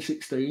June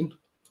 2016,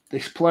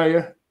 this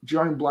player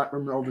joined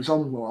Blackburn Rovers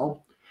on loan.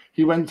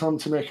 He went on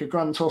to make a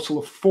grand total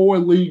of 4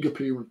 league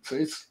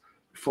appearances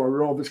before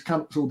Rovers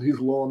cancelled his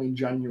loan in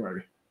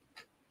January.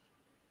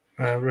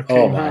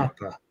 Raheem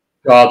Harper.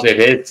 God, it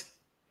is.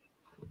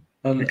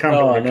 You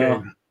can't be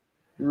Raheem.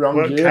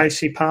 Wrong year.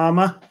 Casey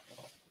Palmer?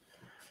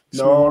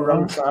 No,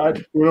 wrong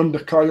side. We're under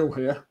Coyle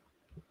here.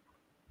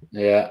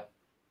 Yeah.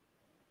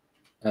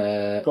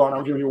 Go on,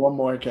 I'll give you one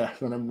more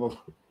guess and then we'll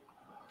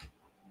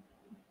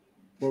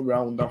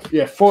round off.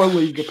 Yeah, 4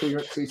 league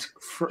appearances,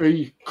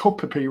 3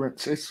 cup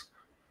appearances.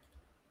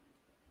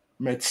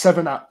 Made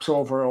 7 apps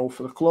overall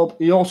for the club.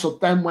 He also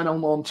then went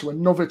on loan to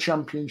another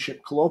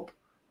championship club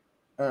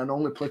and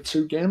only played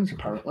 2 games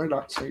apparently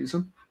that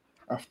season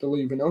after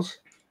leaving us.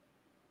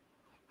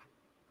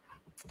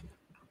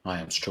 I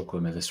am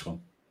struggling with this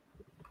one.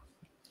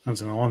 I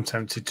don't know. I'm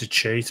tempted to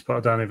cheat, but I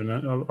don't even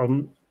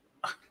know.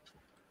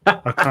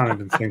 I can't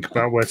even think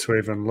about where to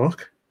even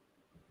look.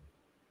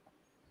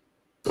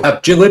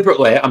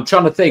 Deliberately, I'm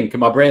trying to think, and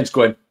my brain's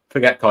going,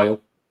 forget Coyle.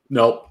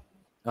 No,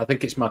 I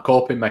think it's my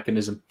coping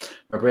mechanism.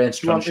 My brain's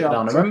trying to shut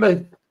down. I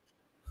remember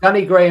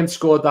Danny Graham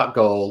scored that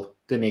goal,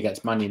 didn't he,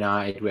 against Man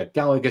United? We had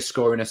Gallagher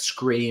scoring a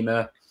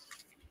screamer,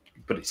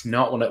 but it's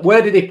not one.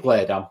 Where did he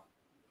play, Dan?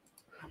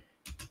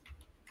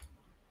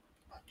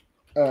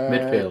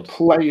 Midfield.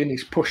 Playing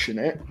is pushing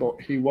it,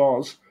 but he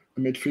was a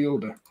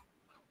midfielder.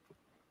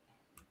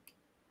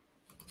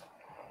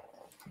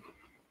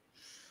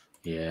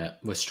 Yeah,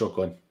 we're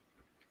struggling.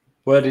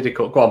 Where did he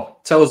go? Go on,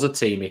 tell us the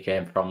team he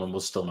came from, and we'll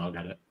still not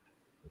get it.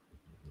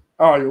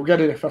 Oh, you'll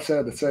get it if I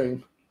say the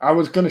team. I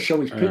was going to show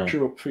his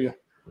picture up for you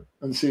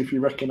and see if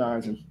you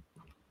recognise him.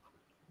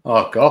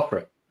 Oh, go for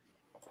it.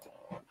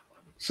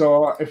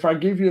 So if I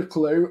give you a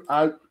clue,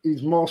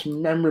 his most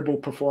memorable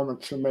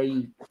performance for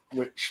me,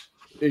 which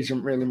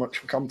isn't really much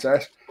of a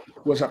contest,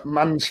 was at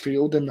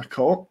Mansfield in the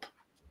Cup.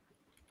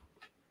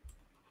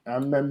 I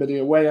remember the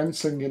away end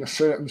singing a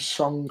certain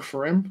song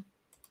for him.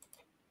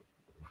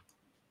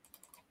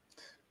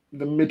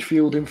 The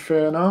midfield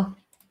inferno.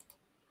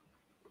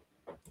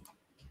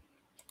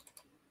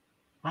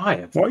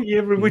 What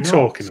year are we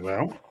talking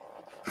about?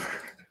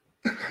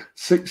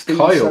 16,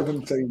 Coyle.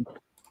 17.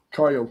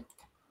 Coyle.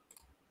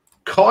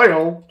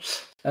 Coyle.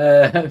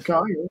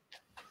 Coyle.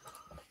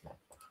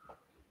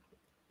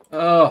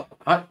 Oh,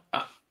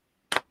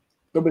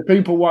 There'll be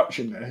people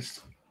watching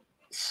this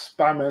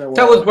spamming away.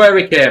 tell us where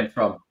he came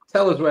from.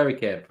 Tell us where he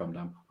came from,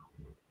 Dan.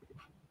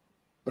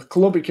 The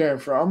club he came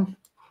from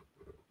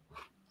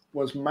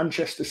was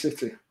Manchester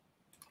City.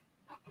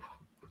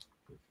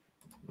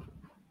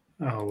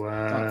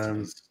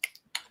 Oh,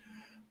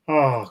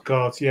 oh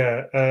God,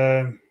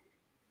 yeah.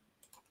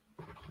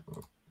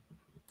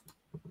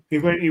 He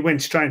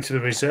went straight into the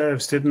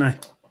reserves, didn't he?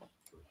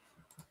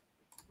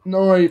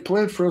 No, he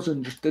played for us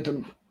and just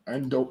didn't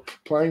end up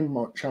playing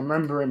much. I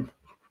remember him.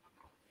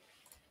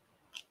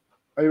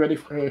 Are you ready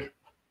for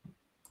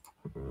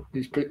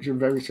his picture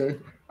very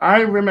soon?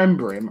 I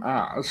remember him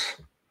as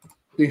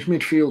this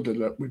midfielder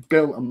that we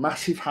built a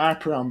massive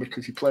hype around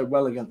because he played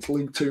well against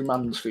League Two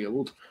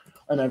Mansfield,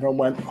 and everyone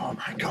went, "Oh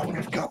my God,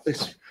 we've got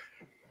this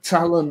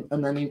talent."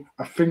 And then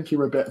I think he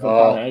was a bit of a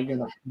bad egg.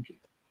 And I think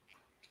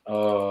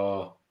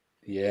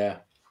yeah.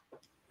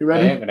 You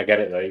ready? I ain't gonna get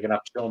it though. You're gonna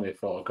have to show me a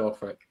photo. Go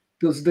for it.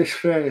 Does this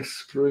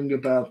face ring a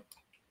bell?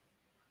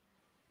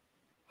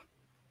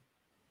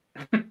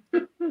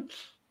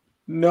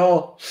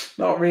 No,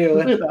 not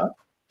really.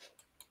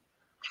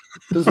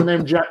 Does the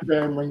name Jack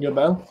Byrne ring a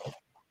bell?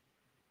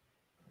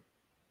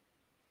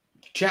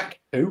 Jack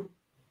who?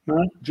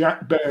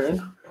 Jack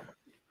Byrne.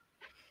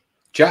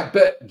 Jack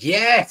Byrne.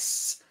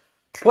 Yes.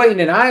 Playing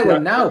in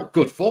Ireland now.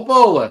 Good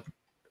footballer.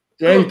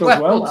 Yeah, he Good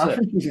does well. left, I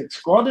think he's in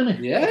squad, isn't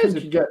he? Yeah,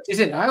 he's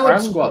in Ireland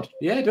Ireland squad.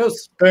 Yeah, he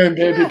does. Byrne,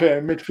 baby,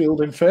 Byrne,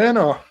 midfield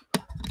inferno.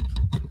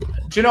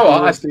 Do you know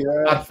what? I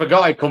I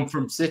forgot he'd come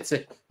from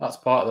City. That's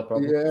part of the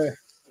problem. Yeah.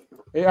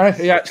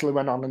 He actually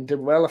went on and did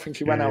well. I think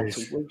he went out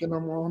to Wigan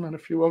on one and a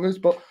few others.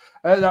 But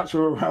that's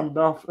where we round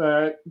off.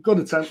 Good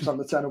attempts on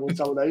the 10, I will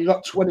tell you. You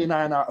got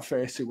 29 out of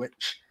 30,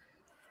 which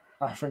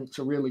I think is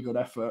a really good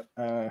effort.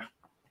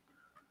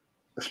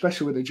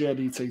 Especially with the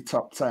JDT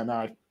top 10,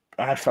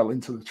 I fell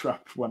into the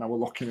trap when I was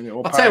looking at it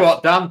up. I'll tell you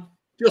what, Dan,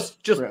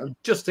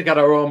 just to get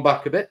our own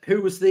back a bit,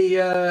 who was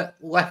the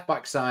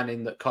left-back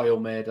signing that Coyle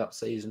made that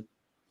season?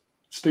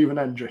 Stephen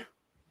Hendry.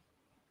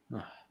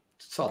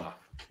 Sort of.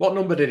 What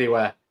number did he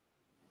wear?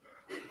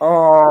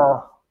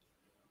 Oh.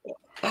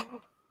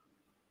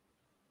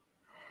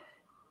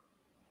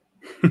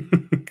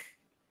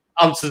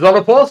 Answers on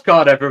a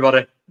postcard,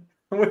 everybody.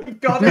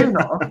 We've got it.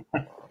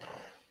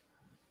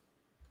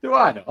 Do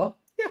I know?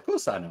 Yeah, of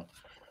course I know.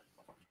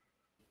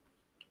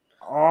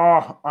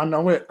 Oh, I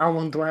know it. How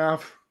long do I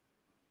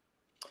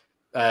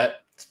have?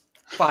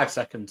 5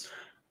 seconds.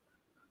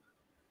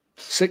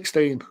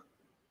 16.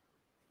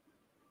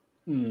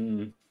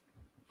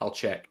 I'll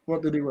check.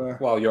 What did he wear?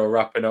 While you're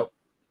wrapping up.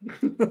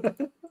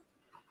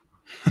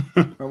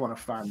 I want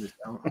to find this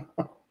out.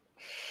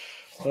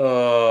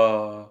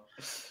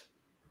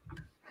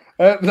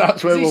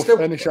 That's where we'll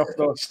finish off,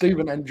 though.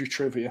 Stephen Hendry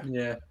trivia.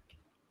 Yeah.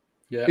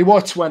 He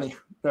wore 20.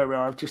 There we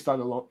are. I've just had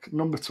a look.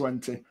 Number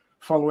 20.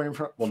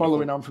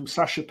 Following on from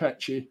Sasha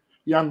Pecci,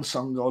 Jan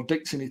Songo,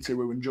 Dixon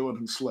Itiwu, and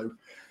Jordan Slew.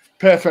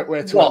 Perfect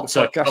way to end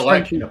the podcast.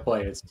 Collection of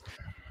players.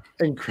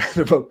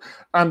 Incredible.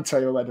 And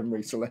Teo Eden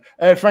recently.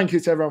 Thank you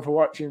to everyone for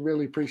watching.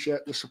 Really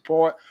appreciate the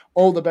support.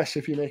 All the best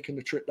if you're making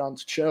the trip down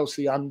to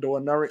Chelsea and or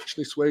Norwich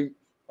this week.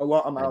 A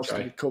lot of miles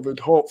to be covered.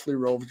 Hopefully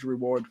Rovers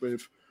reward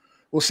with,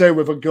 we'll say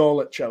with a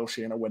goal at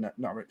Chelsea and a win at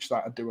Norwich.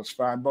 That'd do us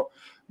fine. But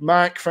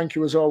Mike, thank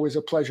you as always.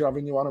 A pleasure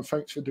having you on, and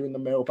thanks for doing the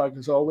mailbag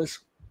as always.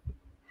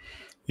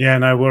 Yeah,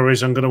 no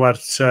worries. I'm going to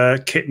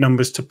add kit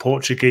numbers to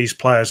Portuguese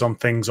players on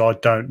things I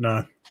don't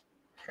know.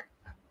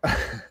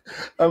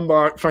 And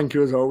Mark, thank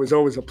you as always.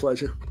 Always a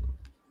pleasure.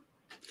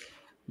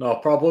 No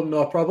problem.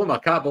 I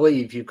can't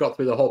believe you've got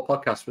through the whole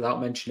podcast without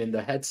mentioning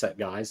the headset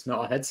guys.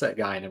 Not a headset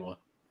guy anymore.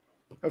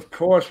 Of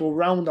course, we'll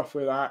round off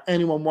with that.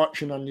 Anyone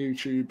watching on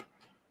YouTube,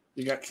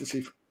 you get to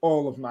see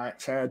all of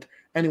Mike's head.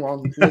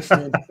 Anyone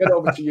listening, get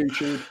over to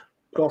YouTube,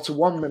 go to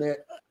 1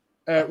 minute,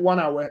 1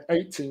 hour,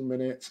 18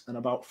 minutes, and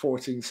about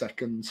 14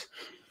 seconds.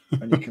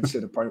 And you can see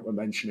the point we're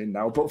mentioning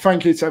now. But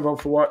thank you to everyone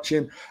for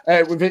watching.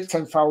 We've hit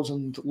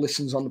 10,000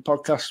 listens on the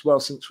podcast as well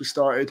since we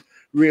started.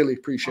 Really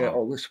appreciate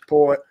all the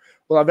support.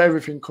 We'll have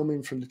everything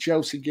coming from the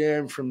Chelsea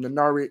game, from the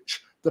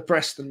Norwich, the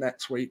Preston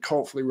next week.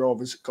 Hopefully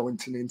Rovers go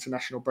into the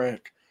international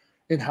break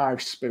in high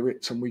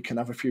spirits and we can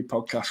have a few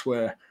podcasts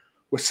where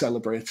we're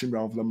celebrating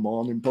rather than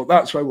mourning. But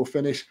that's where we'll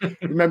finish.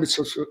 Remember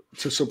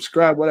to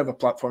subscribe, whatever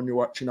platform you're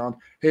watching on.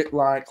 Hit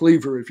like,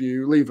 leave a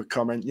review, leave a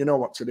comment. You know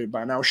what to do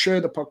by now.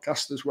 Share the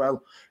podcast as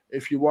well.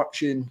 If you're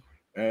watching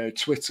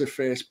Twitter,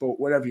 Facebook,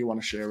 wherever you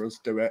want to share us,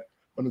 do it.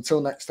 But until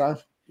next time,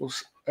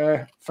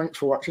 thanks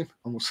for watching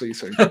and we'll see you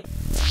soon.